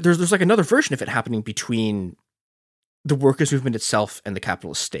 And there's like another version of it happening between the workers' movement itself and the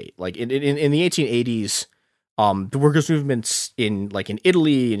capitalist state. Like in the 1880s, the workers' movements in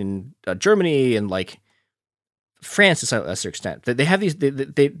Italy and in Germany and like France to a lesser extent, they have these,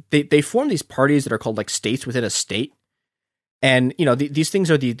 they form these parties that are called like states within a state. And, you know, these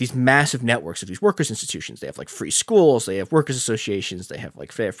things are these massive networks of these workers' institutions. They have like free schools, they have workers' associations, they have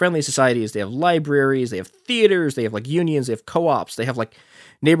like friendly societies, they have libraries, they have theaters, they have like unions, they have co-ops, they have like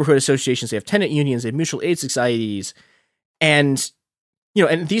neighborhood associations, they have tenant unions, they have mutual aid societies. And, you know,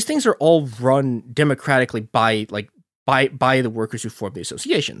 and these things are all run democratically by the workers who form the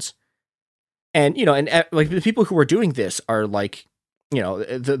associations. And, you know, and like the people who are doing this are like, you know,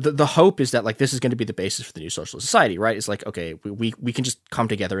 the hope is that like this is going to be the basis for the new socialist society, right? It's like, okay, we can just come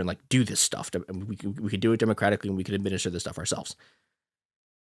together and like do this stuff, and we can do it democratically, and we can administer this stuff ourselves.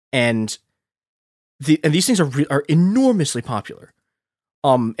 And these things are enormously popular,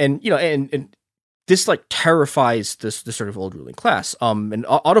 and you know, and this like terrifies this sort of old ruling class. And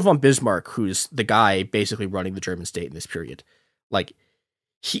Otto von Bismarck, who's the guy basically running the German state in this period, like.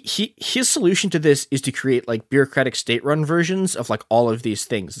 His solution to this is to create like bureaucratic state-run versions of like all of these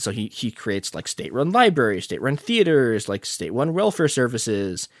things. So he creates like state-run libraries, state-run theaters, like state-run welfare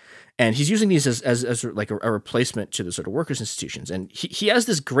services, and he's using these as like a replacement to the sort of workers' institutions. And he has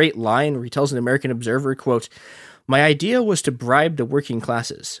this great line where he tells an American Observer, quote, "My idea was to bribe the working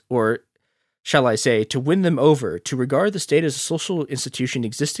classes, or shall I say, to win them over, to regard the state as a social institution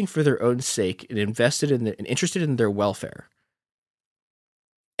existing for their own sake and invested in and interested in their welfare."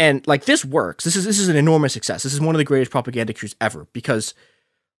 And like this works. This is an enormous success. This is one of the greatest propaganda coups ever, because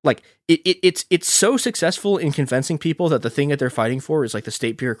like it's so successful in convincing people that the thing that they're fighting for is like the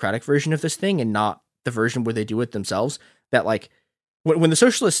state bureaucratic version of this thing and not the version where they do it themselves. That like when the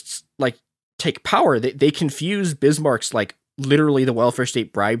socialists like take power, they confuse Bismarck's like literally the welfare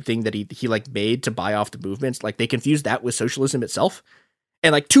state bribe thing that he like made to buy off the movements. Like they confuse that with socialism itself.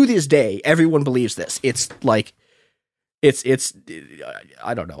 And like to this day, everyone believes this. It's like. It's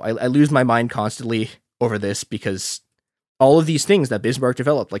I don't know. I lose my mind constantly over this because all of these things that Bismarck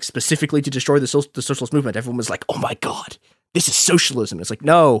developed, like specifically to destroy the socialist movement, everyone was like, "Oh my God, this is socialism." It's like,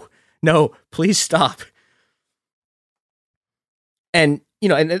 no, please stop. And you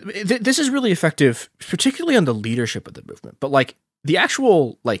know, and this is really effective, particularly on the leadership of the movement. But like the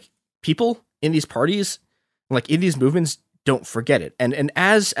actual like people in these parties, like in these movements, don't forget it. And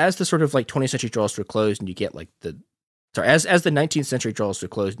as the sort of like 20th century draws to a close, and you get like as the 19th century draws to a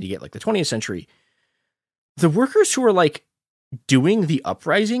close and you get like the 20th century, the workers who are like doing the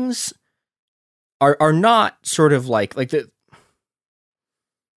uprisings are not sort of like the,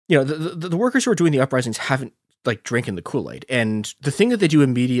 you know, the workers who are doing the uprisings haven't like drinking the Kool-Aid. And the thing that they do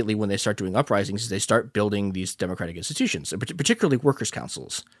immediately when they start doing uprisings is they start building these democratic institutions, particularly workers'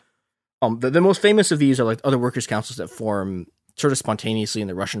 councils. The most famous of these are like other workers' councils that form sort of spontaneously in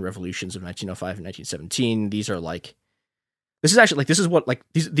the Russian revolutions of 1905 and 1917. These are like, this is actually like, this is what like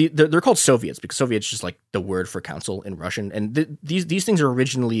they're called Soviets because Soviets is just like the word for council in Russian. And these things are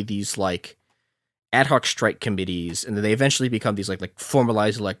originally these like ad hoc strike committees, and then they eventually become these like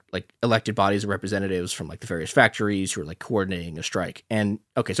formalized elected bodies of representatives from like the various factories who are like coordinating a strike. And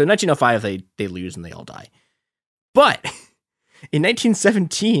okay, so in 1905 they lose and they all die. But in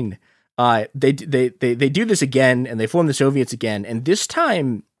 1917, they do this again and they form the Soviets again, and this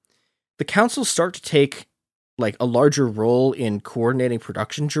time the councils start to take like a larger role in coordinating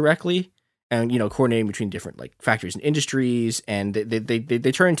production directly, and you know, coordinating between different like factories and industries, and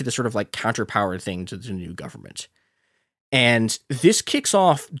they turn into this sort of like counterpower thing to the new government. And this kicks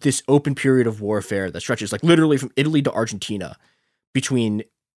off this open period of warfare that stretches like literally from Italy to Argentina between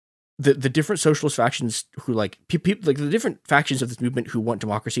the different socialist factions who like people like the different factions of this movement who want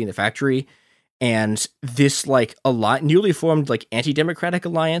democracy in the factory, And this like a lot newly formed like anti-democratic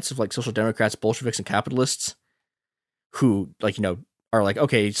alliance of like social democrats, Bolsheviks, and capitalists, who like are like,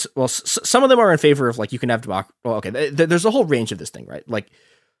 okay, well, some of them are in favor of like you can have democracy. Well, okay, there's a whole range of this thing, right? Like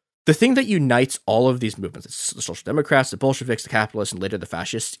the thing that unites all of these movements, it's the social democrats, the Bolsheviks, the capitalists, and later the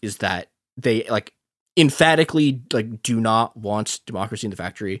fascists, is that they like emphatically like do not want democracy in the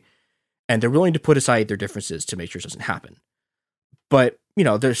factory, and they're willing to put aside their differences to make sure it doesn't happen. But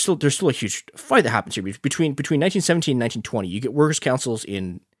there's still a huge fight that happens here between 1917 and 1920. You get workers' councils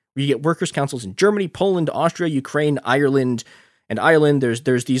in Germany, Poland, Austria, Ukraine, Ireland. And Ireland,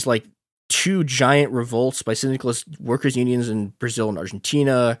 there's these like two giant revolts by syndicalist workers' unions in Brazil and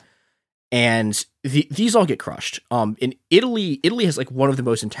Argentina, and these all get crushed. In Italy has like one of the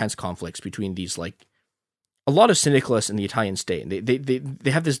most intense conflicts between these like a lot of syndicalists in the Italian state, and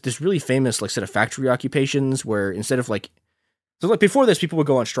they have this really famous like set of factory occupations where instead of like. So like before this, people would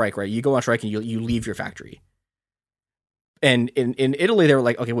go on strike, right? You go on strike and you leave your factory. And in Italy, they were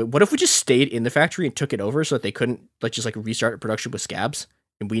like, okay, wait, what if we just stayed in the factory and took it over so that they couldn't like just like restart production with scabs,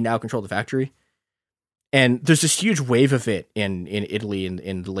 and we now control the factory? And there's this huge wave of it in Italy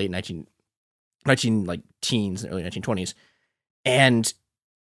in the late 19 like teens and early 1920s, and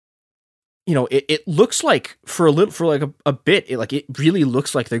it looks like for a bit, it really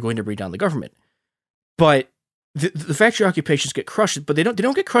looks like they're going to bring down the government, but. The factory occupations get crushed, but they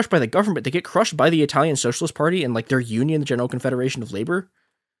don't get crushed by the government. They get crushed by the Italian Socialist Party and like their union, the General Confederation of Labor.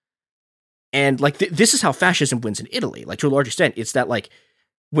 And like this is how fascism wins in Italy. Like to a large extent, it's that like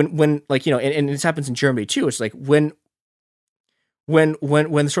when like and this happens in Germany too. It's like when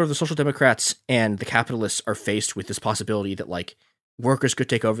sort of the Social Democrats and the capitalists are faced with this possibility that like workers could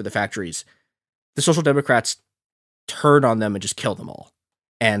take over the factories, the Social Democrats turn on them and just kill them all.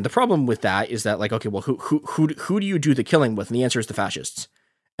 And the problem with that is that, like, okay, well, who do you do the killing with? And the answer is the fascists.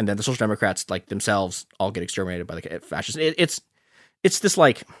 And then the Social Democrats, like themselves, all get exterminated by the fascists. It's this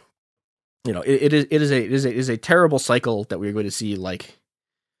like, it is a terrible cycle that we're going to see like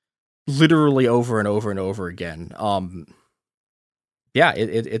literally over and over and over again. Yeah,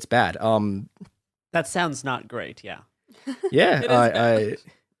 it's bad. That sounds not great. Yeah. Yeah.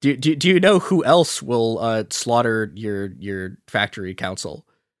 Do you know who else will slaughter your factory council?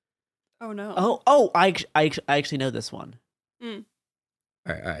 Oh no! I actually know this one. Mm.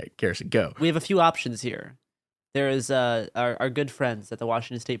 All right, Garrison, go. We have a few options here. There is our good friends at the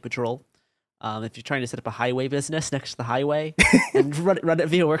Washington State Patrol. If you're trying to set up a highway business next to the highway and run it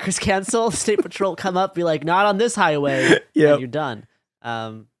via workers' council, the State Patrol come up, be like, not on this highway, and you're done.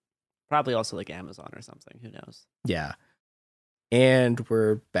 Probably also like Amazon or something. Who knows? Yeah. And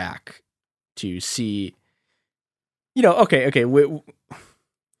we're back to see, okay.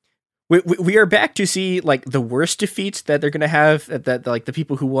 We are back to see like the worst defeats that they're going to have that like the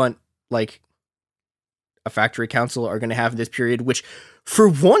people who want like a factory council are going to have in this period, which for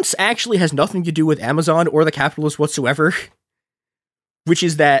once actually has nothing to do with Amazon or the capitalists whatsoever, which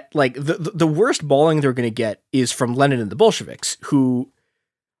is that like the worst balling they're going to get is from Lenin and the Bolsheviks, who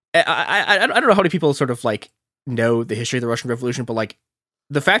I don't know how many people sort of like know the history of the Russian Revolution, but like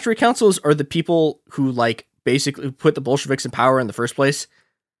the factory councils are the people who like basically put the Bolsheviks in power in the first place.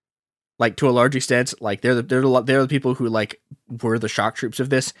 Like to a large extent, like they're the people who like were the shock troops of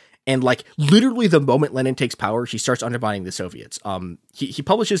this, and like literally the moment Lenin takes power, he starts undermining the Soviets. He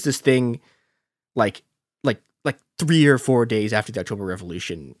publishes this thing like 3 or 4 days after the October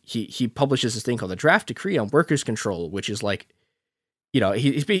Revolution. He publishes this thing called the Draft Decree on Workers' Control, which is like,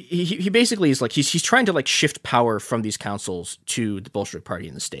 he basically is like he's trying to like shift power from these councils to the Bolshevik Party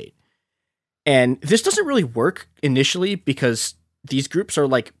in the state, and this doesn't really work initially because these groups are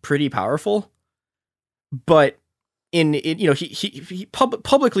like pretty powerful, but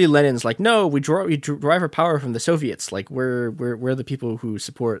publicly Lenin's like, no, we derive our power from the Soviets. Like we're the people who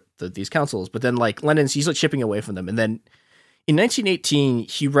support these councils. But then like he's like chipping away from them. And then in 1918,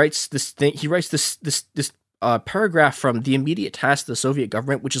 he writes this paragraph from The Immediate Task of the Soviet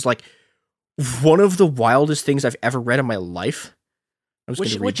Government, which is like one of the wildest things I've ever read in my life.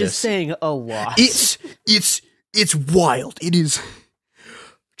 Which is saying a lot. It's wild. It is.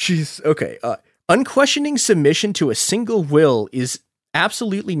 Jeez. Okay. Unquestioning submission to a single will is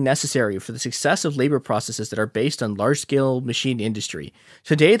absolutely necessary for the success of labor processes that are based on large-scale machine industry.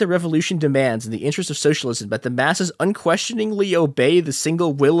 Today, the revolution demands, in the interest of socialism, that the masses unquestioningly obey the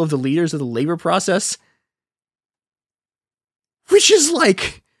single will of the leaders of the labor process. Which is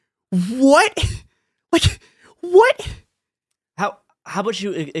like, what? Like, what? How about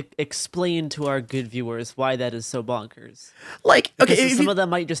you explain to our good viewers why that is so bonkers? Like, okay, some of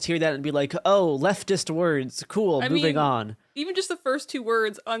them might just hear that and be like, "Oh, leftist words, cool, moving on." even just the first two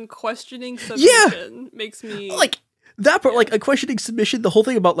words, unquestioning submission, makes me like that part, like unquestioning submission. The whole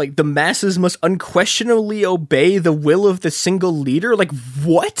thing about like the masses must unquestionably obey the will of the single leader. Like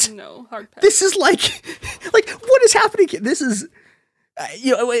what? No, hard pass. This is like what is happening? This is,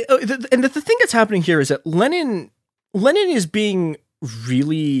 and the thing that's happening here is that Lenin is being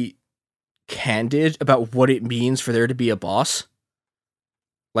really candid about what it means for there to be a boss.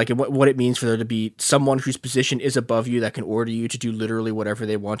 Like what it means for there to be someone whose position is above you that can order you to do literally whatever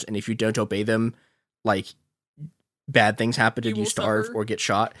they want, and if you don't obey them, like bad things happen and you starve or get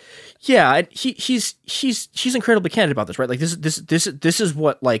shot. Yeah, he's incredibly candid about this, right? Like this is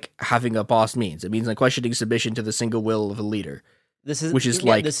what like having a boss means. It means unquestioning submission to the single will of a leader. This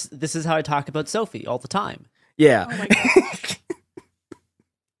is how I talk about Sophie all the time. Yeah. Oh my God.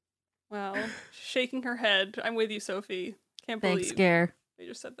 Wow. Shaking her head. I'm with you, Sophie. Can't believe. Thanks, Scare. They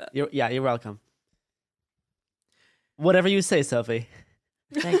just said that. You're welcome. Whatever you say, Sophie.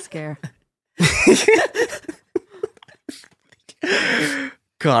 Thanks, Scare.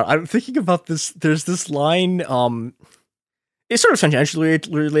 God, I'm thinking about this. There's this line. It's sort of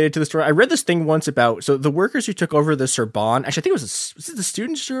tangentially related to the story. I read this thing once about the workers who took over the Sorbonne. Actually, I think was it the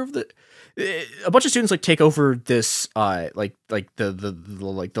students who of a bunch of students like take over this the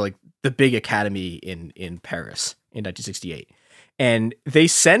big academy in Paris in 1968. And they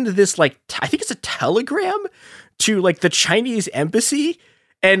send this I think it's a telegram to like the Chinese embassy,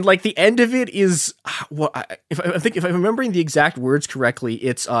 and like the end of it is if I'm remembering the exact words correctly,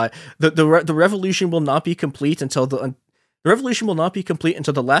 it's the revolution will not be complete until the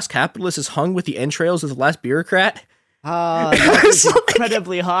last capitalist is hung with the entrails of the last bureaucrat. That's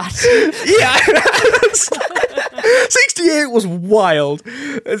incredibly hot. Yeah. 68 was wild.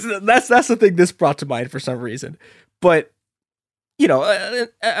 That's the thing this brought to mind for some reason. But I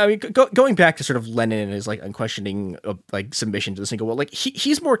mean, going back to sort of Lenin and his like unquestioning like submission to the single will, like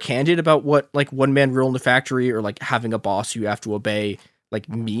he's more candid about what like one man rule in the factory or like having a boss you have to obey like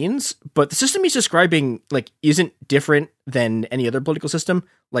means. But the system he's describing like isn't different than any other political system.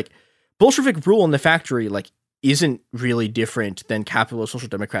 Like Bolshevik rule in the factory like isn't really different than capitalist, social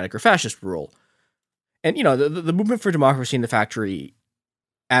democratic, or fascist rule. And the movement for democracy in the factory,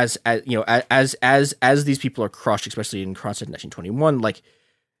 as these people are crushed, especially in Kronstadt in 1921, like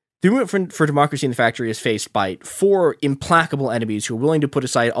the movement for democracy in the factory is faced by 4 implacable enemies who are willing to put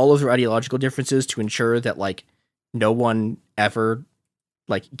aside all of their ideological differences to ensure that like no one ever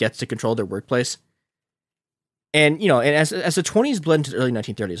like gets to control their workplace. And as the 20s bled into the early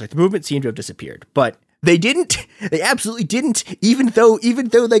 1930s, like the movement seemed to have disappeared, but they didn't. They absolutely didn't. Even though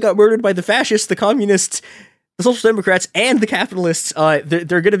they got murdered by the fascists, the communists, the social democrats, and the capitalists, they're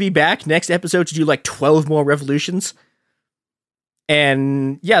going to be back next episode to do like 12 more revolutions.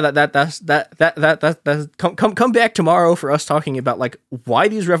 And yeah, that's come back tomorrow for us talking about like why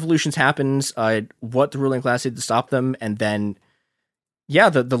these revolutions happened, what the ruling class did to stop them, and then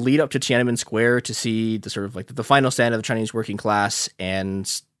the lead up to Tiananmen Square to see the sort of like the final stand of the Chinese working class,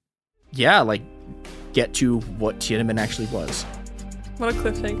 and like get to what Tiananmen actually was. What a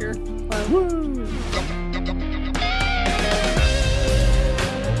cliffhanger. Wow. Woo.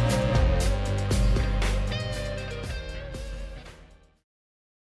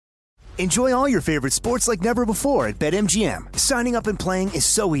 Enjoy all your favorite sports like never before at BetMGM. Signing up and playing is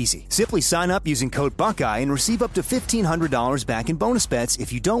so easy. Simply sign up using code Buckeye and receive up to $1,500 back in bonus bets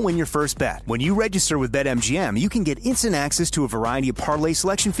if you don't win your first bet. When you register with BetMGM, you can get instant access to a variety of parlay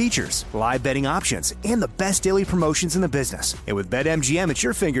selection features, live betting options, and the best daily promotions in the business. And with BetMGM at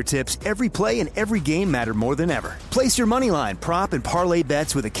your fingertips, every play and every game matter more than ever. Place your moneyline, prop, and parlay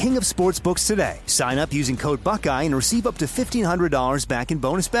bets with the king of sportsbooks today. Sign up using code Buckeye and receive up to $1,500 back in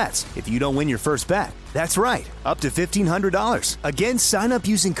bonus bets if you don't win your first bet. That's right, up to $1,500. Again, sign up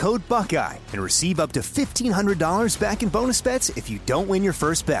using code Buckeye and receive up to $1,500 back in bonus bets if you don't win your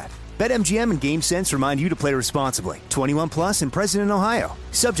first bet. BetMGM and GameSense remind you to play responsibly. 21 plus and present in Ohio.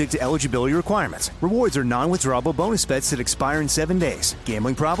 Subject to eligibility requirements. Rewards are non-withdrawable bonus bets that expire in 7 days.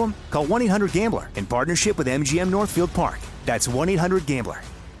 Gambling problem? Call 1-800-GAMBLER in partnership with MGM Northfield Park. That's 1-800-GAMBLER.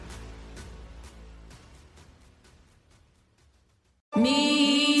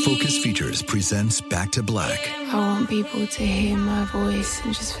 Focus Features presents Back to Black. I want people to hear my voice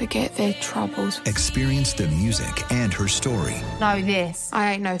and just forget their troubles. Experience the music and her story. Know this.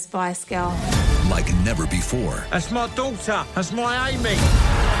 I ain't no Spice Girl. Like never before. That's my daughter. That's my Amy.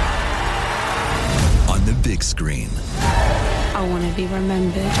 On the big screen. I want to be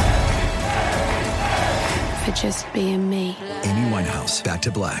remembered for just being me. Amy Winehouse, Back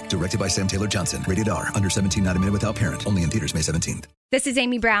to Black, directed by Sam Taylor Johnson. Rated R, under 17, not a minute without parent. Only in theaters May 17th. This is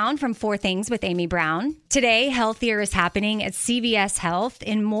Amy Brown from 4 Things with Amy Brown. Today, healthier is happening at CVS Health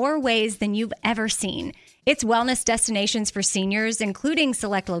in more ways than you've ever seen. It's wellness destinations for seniors, including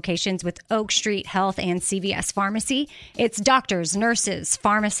select locations with Oak Street Health and CVS Pharmacy. It's doctors, nurses,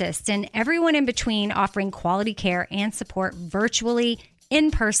 pharmacists, and everyone in between offering quality care and support virtually,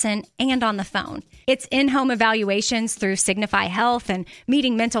 in person, and on the phone. It's in-home evaluations through Signify Health and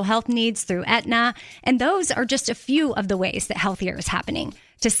meeting mental health needs through Aetna. And those are just a few of the ways that healthier is happening.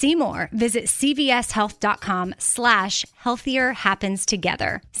 To see more, visit cvshealth.com/healthier happens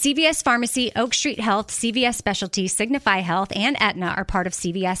together. CVS Pharmacy, Oak Street Health, CVS Specialty, Signify Health, and Aetna are part of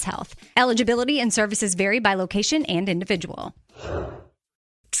CVS Health. Eligibility and services vary by location and individual.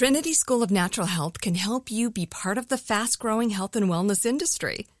 Trinity School of Natural Health can help you be part of the fast-growing health and wellness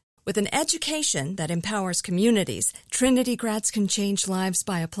industry. With an education that empowers communities, Trinity grads can change lives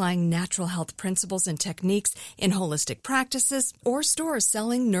by applying natural health principles and techniques in holistic practices or stores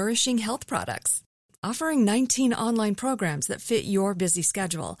selling nourishing health products. Offering 19 online programs that fit your busy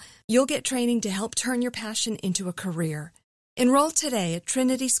schedule, you'll get training to help turn your passion into a career. Enroll today at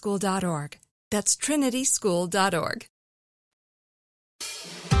trinityschool.org. That's trinityschool.org.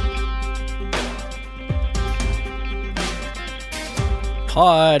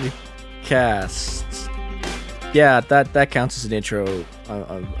 Podcasts. Yeah, that counts as an intro.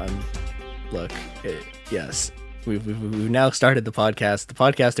 Look, yes, we've now started the podcast. The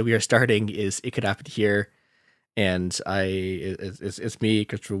podcast that we are starting is It Could Happen Here, and it's me,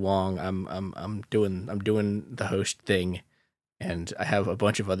 Christopher Wong. I'm doing the host thing, and I have a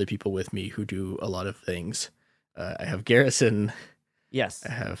bunch of other people with me who do a lot of things. I have Garrison. Yes.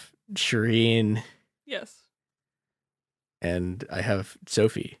 I have Shireen. Yes. And I have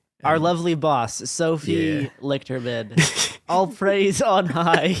Sophie. Our lovely boss, Sophie Lichterman. All praise on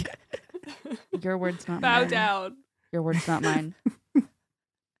high. Your words, not Bow mine. down. Your words, not mine.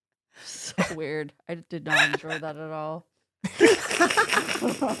 So weird. I did not enjoy that at all.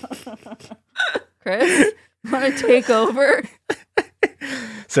 Chris, want to take over?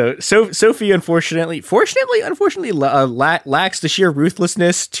 So Sophie, unfortunately, lacks the sheer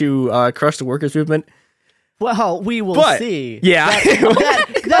ruthlessness to crush the workers' movement. Well, we will see. Yeah.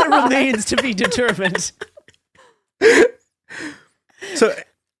 That remains to be determined. So,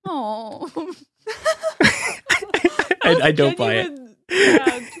 oh, I don't buy it.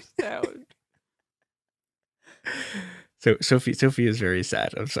 Sound. So Sophie is very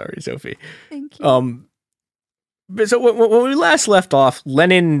sad. I'm sorry, Sophie. Thank you. But so when we last left off,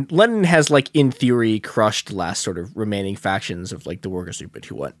 Lenin has, like, in theory, crushed the last sort of remaining factions of, like, the workers' movement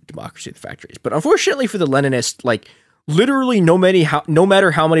who want democracy at the factories. But unfortunately for the Leninists, like, literally no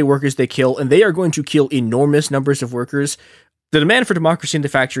matter how many workers they kill, and they are going to kill enormous numbers of workers, the demand for democracy in the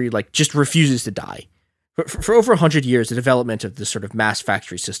factory, like, just refuses to die. For over 100 years, the development of this sort of mass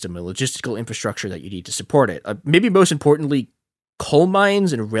factory system and logistical infrastructure that you need to support it, maybe most importantly, coal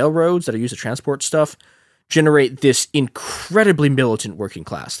mines and railroads that are used to transport stuff, generate this incredibly militant working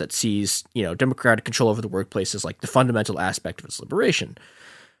class that sees, democratic control over the workplace as, like, the fundamental aspect of its liberation.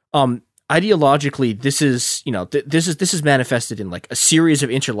 Ideologically, this is manifested in, like, a series of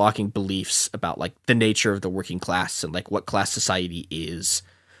interlocking beliefs about, like, the nature of the working class and, like, what class society is.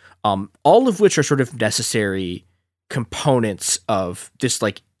 All of which are sort of necessary components of this,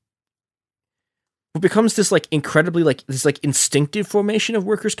 like, what becomes this, like, incredibly, like, this, like, instinctive formation of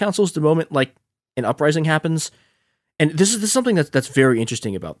workers' councils the moment, like, an uprising happens. And this is something that's very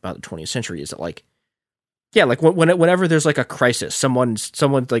interesting about the 20th century, is that, like, yeah, like, whenever there's, like, a crisis, someone's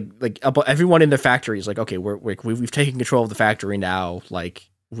like everyone in their factory is like, okay, we've taken control of the factory now, like,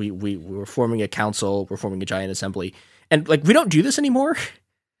 we're forming a council, we're forming a giant assembly, and, like, we don't do this anymore.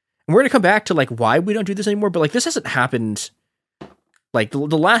 And we're gonna come back to, like, why we don't do this anymore, but, like, this hasn't happened. Like, the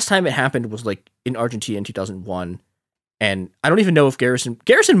last time it happened was, like, in Argentina in 2001. And I don't even know if Garrison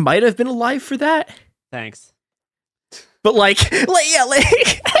might have been alive for that. Thanks. But,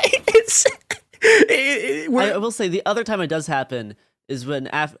 it's. I will say the other time it does happen is when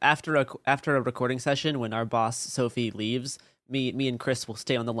after a recording session, when our boss Sophie leaves, me and Chris will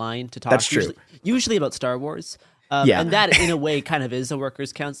stay on the line to talk. That's true. Usually about Star Wars. And that, in a way, kind of is a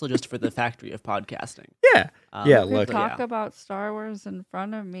workers' council just for the factory of podcasting. Yeah. Look, talk about Star Wars in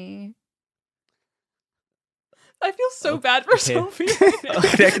front of me. I feel so bad for Sophie.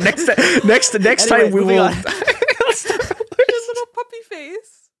 Next time we will. His little puppy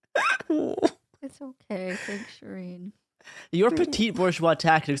face. It's okay. Thanks, Shireen. Your petite bourgeois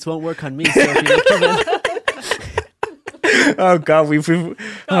tactics won't work on me, Sophie. Oh God, we've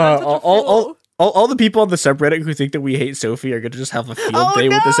all the people on the subreddit who think that we hate Sophie are going to just have a field day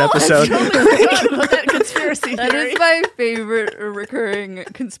with this episode. That conspiracy That theory. is my favorite recurring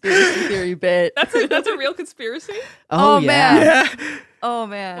conspiracy theory bit. That's a real conspiracy? Oh, man. Yeah. Oh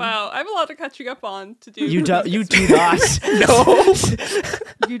man. Wow, I have a lot of catching up on to do. You do not. No.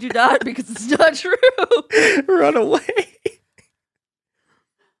 You do not, because it's not true. Run away.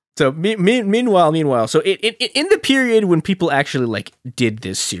 So meanwhile, so in the period when people actually like did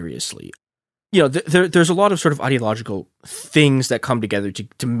this seriously, you know, there's a lot of sort of ideological things that come together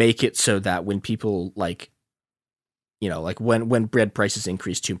to make it so that when people like, you know, like when bread prices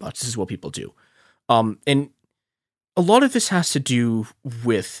increase too much, this is what people do. And a lot of this has to do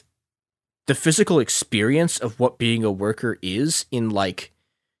with the physical experience of what being a worker is in, like,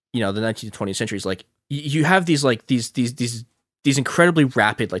 you know, the 19th and 20th centuries. Like, you have these like these incredibly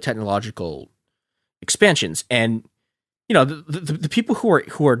rapid like technological expansions, and you know the people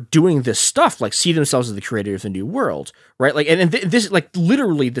who are doing this stuff like see themselves as the creator of the new world, right? Like, and this like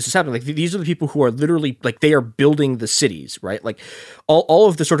literally this is happening. Like, these are the people who are literally like they are building the cities, right? Like all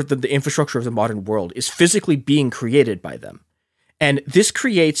of the sort of the infrastructure of the modern world is physically being created by them, and this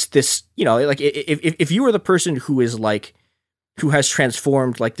creates this, you know, like if you are the person who is like who has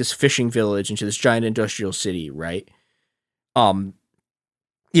transformed like this fishing village into this giant industrial city, right?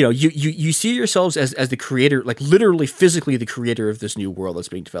 You know, you see yourselves as the creator, like literally physically the creator of this new world that's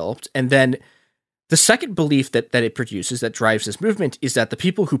being developed. And then the second belief that it produces that drives this movement is that the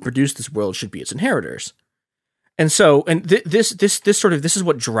people who produce this world should be its inheritors. And so, and this is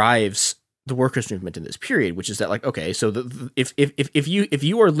what drives the workers' movement in this period, which is that, like, okay, so if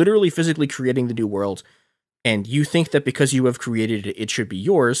you are literally physically creating the new world, and you think that because you have created it, it should be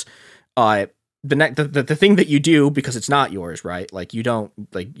yours, the thing that you do because it's not yours, right? Like, you don't,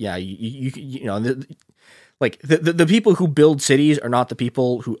 like, yeah, you know, the people who build cities are not the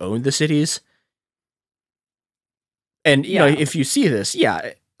people who own the cities. And you know, if you see this,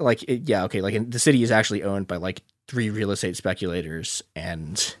 okay, like the city is actually owned by like 3 real estate speculators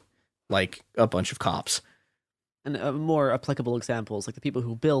and like a bunch of cops. And more applicable examples, like the people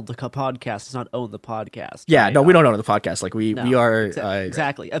who build the podcast does not own the podcast. Yeah, right? no, we don't own the podcast. Like we are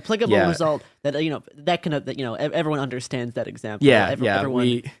exactly applicable result that you know that can that you know everyone understands that example.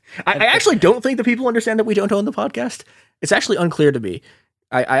 Everyone, I actually don't think that people understand that we don't own the podcast. It's actually unclear to me.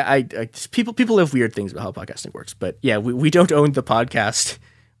 I people have weird things about how podcasting works, but yeah, we don't own the podcast.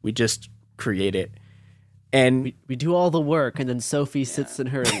 We just create it, and we do all the work, and then Sophie sits in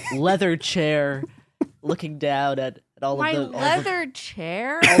her leather chair, looking down at all my of the leather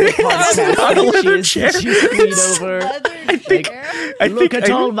chair. All the podcasts not a leather chair. She's clean over. Look at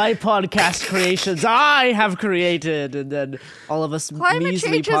all my podcast creations I have created, and then all of us Climate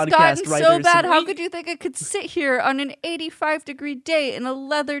measly change has podcast gotten writers. so bad. How could you think I could sit here on an 85-degree day in a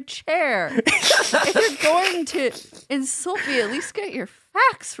leather chair? If you're going to insult me, at least get your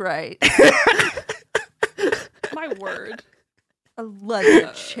facts right. My word. A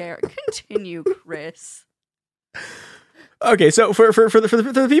leather chair. Continue, Chris. Okay, so for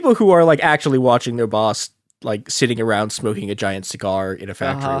the people who are like actually watching their boss like sitting around smoking a giant cigar in a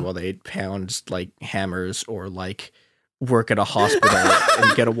factory while they pound like hammers or like work at a hospital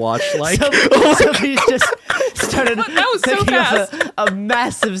and get to watch like Sophie just started that was so picking fast. up a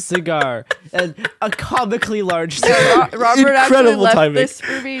massive cigar and a comically large cigar. Robert actually Incredible left timing. this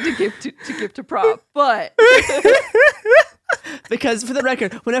for me to give to Prop, but Because, for the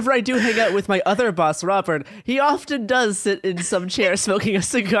record, whenever I do hang out with my other boss, Robert, he often does sit in some chair smoking a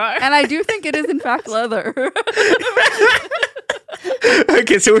cigar. and I do think it is in fact leather.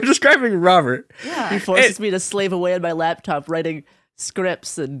 Okay, so we're describing Robert. He forces me to slave away on my laptop writing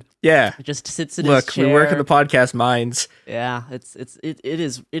scripts and Yeah. just sits in Look, his chair. we work in the podcast mines. Yeah, it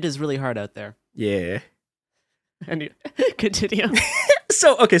is really hard out there. Yeah. And continue.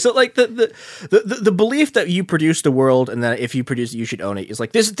 So okay, so like the belief that you produce the world and that if you produce it you should own it is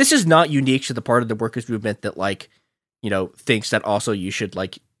like this is not unique to the part of the workers' movement that like, you know, thinks that also you should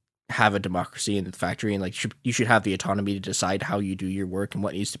like have a democracy in the factory and like you should have the autonomy to decide how you do your work and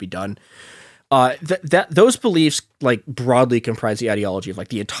what needs to be done. Those beliefs like broadly comprise the ideology of like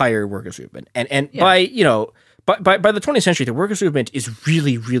the entire workers' movement. And by, you know, by the 20th century, the workers' movement is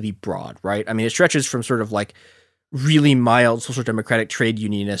really, really broad, right? I mean, it stretches from sort of like really mild social democratic trade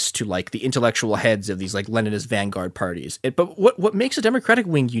unionists to like the intellectual heads of these like Leninist vanguard parties. But what makes a democratic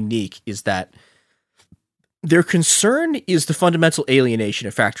wing unique is that their concern is the fundamental alienation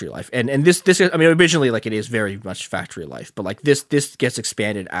of factory life. And this I mean, originally like it is very much factory life, but like this gets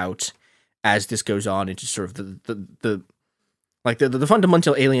expanded out as this goes on into sort of the Like the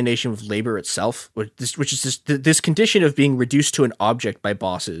fundamental alienation of labor itself, which is this condition of being reduced to an object by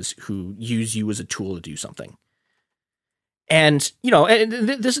bosses who use you as a tool to do something. And, you know, and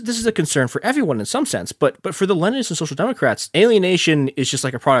this is a concern for everyone in some sense, but for the Leninists and Social Democrats, alienation is just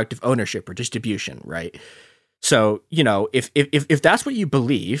like a product of ownership or distribution, right? So, you know, if that's what you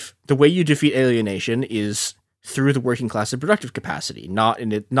believe, the way you defeat alienation is through the working class and productive capacity, not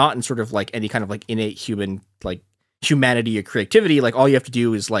in sort of like any kind of like innate human like humanity or creativity. Like all you have to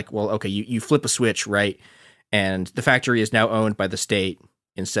do is like, well, okay, you flip a switch, right? And the factory is now owned by the state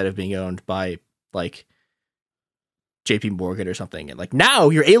instead of being owned by like JP Morgan or something. And like now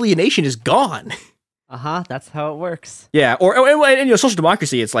your alienation is gone. That's how it works. Yeah. Or you know, social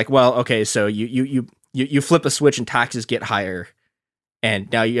democracy, it's like, well, okay, so you flip a switch and taxes get higher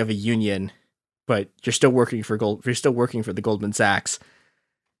and now you have a union, but you're still working for the Goldman Sachs.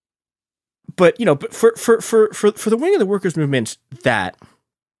 But, you know, but for the wing of the workers' movement that,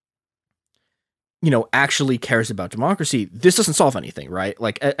 you know, actually cares about democracy, this doesn't solve anything, right?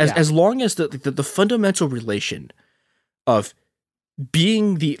 Like, as long as the fundamental relation of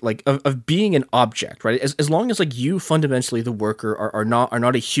being of being an object, right? As long as like you fundamentally, the worker, are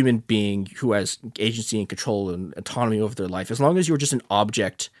not a human being who has agency and control and autonomy over their life, as long as you're just an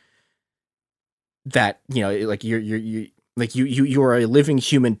object that, you know, like you are a living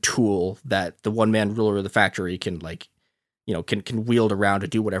human tool that the one-man ruler of the factory can like, you know, can wield around to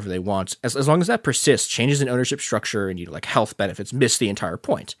do whatever they want. As long as that persists, changes in ownership structure and, you know, like health benefits miss the entire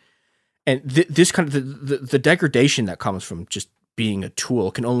point. And this kind of the degradation that comes from just being a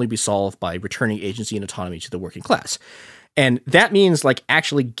tool can only be solved by returning agency and autonomy to the working class. And that means like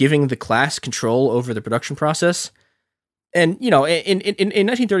actually giving the class control over the production process. And, you know, in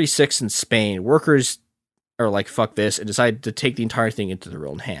 1936 in Spain, workers are like, fuck this, and decide to take the entire thing into their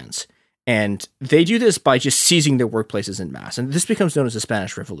own hands. And they do this by just seizing their workplaces en masse. And this becomes known as the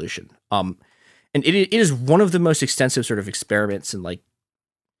Spanish Revolution. And it is one of the most extensive sort of experiments in like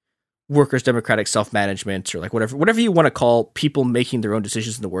workers' democratic self-management, or like whatever you want to call people making their own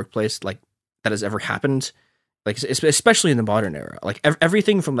decisions in the workplace, like that has ever happened. Like, especially in the modern era, like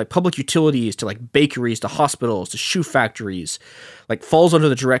everything from like public utilities to like bakeries to hospitals to shoe factories, like falls under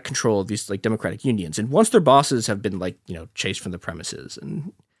the direct control of these like democratic unions. And once their bosses have been like, you know, chased from the premises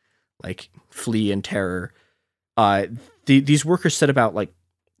and like flee in terror, these workers set about like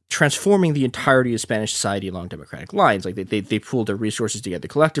transforming the entirety of Spanish society along democratic lines. Like they pool their resources together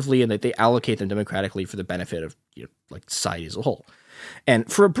collectively, and they allocate them democratically for the benefit of, you know, like society as a whole.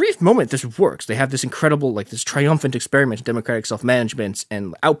 And for a brief moment, this works. They have this incredible, like this triumphant experiment in democratic self-management,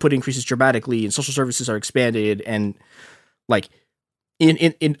 and output increases dramatically, and social services are expanded. And like in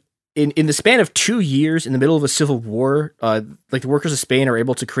the span of 2 years, in the middle of a civil war, like the workers of Spain are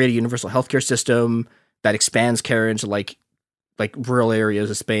able to create a universal healthcare system that expands care into like rural areas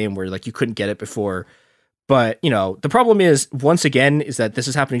of Spain where like you couldn't get it before. But, you know, the problem is, once again, is that this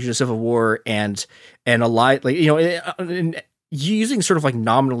is happening during a civil war, and a lot, like, you know, using sort of like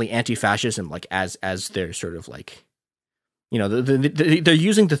nominally anti-fascism, like as their sort of like, you know, they're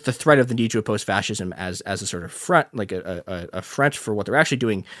using the threat of the need to oppose fascism as a sort of front, like a front for what they're actually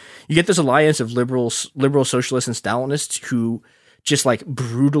doing. You get this alliance of liberal socialists and Stalinists who just like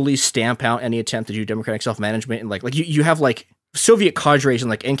brutally stamp out any attempt to do democratic self-management. And like you have like Soviet cadres and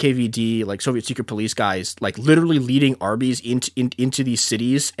like NKVD, like Soviet secret police guys, like literally leading armies into these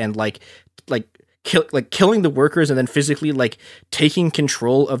cities and killing the workers, and then physically like taking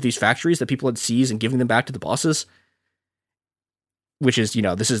control of these factories that people had seized and giving them back to the bosses. Which is, you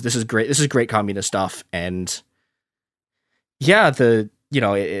know, this is great. This is great communist stuff. And yeah,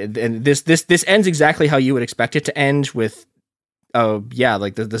 and this ends exactly how you would expect it to end, with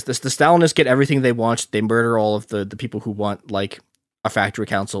like the Stalinists get everything they want. They murder all of the people who want like a factory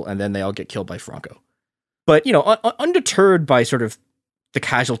council, and then they all get killed by Franco. But, you know, undeterred by sort of the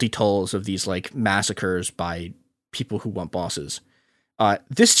casualty tolls of these like massacres by people who want bosses,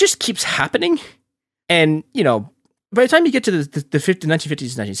 this just keeps happening. And, you know, by the time you get to the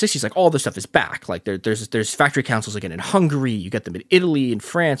 1950s and 1960s, like all this stuff is back. Like there's factory councils again in Hungary. You get them in Italy and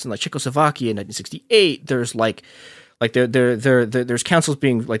France and like Czechoslovakia in 1968. There's there's councils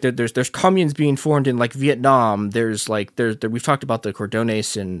being like there's communes being formed in like Vietnam. We've talked about the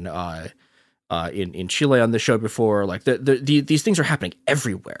Cordones in Chile on the show before. Like these things are happening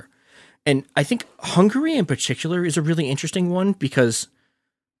everywhere. And I think Hungary in particular is a really interesting one, because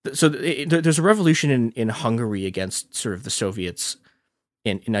there's a revolution in Hungary against sort of the Soviets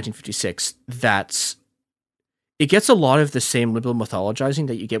in 1956 it gets a lot of the same liberal mythologizing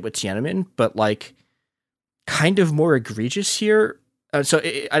that you get with Tiananmen, but like kind of more egregious here. I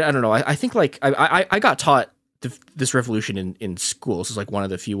don't know. I think like I got taught this revolution in schools. It's like one of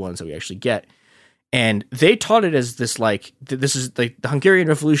the few ones that we actually get. And they taught it as this, like, this is like the Hungarian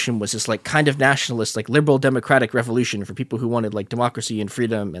Revolution was this like kind of nationalist, like liberal democratic revolution for people who wanted like democracy and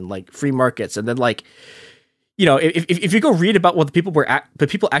freedom and like free markets. And then like, you know, if you go read about what the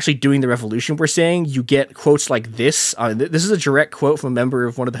people actually doing the revolution were saying, you get quotes like this. This is a direct quote from a member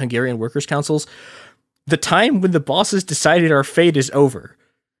of one of the Hungarian workers' councils. "The time when the bosses decided our fate is over."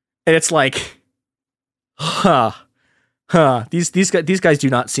 And it's like, these guys do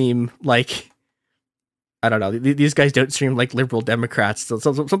not seem like, I don't know. These guys don't seem like liberal Democrats. So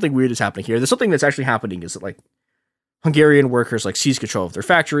something weird is happening here. There's something that's actually happening is that like Hungarian workers like seize control of their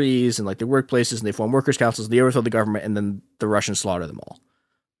factories and like their workplaces, and they form workers' councils, and they overthrow the government, and then the Russians slaughter them all.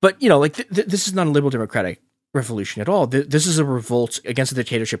 But, you know, like this is not a liberal democratic revolution at all. This is a revolt against the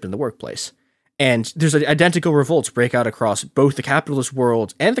dictatorship in the workplace. And there's identical revolts break out across both the capitalist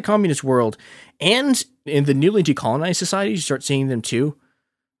world and the communist world. And in the newly decolonized societies, you start seeing them too.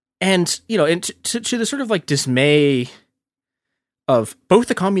 And, you know, and to the sort of like dismay of both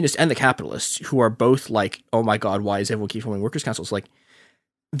the communists and the capitalists, who are both like, oh my God, why is everyone keep forming workers' councils? Like,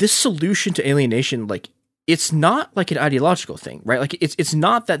 this solution to alienation, like, it's not like an ideological thing, right? Like, it's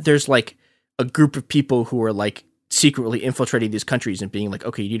not that there's like a group of people who are like secretly infiltrating these countries and being like,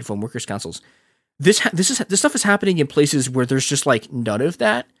 okay, you need to form workers' councils. This stuff is happening in places where there's just like none of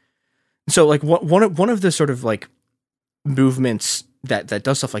that. So like one of the sort of like movements that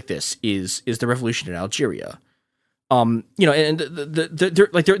does stuff like this is the revolution in Algeria. You know, and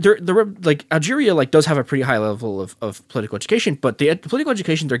the Algeria like does have a pretty high level of political education, but the political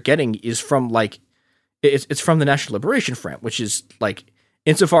education they're getting is from like it's from the National Liberation Front, which is like,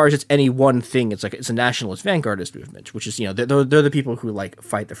 insofar as it's any one thing, it's like it's a nationalist vanguardist movement, which is, you know, they're the people who like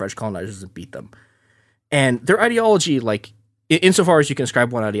fight the French colonizers and beat them, and their ideology, like, insofar as you can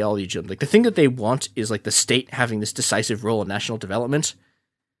ascribe one ideology to them, like the thing that they want is like the state having this decisive role in national development.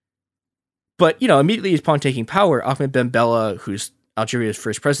 But, you know, immediately upon taking power, Ahmed Ben Bella, who's Algeria's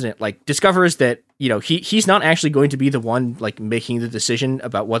first president, like discovers that, you know, he's not actually going to be the one like making the decision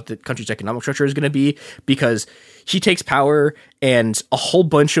about what the country's economic structure is going to be, because he takes power and a whole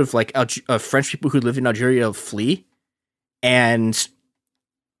bunch of like French people who live in Algeria flee. And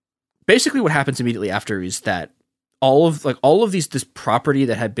basically what happens immediately after is that all of this property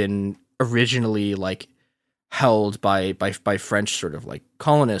that had been originally like held by French sort of like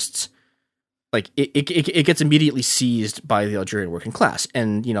colonists, like it gets immediately seized by the Algerian working class,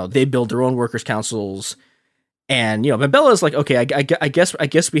 and, you know, they build their own workers' councils, and, you know, Ben Bella is like, okay, I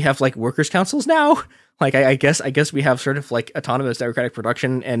guess we have like workers' councils now, like I guess we have sort of like autonomous democratic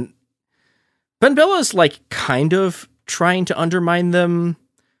production, and Ben Bella is like kind of trying to undermine them,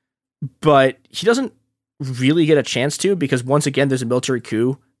 but he doesn't really get a chance to, because once again there's a military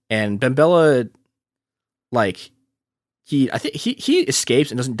coup, and Ben Bella, like, I think he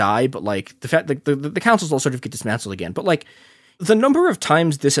escapes and doesn't die, but like the fact that the councils all sort of get dismantled again. But like the number of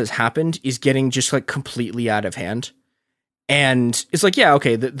times this has happened is getting just like completely out of hand. And it's like, yeah,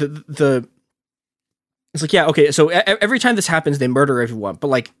 okay, it's like, yeah, okay, so every time this happens, they murder everyone. But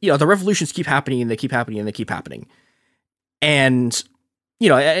like, you know, the revolutions keep happening and they keep happening and they keep happening. And, you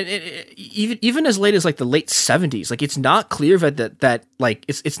know, even as late as like the late 70s, like it's not clear that like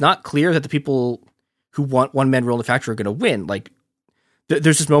it's not clear that the people who want one man rule in the factory are going to win. Like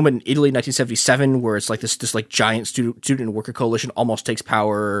there's this moment in Italy in 1977 where it's like this like giant student and worker coalition almost takes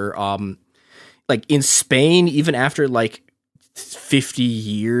power. Like in Spain, even after like 50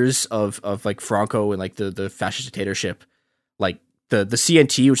 years of like Franco and like the fascist dictatorship, like the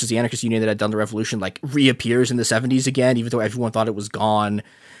CNT, which is the anarchist union that had done the revolution, like reappears in the 70s again, even though everyone thought it was gone.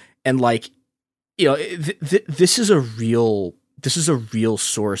 And like, you know, this is a real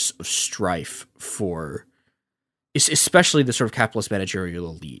source of strife for especially the sort of capitalist managerial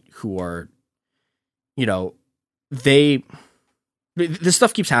elite, who are, you know, this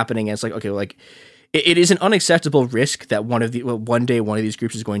stuff keeps happening, and it's like, okay, like it is an unacceptable risk that one day one of these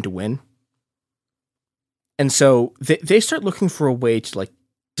groups is going to win. And so they start looking for a way to like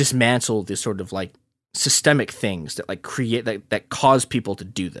dismantle this sort of like systemic things that like create that cause people to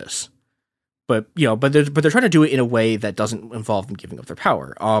do this. But, you know, but they're trying to do it in a way that doesn't involve them giving up their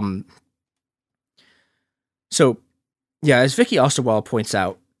power. So yeah, as Vicky Osterwald points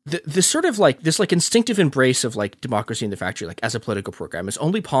out, this sort of like this like instinctive embrace of like democracy in the factory, like as a political program, is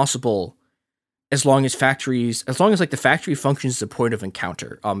only possible as long as like the factory functions as a point of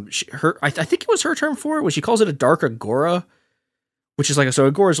encounter. I think it was her term for it, when she calls it a dark agora, which is like, so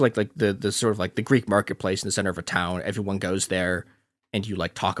agora is like the sort of like the Greek marketplace in the center of a town. Everyone goes there and you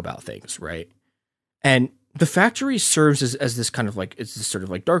like talk about things, right? And the factory serves as this kind of like, it's this sort of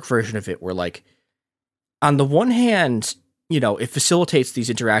like dark version of it, where like on the one hand, it facilitates these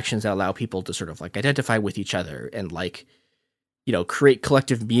interactions that allow people to sort of like identify with each other and like, create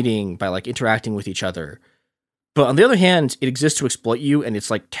collective meaning by like interacting with each other. But on the other hand, it exists to exploit you, and it's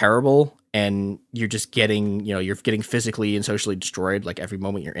like terrible, and you're just getting, you're getting physically and socially destroyed like every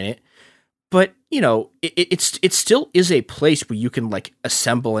moment you're in it. But, it still is a place where you can like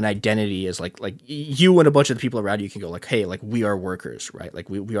assemble an identity as like you and a bunch of the people around you can go like, hey, like we are workers, right? Like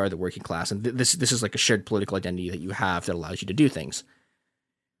we are the working class. And this is like a shared political identity that you have that allows you to do things.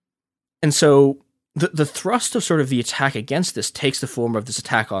 And so the thrust of sort of the attack against this takes the form of this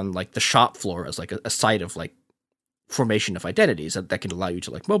attack on like the shop floor as like a site of like formation of identities that can allow you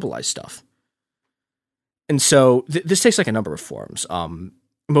to like mobilize stuff. And so this takes like a number of forms.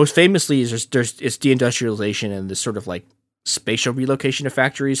 Most famously is it's deindustrialization and this sort of like spatial relocation of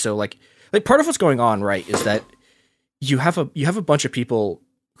factories. So like part of what's going on, right, is that you have a bunch of people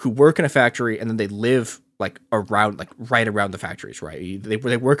who work in a factory and then they live like around, like right around the factories, right?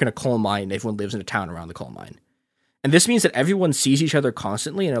 They work in a coal mine. Everyone lives in a town around the coal mine. And this means that everyone sees each other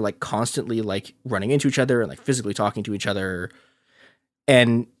constantly and are like constantly like running into each other and like physically talking to each other.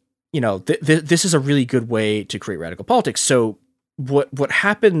 And, this is a really good way to create radical politics. So what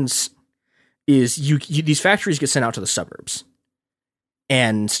happens is these factories get sent out to the suburbs.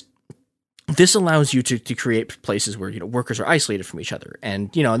 And this allows you to create places where, workers are isolated from each other.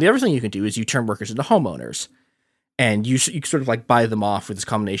 And, the other thing you can do is you turn workers into homeowners. And you sort of like buy them off with this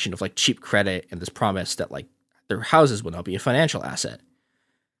combination of like cheap credit and this promise that like their houses will now be a financial asset.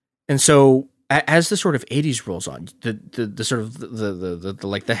 And so as the sort of 80s rolls on, the sort of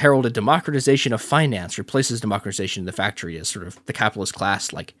the heralded democratization of finance replaces democratization in the factory as sort of the capitalist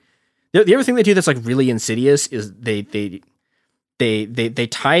class. Like the other thing they do that's like really insidious is they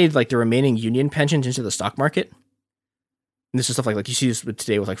tied like the remaining union pensions into the stock market. And this is stuff like you see this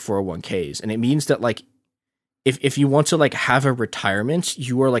today with like 401ks. And it means that like if you want to like have a retirement,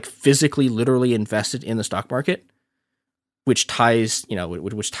 you are like physically, literally invested in the stock market, which ties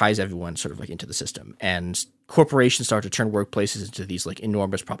everyone sort of like into the system. And corporations start to turn workplaces into these like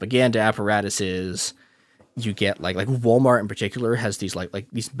enormous propaganda apparatuses. You get like Walmart in particular has these like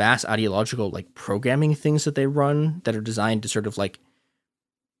these mass ideological like programming things that they run that are designed to sort of like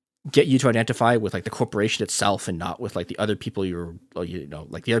get you to identify with like the corporation itself and not with like the other people you're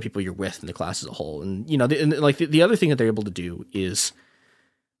with in the class as a whole. And the other thing that they're able to do is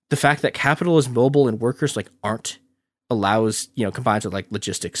the fact that capital is mobile and workers like aren't allows, combines with like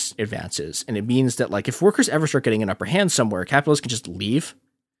logistics advances. And it means that like if workers ever start getting an upper hand somewhere, capitalists can just leave.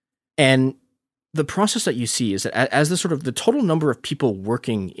 And the process that you see is that as the sort of the total number of people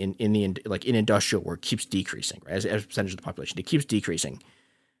working in industrial work keeps decreasing, right? As a percentage of the population, it keeps decreasing.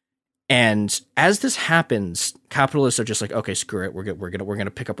 And as this happens, capitalists are just like, okay, screw it. We're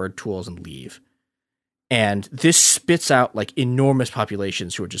gonna pick up our tools and leave. And this spits out like enormous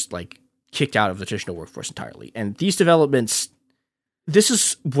populations who are just like kicked out of the traditional workforce entirely. And these developments, this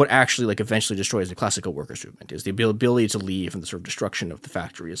is what actually like eventually destroys the classical workers movement, is the ability to leave and the sort of destruction of the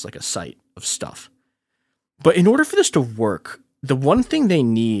factory as like a site of stuff. But in order for this to work, the one thing they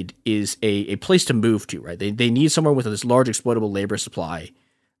need is a place to move to, right? They need somewhere with this large exploitable labor supply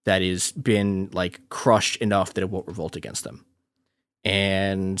that has been like crushed enough that it won't revolt against them.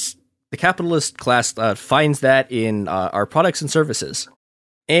 And the capitalist class finds that in our products and services.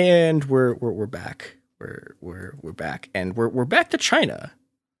 And we're back. We're back, and we're back to China.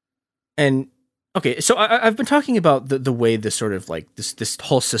 And okay, so I've been talking about the way this sort of like this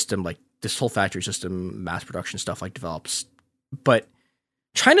whole system, like this whole factory system, mass production stuff like develops. But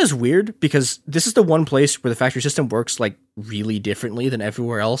China's weird because this is the one place where the factory system works like really differently than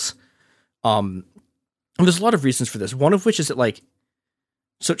everywhere else. And there's a lot of reasons for this. One of which is that like,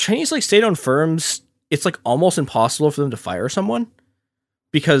 so Chinese like state-owned firms, it's like almost impossible for them to fire someone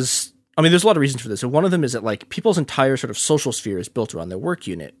because, I mean, there's a lot of reasons for this. So one of them is that like people's entire sort of social sphere is built around their work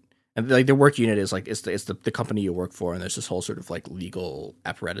unit. And like their work unit is like, it's the company you work for. And there's this whole sort of like legal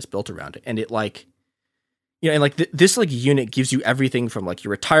apparatus built around it. And it like, and like this like unit gives you everything from like your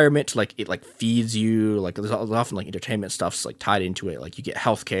retirement to like it like feeds you, like there's often like entertainment stuff's like tied into it. Like you get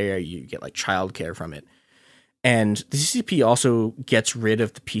healthcare, you get like childcare from it. And the CCP also gets rid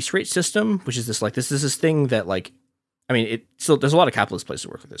of the piece rate system, which is this thing that like, I mean, there's a lot of capitalist places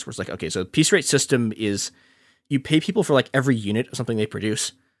that work with this, where it's like, okay, so the piece rate system is you pay people for like every unit of something they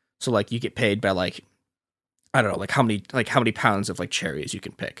produce. So like you get paid by like, I don't know, like how many pounds of like cherries you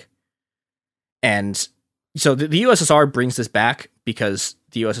can pick. And so the USSR brings this back because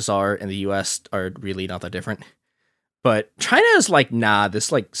the USSR and the US are really not that different. But China is like, nah,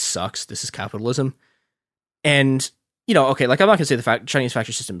 this like sucks. This is capitalism. And, okay, like I'm not going to say the Chinese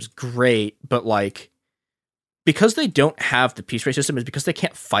factory system is great, but like because they don't have the piece rate system, is because they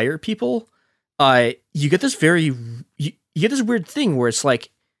can't fire people. You get this you get this weird thing where it's like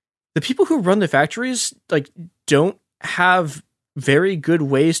the people who run the factories like don't have very good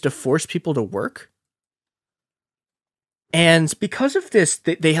ways to force people to work. And because of this,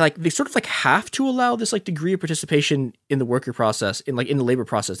 they sort of like have to allow this like degree of participation in the worker process, in the labor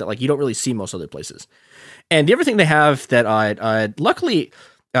process that like you don't really see most other places. And the other thing they have that luckily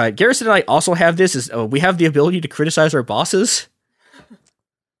Garrison and I also have this is we have the ability to criticize our bosses.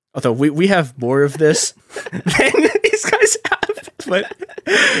 Although we have more of this than these guys have, but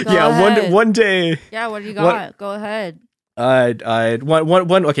one day. Yeah, what do you got? Go ahead.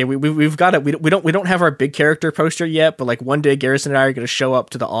 Okay, we've got it. We don't have our big character poster yet, but like one day Garrison and I are going to show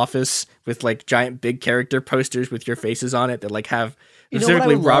up to the office with like giant big character posters with your faces on it that like have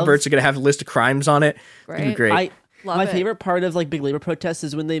specifically Robert's are going to have a list of crimes on it. It's gonna be great. My favorite part of like big labor protests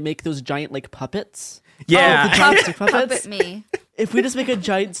is when they make those giant like puppets. Yeah, the giant stick puppets. Puppet me. If we just make a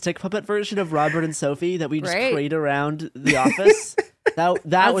giant stick puppet version of Robert and Sophie that we just parade around the office,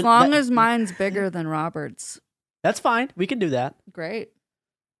 as long as mine's bigger than Robert's. That's fine. We can do that. Great.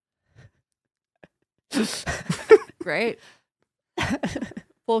 Great.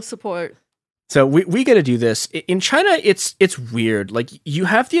 Full support. So we got to do this. In China, it's weird. Like you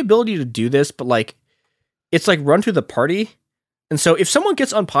have the ability to do this, but like it's like run through the party. And so if someone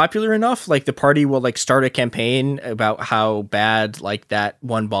gets unpopular enough, like the party will like start a campaign about how bad like that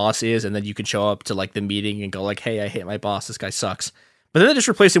one boss is, and then you can show up to like the meeting and go like, "Hey, I hate my boss. This guy sucks." But then they just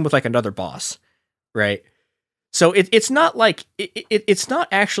replace him with like another boss, right? So it's not like it's not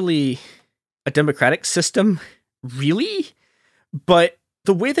actually a democratic system, really. But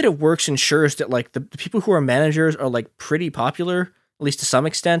the way that it works ensures that like the people who are managers are like pretty popular, at least to some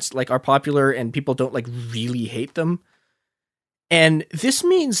extent, like are popular, and people don't like really hate them. And this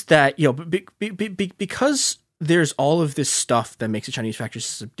means that, you know, because there's all of this stuff that makes the Chinese factory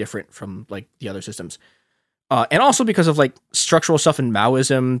system different from like the other systems, and also because of like structural stuff in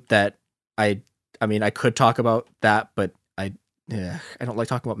Maoism that I mean, I could talk about that, but I don't like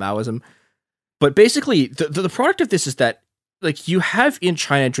talking about Maoism. But basically, the product of this is that like you have in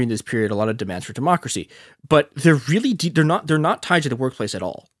China during this period a lot of demands for democracy, but they're really they're not tied to the workplace at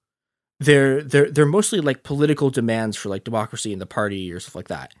all. They're mostly like political demands for like democracy in the party or stuff like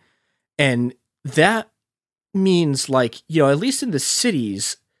that. And that means like, you know, at least in the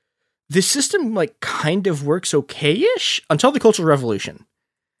cities, the system like kind of works okay-ish until the Cultural Revolution,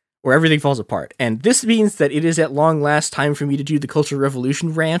 where everything falls apart. And this means that it is at long last time for me to do the Cultural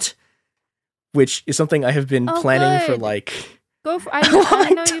Revolution rant, which is something I have been planning for like... Go for I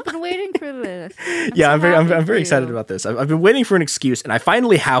know you've been waiting for this. I'm very excited about this. I've been waiting for an excuse, and I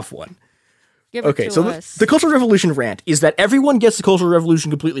finally have one. Give it to us. The Cultural Revolution rant is that everyone gets the Cultural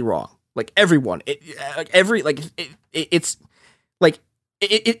Revolution completely wrong. Like everyone, it's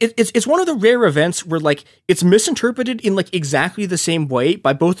one of the rare events where like it's misinterpreted in like exactly the same way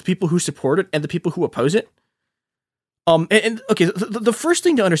by both the people who support it and the people who oppose it. Okay, the first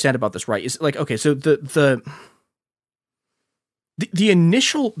thing to understand about this, right, is like, okay, so the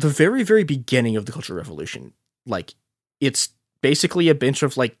very, very beginning of the Cultural Revolution, like it's basically a bunch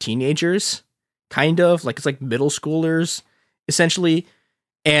of like teenagers, kind of like it's like middle schoolers essentially,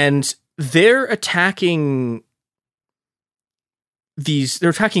 and they're attacking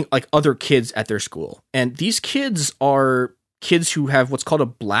like other kids at their school. And these kids are kids who have what's called a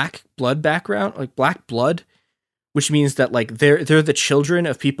black blood background, like black blood, which means that like they're the children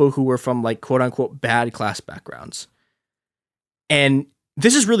of people who were from like quote unquote bad class backgrounds. And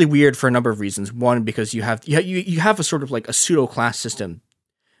this is really weird for a number of reasons. One, because you have a sort of like a pseudo class system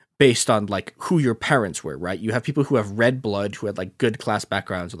based on like who your parents were, right? You have people who have red blood who had like good class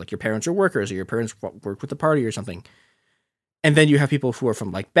backgrounds, or like your parents are workers or your parents worked with the party or something. And then you have people who are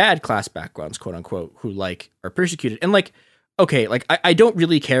from like bad class backgrounds, quote unquote, who like are persecuted. And like, okay, like I don't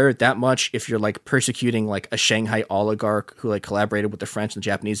really care that much if you're like persecuting like a Shanghai oligarch who like collaborated with the French and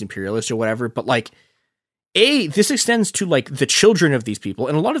Japanese imperialists or whatever. But like, this extends to like the children of these people.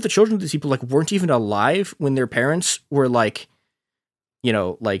 And a lot of the children of these people like weren't even alive when their parents were like, you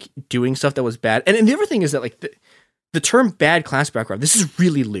know, like doing stuff that was bad. And the other thing is that like the term bad class background, this is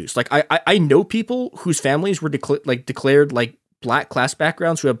really loose. Like I know people whose families were declared like black class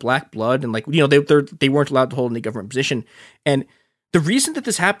backgrounds who have black blood, and like, you know, they weren't allowed to hold any government position. And the reason that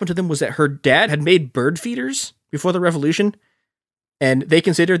this happened to them was that her dad had made bird feeders before the revolution, and they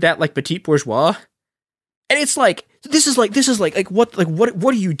considered that like petit bourgeois. And it's like, this is like what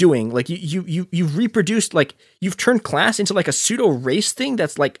are you doing? Like you've reproduced, like you've turned class into like a pseudo race thing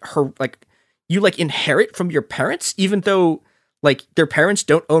that's like her, like you like inherit from your parents, even though like their parents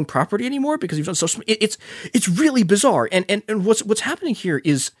don't own property anymore because you've done so. It's really bizarre. And what's happening here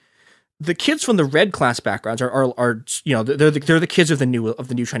is the kids from the red class backgrounds are you know, they're the kids of the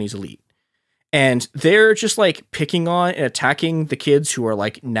new Chinese elite, and they're just like picking on and attacking the kids who are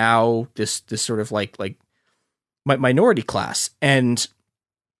like now this sort of like minority class. And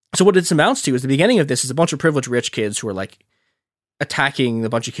so what it amounts to is the beginning of this is a bunch of privileged rich kids who are like attacking the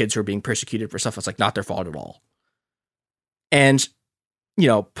bunch of kids who are being persecuted for stuff that's like not their fault at all. And, you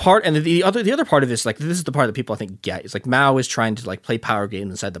know, the other part of this, like, this is the part that people I think get, is like Mao is trying to like play power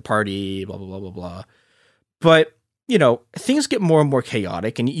games inside the party, blah, blah, blah, blah, blah. But, you know, things get more and more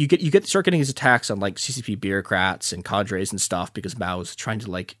chaotic, and you start getting these attacks on like CCP bureaucrats and cadres and stuff because Mao's trying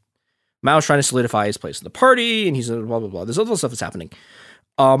to solidify his place in the party, and he's blah, blah, blah. There's other stuff that's happening.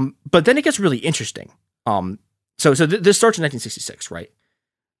 But then it gets really interesting. So this starts in 1966, right?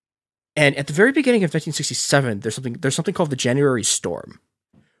 And at the very beginning of 1967, there's something called the January Storm,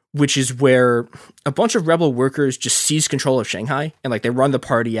 which is where a bunch of rebel workers just seize control of Shanghai, and like they run the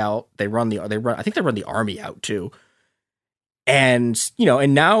party out. I think they run the army out too. And, you know,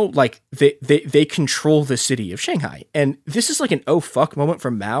 and now like they control the city of Shanghai. And this is like an oh fuck moment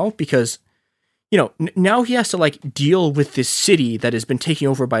for Mao, because, you know, now he has to like deal with this city that has been taken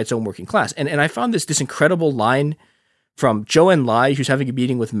over by its own working class. And I found this incredible line from Zhou Enlai, who's having a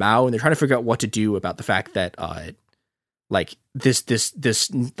meeting with Mao, and they're trying to figure out what to do about the fact that like this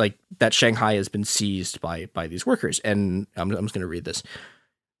like that Shanghai has been seized by these workers. And I'm just going to read this.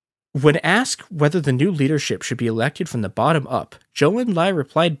 When asked whether the new leadership should be elected from the bottom up, Zhou Enlai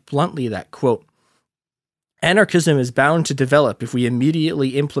replied bluntly that, quote, "Anarchism is bound to develop if we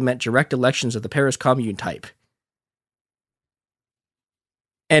immediately implement direct elections of the Paris Commune type."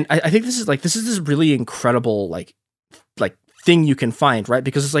 And I think this is this really incredible like thing you can find, right?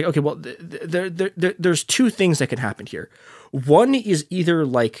 Because it's like, okay, well, there's two things that can happen here. One is either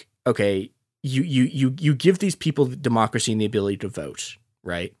like, okay, you give these people democracy and the ability to vote,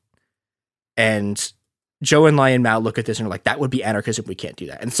 right? And Zhou Enlai and Mao look at this and are like, that would be anarchism. We can't do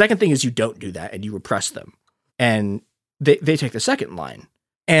that. And the second thing is you don't do that and you repress them. And they take the second line.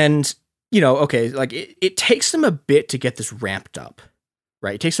 And, you know, okay, like it takes them a bit to get this ramped up,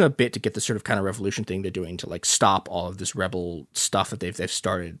 right? It takes them a bit to get the sort of kind of revolution thing they're doing to like stop all of this rebel stuff that they've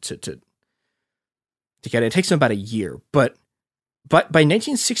started to get it. It takes them about a year. But by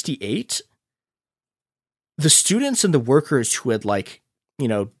 1968, the students and the workers who had like, you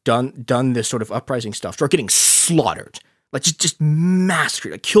know, done this sort of uprising stuff start getting slaughtered, like just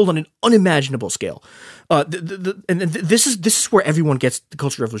massacred, like killed on an unimaginable scale. This is where everyone gets the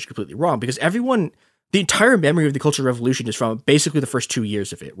Cultural Revolution completely wrong, because the entire memory of the Cultural Revolution is from basically the first 2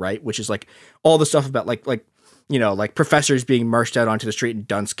 years of it, right? Which is like all the stuff about like you know, like professors being marched out onto the street in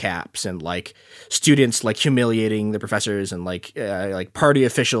dunce caps, and like students like humiliating the professors, and like party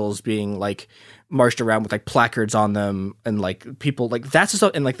officials being like marched around with like placards on them, and like people like that's the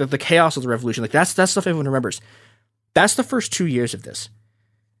stuff, and like the chaos of the revolution, like that's stuff everyone remembers. That's the first 2 years of this.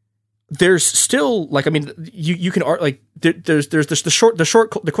 There's still like, I mean, you can like there's the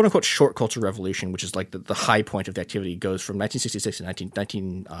quote unquote short Cultural Revolution, which is like the high point of the activity, goes from 1966 to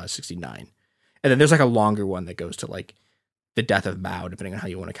 1969. And then there's like a longer one that goes to like the death of Mao, depending on how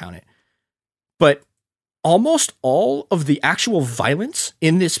you want to count it. But almost all of the actual violence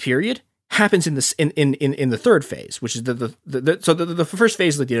in this period happens in this in the third phase, which is the first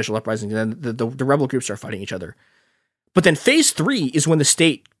phase is the initial uprising, and then the rebel groups are fighting each other. But then phase 3 is when the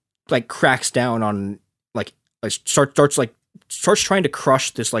state like cracks down on like starts trying to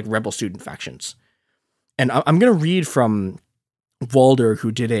crush this like rebel student factions. And I'm gonna read from Walder,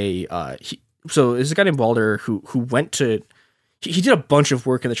 who did so there's a guy named Walder who went to he did a bunch of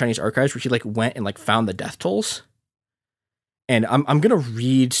work in the Chinese archives where he like went and like found the death tolls. And I'm gonna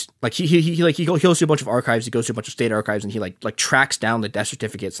read like he goes to a bunch of archives, he goes to a bunch of state archives, and he like tracks down the death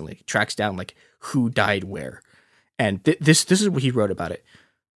certificates and like tracks down like who died where. And this is what he wrote about it.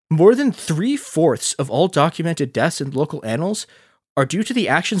 More than 3/4 of all documented deaths in local annals are due to the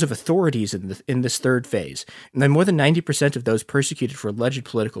actions of authorities in this third phase, and then more than 90% of those persecuted for alleged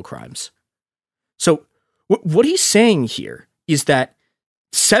political crimes. So what he's saying here is that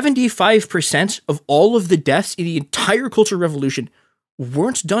 75% of all of the deaths in the entire Cultural Revolution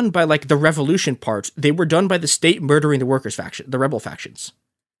weren't done by like the revolution part. They were done by the state murdering the workers faction, the rebel factions.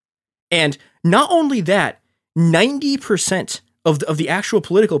 And not only that, 90% of the actual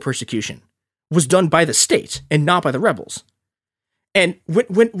political persecution was done by the state and not by the rebels. And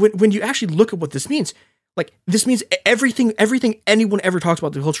when you actually look at what this means, like this means everything anyone ever talks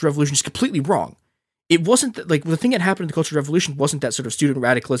about the Cultural Revolution is completely wrong. It wasn't that, like, the thing that happened in the Cultural Revolution wasn't that sort of student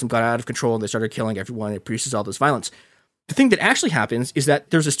radicalism got out of control and they started killing everyone and it produces all this violence. the thing that actually happens is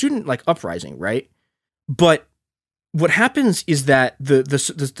that there's a student like uprising, right? But what happens is that the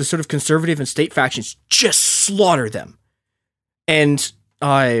sort of conservative and state factions just slaughter them. And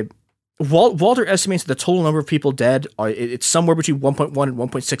Walter estimates that the total number of people dead, it's somewhere between 1.1 and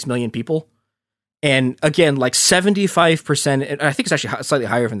 1.6 million people. And again, like 75%, and I think it's actually slightly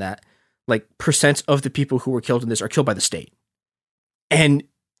higher than that, like percent of the people who were killed in this are killed by the state. And,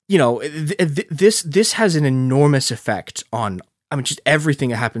 you know, this has an enormous effect on, I mean, just everything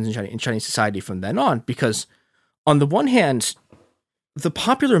that happens in Chinese society from then on, because on the one hand, the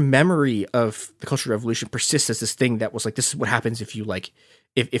popular memory of the Cultural Revolution persists as this thing that was like, this is what happens if you like,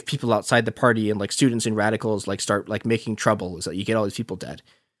 if people outside the party and like students and radicals like start like making trouble, is that you get all these people dead.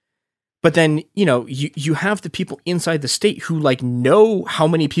 But then, you know, you have the people inside the state who like know how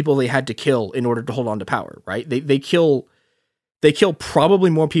many people they had to kill in order to hold on to power, right? They kill probably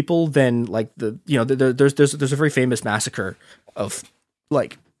more people than like there's a very famous massacre of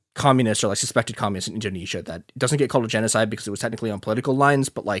like communists or like suspected communists in Indonesia that doesn't get called a genocide because it was technically on political lines,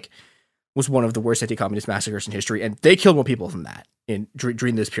 but like was one of the worst anti-communist massacres in history. And they killed more people than that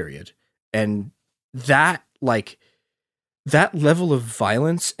during this period. And that level of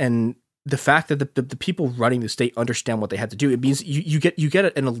violence and the fact that the people running the state understand what they had to do, it means you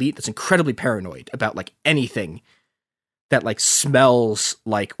get an elite that's incredibly paranoid about like anything that like smells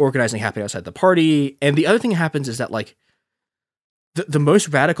like organizing happening outside the party. And the other thing that happens is that like the most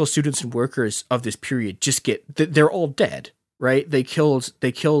radical students and workers of this period just they're all dead, right? They killed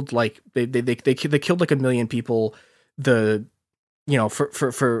like they killed like 1 million people. For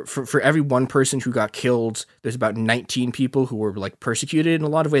every one person who got killed, there's about 19 people who were like persecuted in a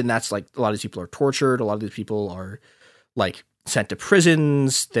lot of ways. And that's like, a lot of these people are tortured. A lot of these people are like sent to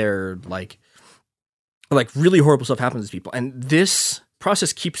prisons. They're like really horrible stuff happens to people. And this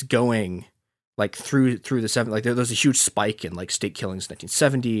process keeps going like through the 70s. Like there's a huge spike in like state killings in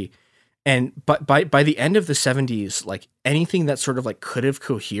 1970. And but by the end of the 70s, like anything that sort of like could have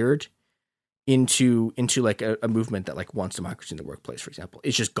cohered into like a movement that like wants democracy in the workplace, for example,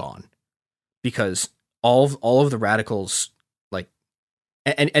 it's just gone, because all of the radicals, like,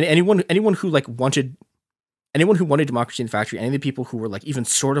 and anyone who like wanted democracy in the factory, any of the people who were like even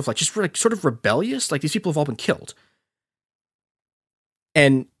sort of like just like sort of rebellious, like these people have all been killed.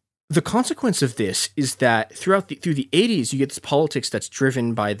 And the consequence of this is that through the 80s, you get this politics that's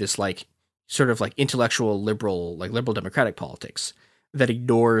driven by this like sort of like intellectual liberal democratic politics that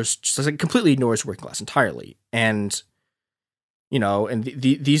completely ignores working class entirely. And, you know, and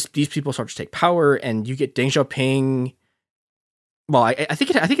these people start to take power, and you get Deng Xiaoping. Well, I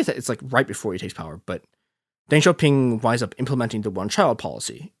think it's like right before he takes power, but Deng Xiaoping winds up implementing the one-child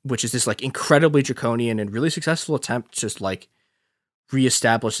policy, which is this like incredibly draconian and really successful attempt to just like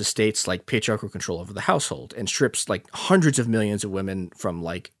reestablish the state's like patriarchal control over the household, and strips like hundreds of millions of women from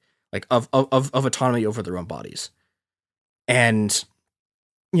like of autonomy over their own bodies. And,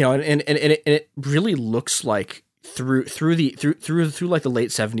 you know, and it really looks like through like the late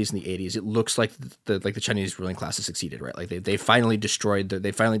 70s and the 80s, it looks like the Chinese ruling class has succeeded, right? Like they finally destroyed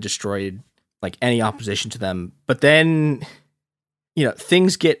like any opposition to them. But then, you know,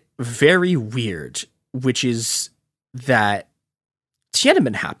 things get very weird, which is that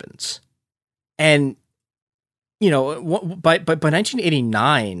Tiananmen happens. And, you know, by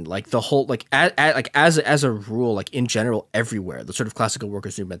 1989, like the whole, like as a rule, like in general, everywhere, the sort of classical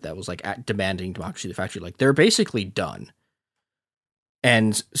workers movement that was like demanding democracy in the factory, like they're basically done.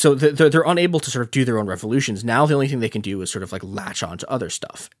 And so they're unable to sort of do their own revolutions. Now the only thing they can do is sort of like latch on to other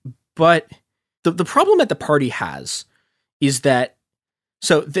stuff. But the problem that the party has is that,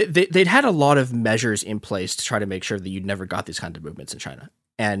 so they'd had a lot of measures in place to try to make sure that you never got these kinds of movements in China.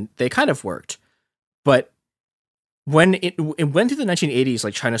 And they kind of worked. But when it went through the 1980s,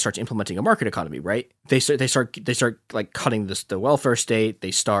 like China starts implementing a market economy, right? They start like cutting the welfare state. They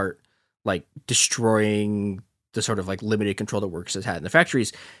start like destroying the sort of like limited control that workers has had in the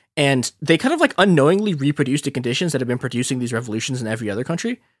factories. And they kind of like unknowingly reproduced the conditions that have been producing these revolutions in every other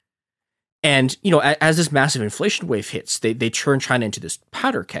country. And, you know, as this massive inflation wave hits, they turn China into this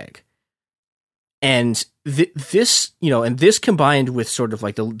powder keg. And this, you know, and this combined with sort of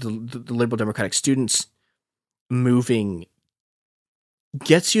like the liberal democratic students moving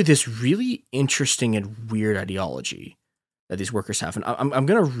gets you this really interesting and weird ideology that these workers have. And I'm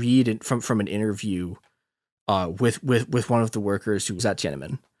going to read it from an interview with one of the workers who was at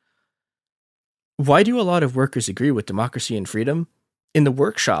Tiananmen. Why do a lot of workers agree with democracy and freedom? In the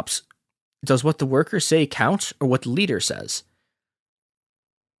workshops, does what the workers say count, or what the leader says?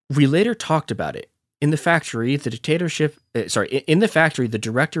 We later talked about it. In the factory, the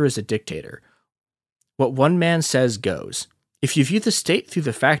director is a dictator. What one man says goes. If you view the state through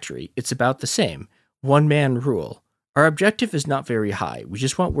the factory, it's about the same. One man rule. Our objective is not very high. We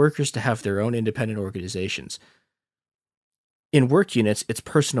just want workers to have their own independent organizations. In work units, it's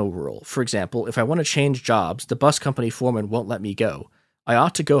personal rule. For example, if I want to change jobs, the bus company foreman won't let me go. I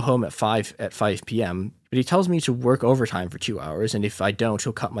ought to go home at 5 p.m., but he tells me to work overtime for 2 hours, and if I don't,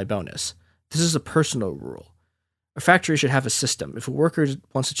 he'll cut my bonus. This is a personal rule. A factory should have a system. If a worker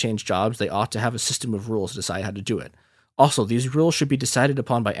wants to change jobs, they ought to have a system of rules to decide how to do it. Also, these rules should be decided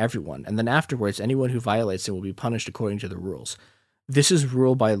upon by everyone, and then afterwards, anyone who violates them will be punished according to the rules. This is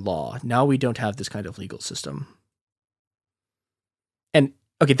rule by law. Now we don't have this kind of legal system. And,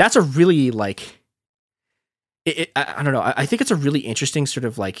 okay, that's a really, like... I don't know. I think it's a really interesting sort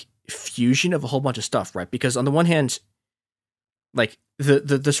of like fusion of a whole bunch of stuff, right? Because on the one hand, like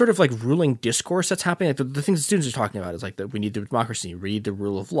the sort of like ruling discourse that's happening, like the things the students are talking about is like that we need the democracy, we need the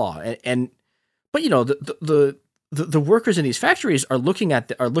rule of law, but you know the workers in these factories are looking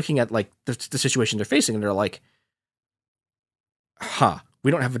at like the situation they're facing, and they're like,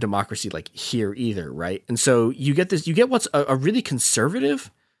 we don't have a democracy like here either, right? And so you get what's a really conservative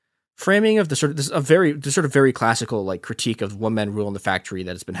framing of the sort of very classical like critique of one man rule in the factory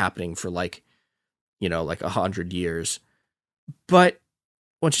that has been happening for like 100 years. But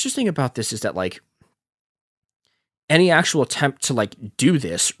what's interesting about this is that like any actual attempt to like do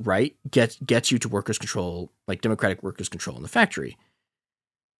this right gets you to workers' control, like democratic workers' control in the factory.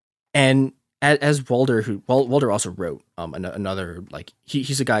 And as Walder also wrote another, like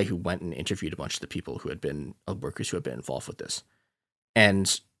he's a guy who went and interviewed a bunch of the people who had been workers who had been involved with this,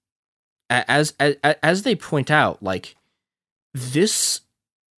 and as they point out, like this,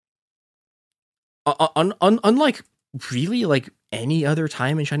 unlike really like any other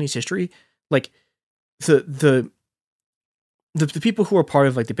time in Chinese history, like the people who are part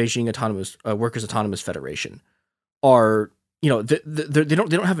of like the Beijing Autonomous Workers Autonomous Federation are, you know, they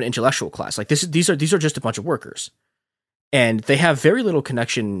don't have an intellectual class. Like these are just a bunch of workers, and they have very little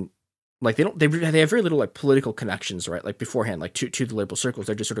connection. Like they have very little like political connections, right? Like beforehand, like to the liberal circles,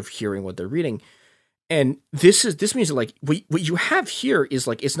 they're just sort of hearing what they're reading. And this means that like what you have here is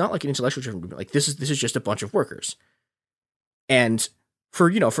like, it's not like an intellectual driven movement. Like this is just a bunch of workers. And for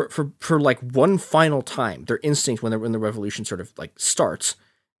like one final time, their instinct when the revolution sort of like starts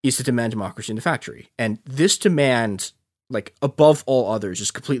is to demand democracy in the factory. And this demand, like above all others, is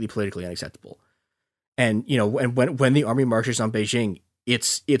completely politically unacceptable. And, you know, and when the army marches on Beijing,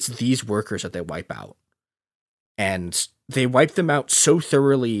 it's these workers that they wipe out. And they wipe them out so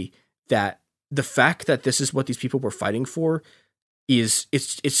thoroughly that the fact that this is what these people were fighting for is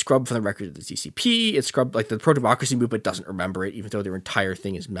it's scrubbed from the record of the CCP. It's scrubbed, like the pro-democracy movement doesn't remember it, even though their entire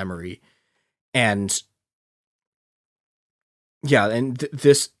thing is memory. And yeah, and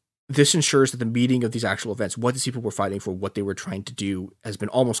this ensures that the meaning of these actual events, what these people were fighting for, what they were trying to do, has been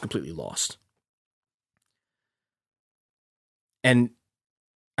almost completely lost. And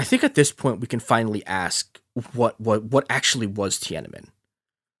I think at this point we can finally ask what actually was Tiananmen.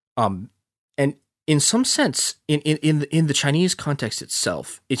 And in some sense, in the Chinese context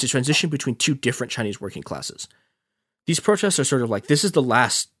itself, it's a transition between two different Chinese working classes. These protests are sort of like, this is the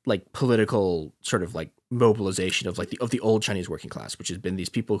last like political sort of like mobilization of like the old Chinese working class, which has been these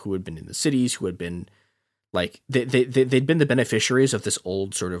people who had been in the cities, who had been like they'd been the beneficiaries of this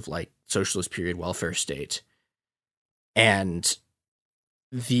old sort of like socialist period welfare state. And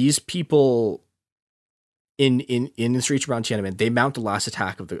these people in the streets around Tiananmen, they mount the last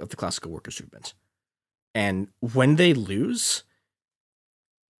attack of the classical workers movement. And when they lose,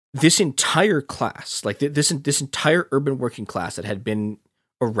 this entire class, like this entire urban working class that had been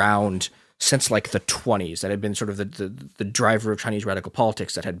around since like the 1920s, that had been sort of the driver of Chinese radical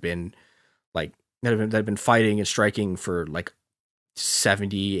politics, that had been like that had been fighting and striking for like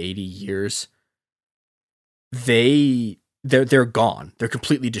 70, 80 years, they're gone. They're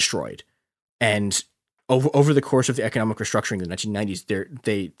completely destroyed. And over the course of the economic restructuring in the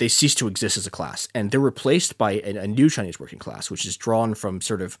 1990s, they cease to exist as a class, and they're replaced by a new Chinese working class, which is drawn from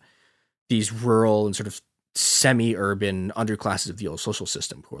sort of these rural and sort of semi-urban underclasses of the old social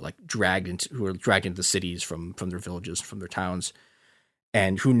system, who are dragged into the cities from their villages, from their towns,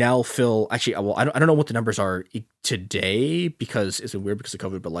 and who now fill. Actually, well, I don't know what the numbers are today, because it's been weird because of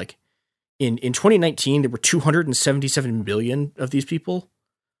COVID, but like in 2019, there were 277 million of these people,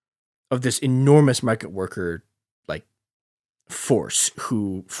 of this enormous migrant worker like force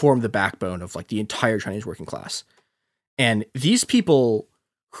who form the backbone of like the entire Chinese working class. And these people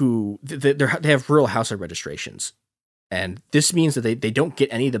who they have rural household registrations, and this means that they don't get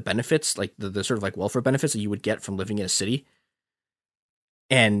any of the benefits, like the sort of like welfare benefits that you would get from living in a city.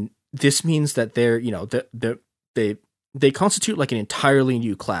 And this means that they're, you know, they constitute like an entirely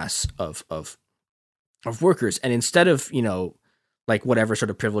new class of workers. And instead of, you know, like whatever sort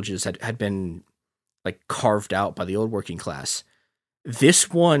of privileges had been like carved out by the old working class, this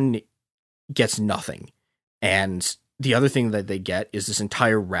one gets nothing. And the other thing that they get is this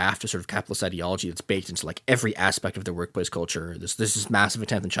entire raft of sort of capitalist ideology that's baked into like every aspect of their workplace culture. This is massive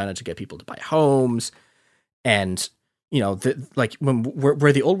attempt in China to get people to buy homes, and you know, like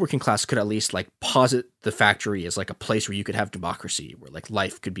where the old working class could at least like posit the factory as like a place where you could have democracy, where like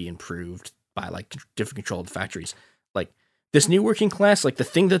life could be improved by like different controlled factories. Like this new working class, like the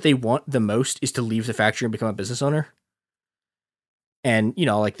thing that they want the most is to leave the factory and become a business owner. And, you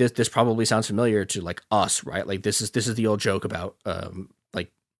know, like this probably sounds familiar to like us, right? Like this is the old joke about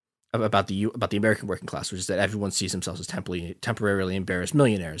about the American working class, which is that everyone sees themselves as temporarily embarrassed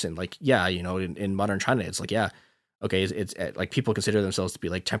millionaires. And like, yeah, you know, in modern China, it's like, yeah, okay, it's like people consider themselves to be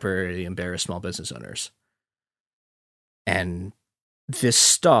like temporarily embarrassed small business owners. And this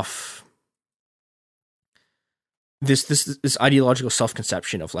stuff, this ideological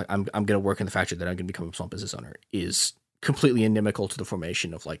self-conception of like, I'm going to work in the factory, that I'm going to become a small business owner, is completely inimical to the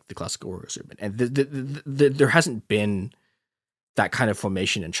formation of like the classical workers movement. And there hasn't been that kind of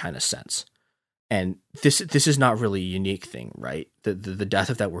formation in China since. And this is not really a unique thing, right? The death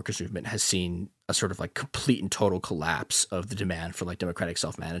of that workers movement has seen a sort of like complete and total collapse of the demand for like democratic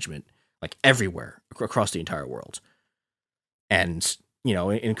self-management, like everywhere across the entire world. And, you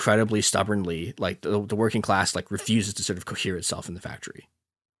know, incredibly stubbornly, like the working class like refuses to sort of cohere itself in the factory.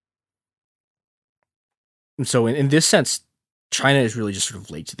 And so in this sense, China is really just sort of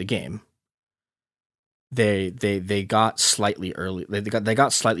late to the game. They got slightly early. They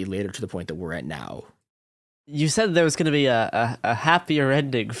got slightly later to the point that we're at now. You said there was going to be a happier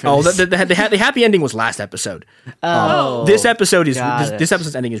ending for this. The happy ending was last episode. This episode is this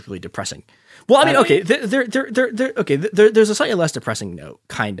episode's ending is really depressing. Well, I mean, okay, there's a slightly less depressing note,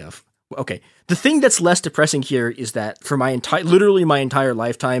 kind of. Okay, the thing that's less depressing here is that for my entire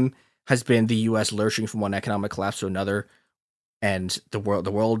lifetime has been the U.S. lurching from one economic collapse to another, and the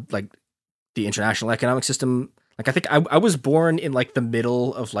world, like the international economic system. Like I think I was born in like the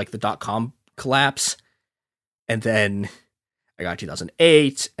middle of like the .com collapse, and then I got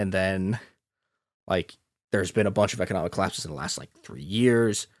 2008, and then like there's been a bunch of economic collapses in the last like 3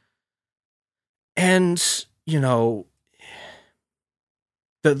 years, and you know,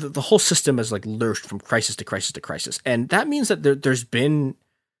 the whole system has like lurched from crisis to crisis to crisis, and that means that there's been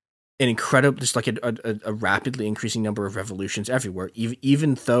an incredible, just like a rapidly increasing number of revolutions everywhere,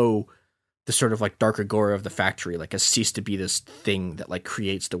 even though the sort of like dark agora of the factory like has ceased to be this thing that like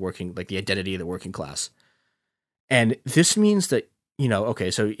creates the working, like the identity of the working class. And this means that, you know,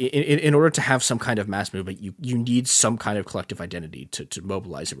 okay, so in order to have some kind of mass movement, you need some kind of collective identity to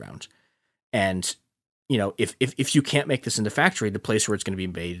mobilize around. And, you know, if you can't make this in the factory, the place where it's going to be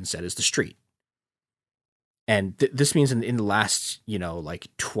made instead is the street. And this means in the last, you know, like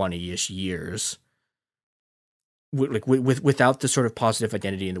 20-ish years, without the sort of positive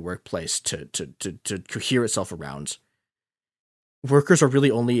identity in the workplace to cohere itself around, workers are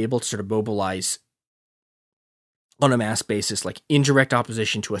really only able to sort of mobilize on a mass basis, like indirect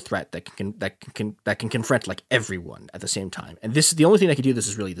opposition to a threat that can confront like everyone at the same time. And the only thing that can do this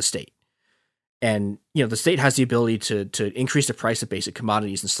is really the state. And, you know, the state has the ability to increase the price of basic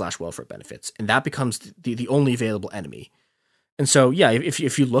commodities and slash welfare benefits. And that becomes the only available enemy. And so, yeah,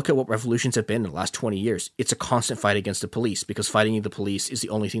 if you look at what revolutions have been in the last 20 years, it's a constant fight against the police, because fighting the police is the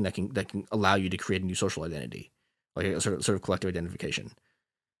only thing that can allow you to create a new social identity, like a sort of collective identification.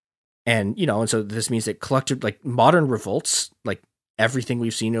 And, you know, and so this means that collective, like modern revolts, like everything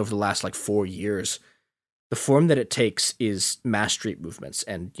we've seen over the last like 4 years, the form that it takes is mass street movements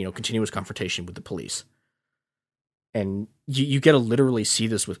and, you know, continuous confrontation with the police. And you get to literally see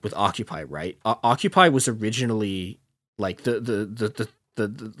this with Occupy, right? Occupy was originally like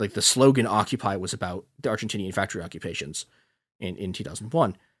the slogan Occupy was about the Argentinian factory occupations in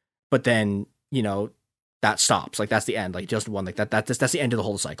 2001. But then, you know, that stops. Like that's the end. Like 2001, like that's the end of the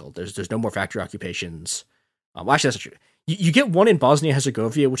whole cycle. There's no more factory occupations. Well, actually, that's not true. You get one in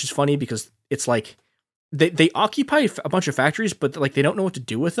Bosnia-Herzegovina, which is funny because it's like they occupy a bunch of factories, but like they don't know what to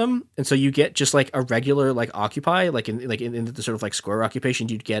do with them, and so you get just like a regular like Occupy, like in the sort of like square occupation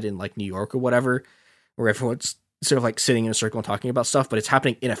you'd get in like New York or whatever, where everyone's sort of like sitting in a circle and talking about stuff, but it's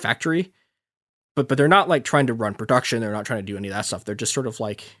happening in a factory. But they're not like trying to run production. They're not trying to do any of that stuff. They're just sort of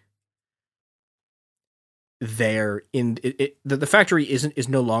like there in it. The factory is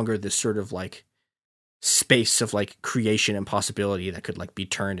no longer this sort of like space of like creation and possibility that could like be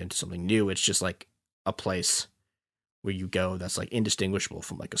turned into something new. It's just like a place where you go that's like indistinguishable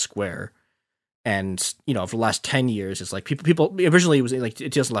from like a square. And, you know, for the last 10 years, it's like people originally it was like it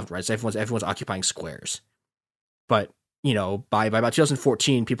just left, right? So everyone's occupying squares. But, you know, by about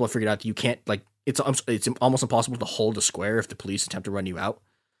 2014, people have figured out that you can't, like, it's almost impossible to hold a square if the police attempt to run you out.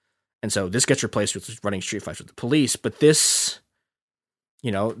 And so this gets replaced with running street fights with the police. But this,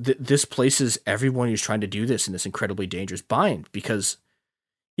 you know, this places everyone who's trying to do this in this incredibly dangerous bind because,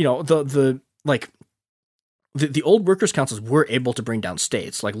 you know, the old workers' councils were able to bring down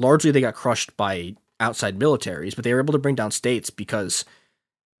states. Like, largely they got crushed by outside militaries, but they were able to bring down states because,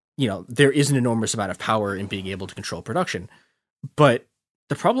 you know, there is an enormous amount of power in being able to control production. But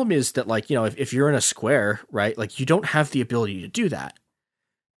the problem is that, like, you know, if you're in a square, right, like, you don't have the ability to do that.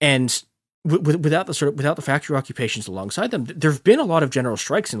 And without the factory occupations alongside them, there have been a lot of general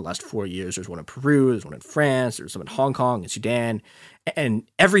strikes in the last 4 years. There's one in Peru, there's one in France, there's some in Hong Kong and Sudan, and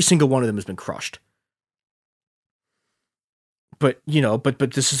every single one of them has been crushed. But, you know, but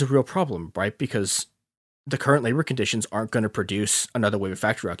this is a real problem, right? Because the current labor conditions aren't going to produce another wave of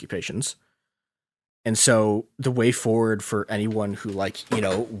factory occupations. And so the way forward for anyone who, like, you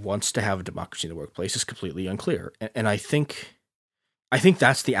know, wants to have a democracy in the workplace is completely unclear. And I think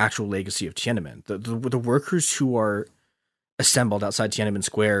that's the actual legacy of Tiananmen. The workers who are assembled outside Tiananmen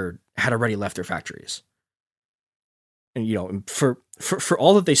Square had already left their factories. And, you know, for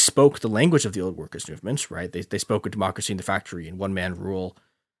all that they spoke the language of the old workers' movements, right? They spoke of democracy in the factory and one-man rule.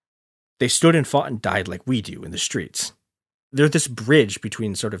 They stood and fought and died like we do in the streets. They're this bridge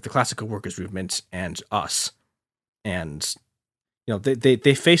between sort of the classical workers' movement and us. And, you know,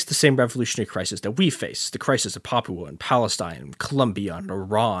 they face the same revolutionary crisis that we face, the crisis of Papua and Palestine and Colombia and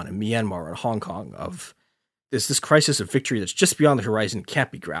Iran and Myanmar and Hong Kong. Of this crisis of victory that's just beyond the horizon,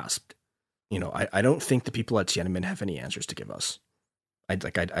 can't be grasped. You know, I don't think the people at Tiananmen have any answers to give us. I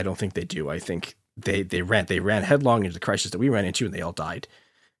don't think they do. I think they ran headlong into the crisis that we ran into, and they all died.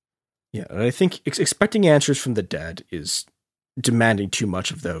 Yeah, and I think expecting answers from the dead is demanding too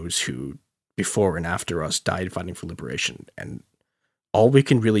much of those who, before and after us, died fighting for liberation. And all we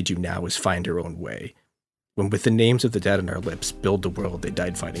can really do now is find our own way, when with the names of the dead on our lips, build the world they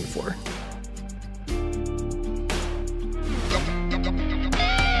died fighting for.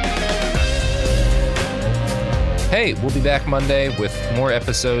 Hey, we'll be back Monday with more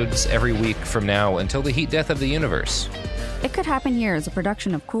episodes every week from now until the heat death of the universe. It Could Happen Here is a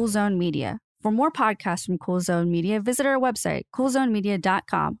production of Cool Zone Media. For more podcasts from Cool Zone Media, visit our website,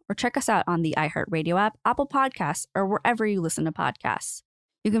 coolzonemedia.com, or check us out on the iHeartRadio app, Apple Podcasts, or wherever you listen to podcasts.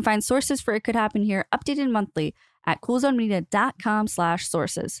 You can find sources for It Could Happen Here updated monthly at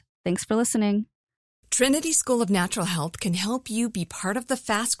coolzonemedia.com/sources. Thanks for listening. Trinity School of Natural Health can help you be part of the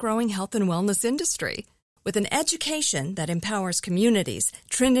fast-growing health and wellness industry. With an education that empowers communities,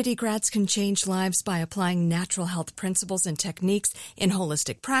 Trinity grads can change lives by applying natural health principles and techniques in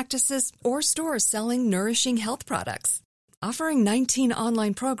holistic practices or stores selling nourishing health products. Offering 19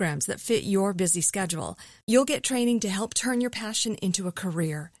 online programs that fit your busy schedule, you'll get training to help turn your passion into a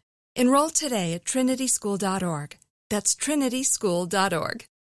career. Enroll today at trinityschool.org. That's trinityschool.org.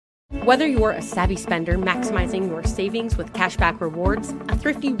 Whether you're a savvy spender maximizing your savings with cashback rewards, a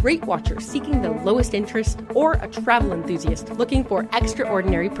thrifty rate watcher seeking the lowest interest, or a travel enthusiast looking for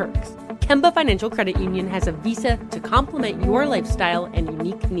extraordinary perks, Kemba Financial Credit Union has a visa to complement your lifestyle and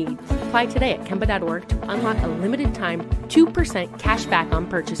unique needs. Apply today at Kemba.org to unlock a limited time 2% cash back on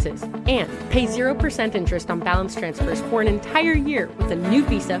purchases and pay 0% interest on balance transfers for an entire year with a new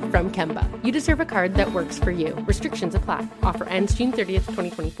visa from Kemba. You deserve a card that works for you. Restrictions apply. Offer ends June 30th,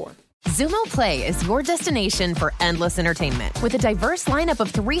 2024. Xumo Play is your destination for endless entertainment. With a diverse lineup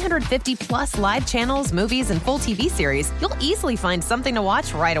of 350 plus live channels, movies, and full TV series, you'll easily find something to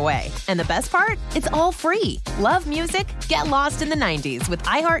watch right away. And the best part? It's all free. Love music? Get lost in the 90s with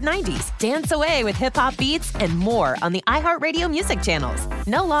iHeart 90s, dance away with hip-hop beats, and more on the iHeartRadio music channels.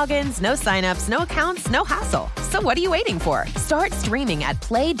 No logins, no signups, no accounts, no hassle. So what are you waiting for? Start streaming at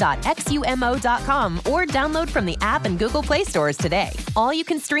play.xumo.com or download from the app and Google Play stores today. All you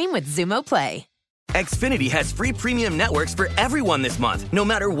can stream with Xumo Play. Xfinity has free premium networks for everyone this month, no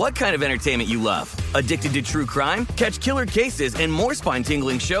matter what kind of entertainment you love. Addicted to true crime? Catch killer cases and more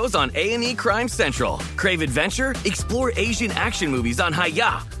spine-tingling shows on A&E Crime Central. Crave adventure? Explore Asian action movies on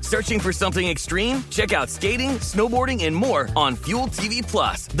Hi-Ya. Searching for something extreme? Check out skating, snowboarding, and more on Fuel TV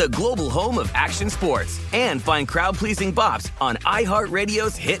Plus, the global home of action sports. And find crowd-pleasing bops on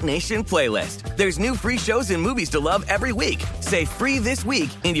iHeartRadio's Hit Nation playlist. There's new free shows and movies to love every week. Say free this week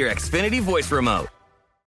in your Xfinity voice remote.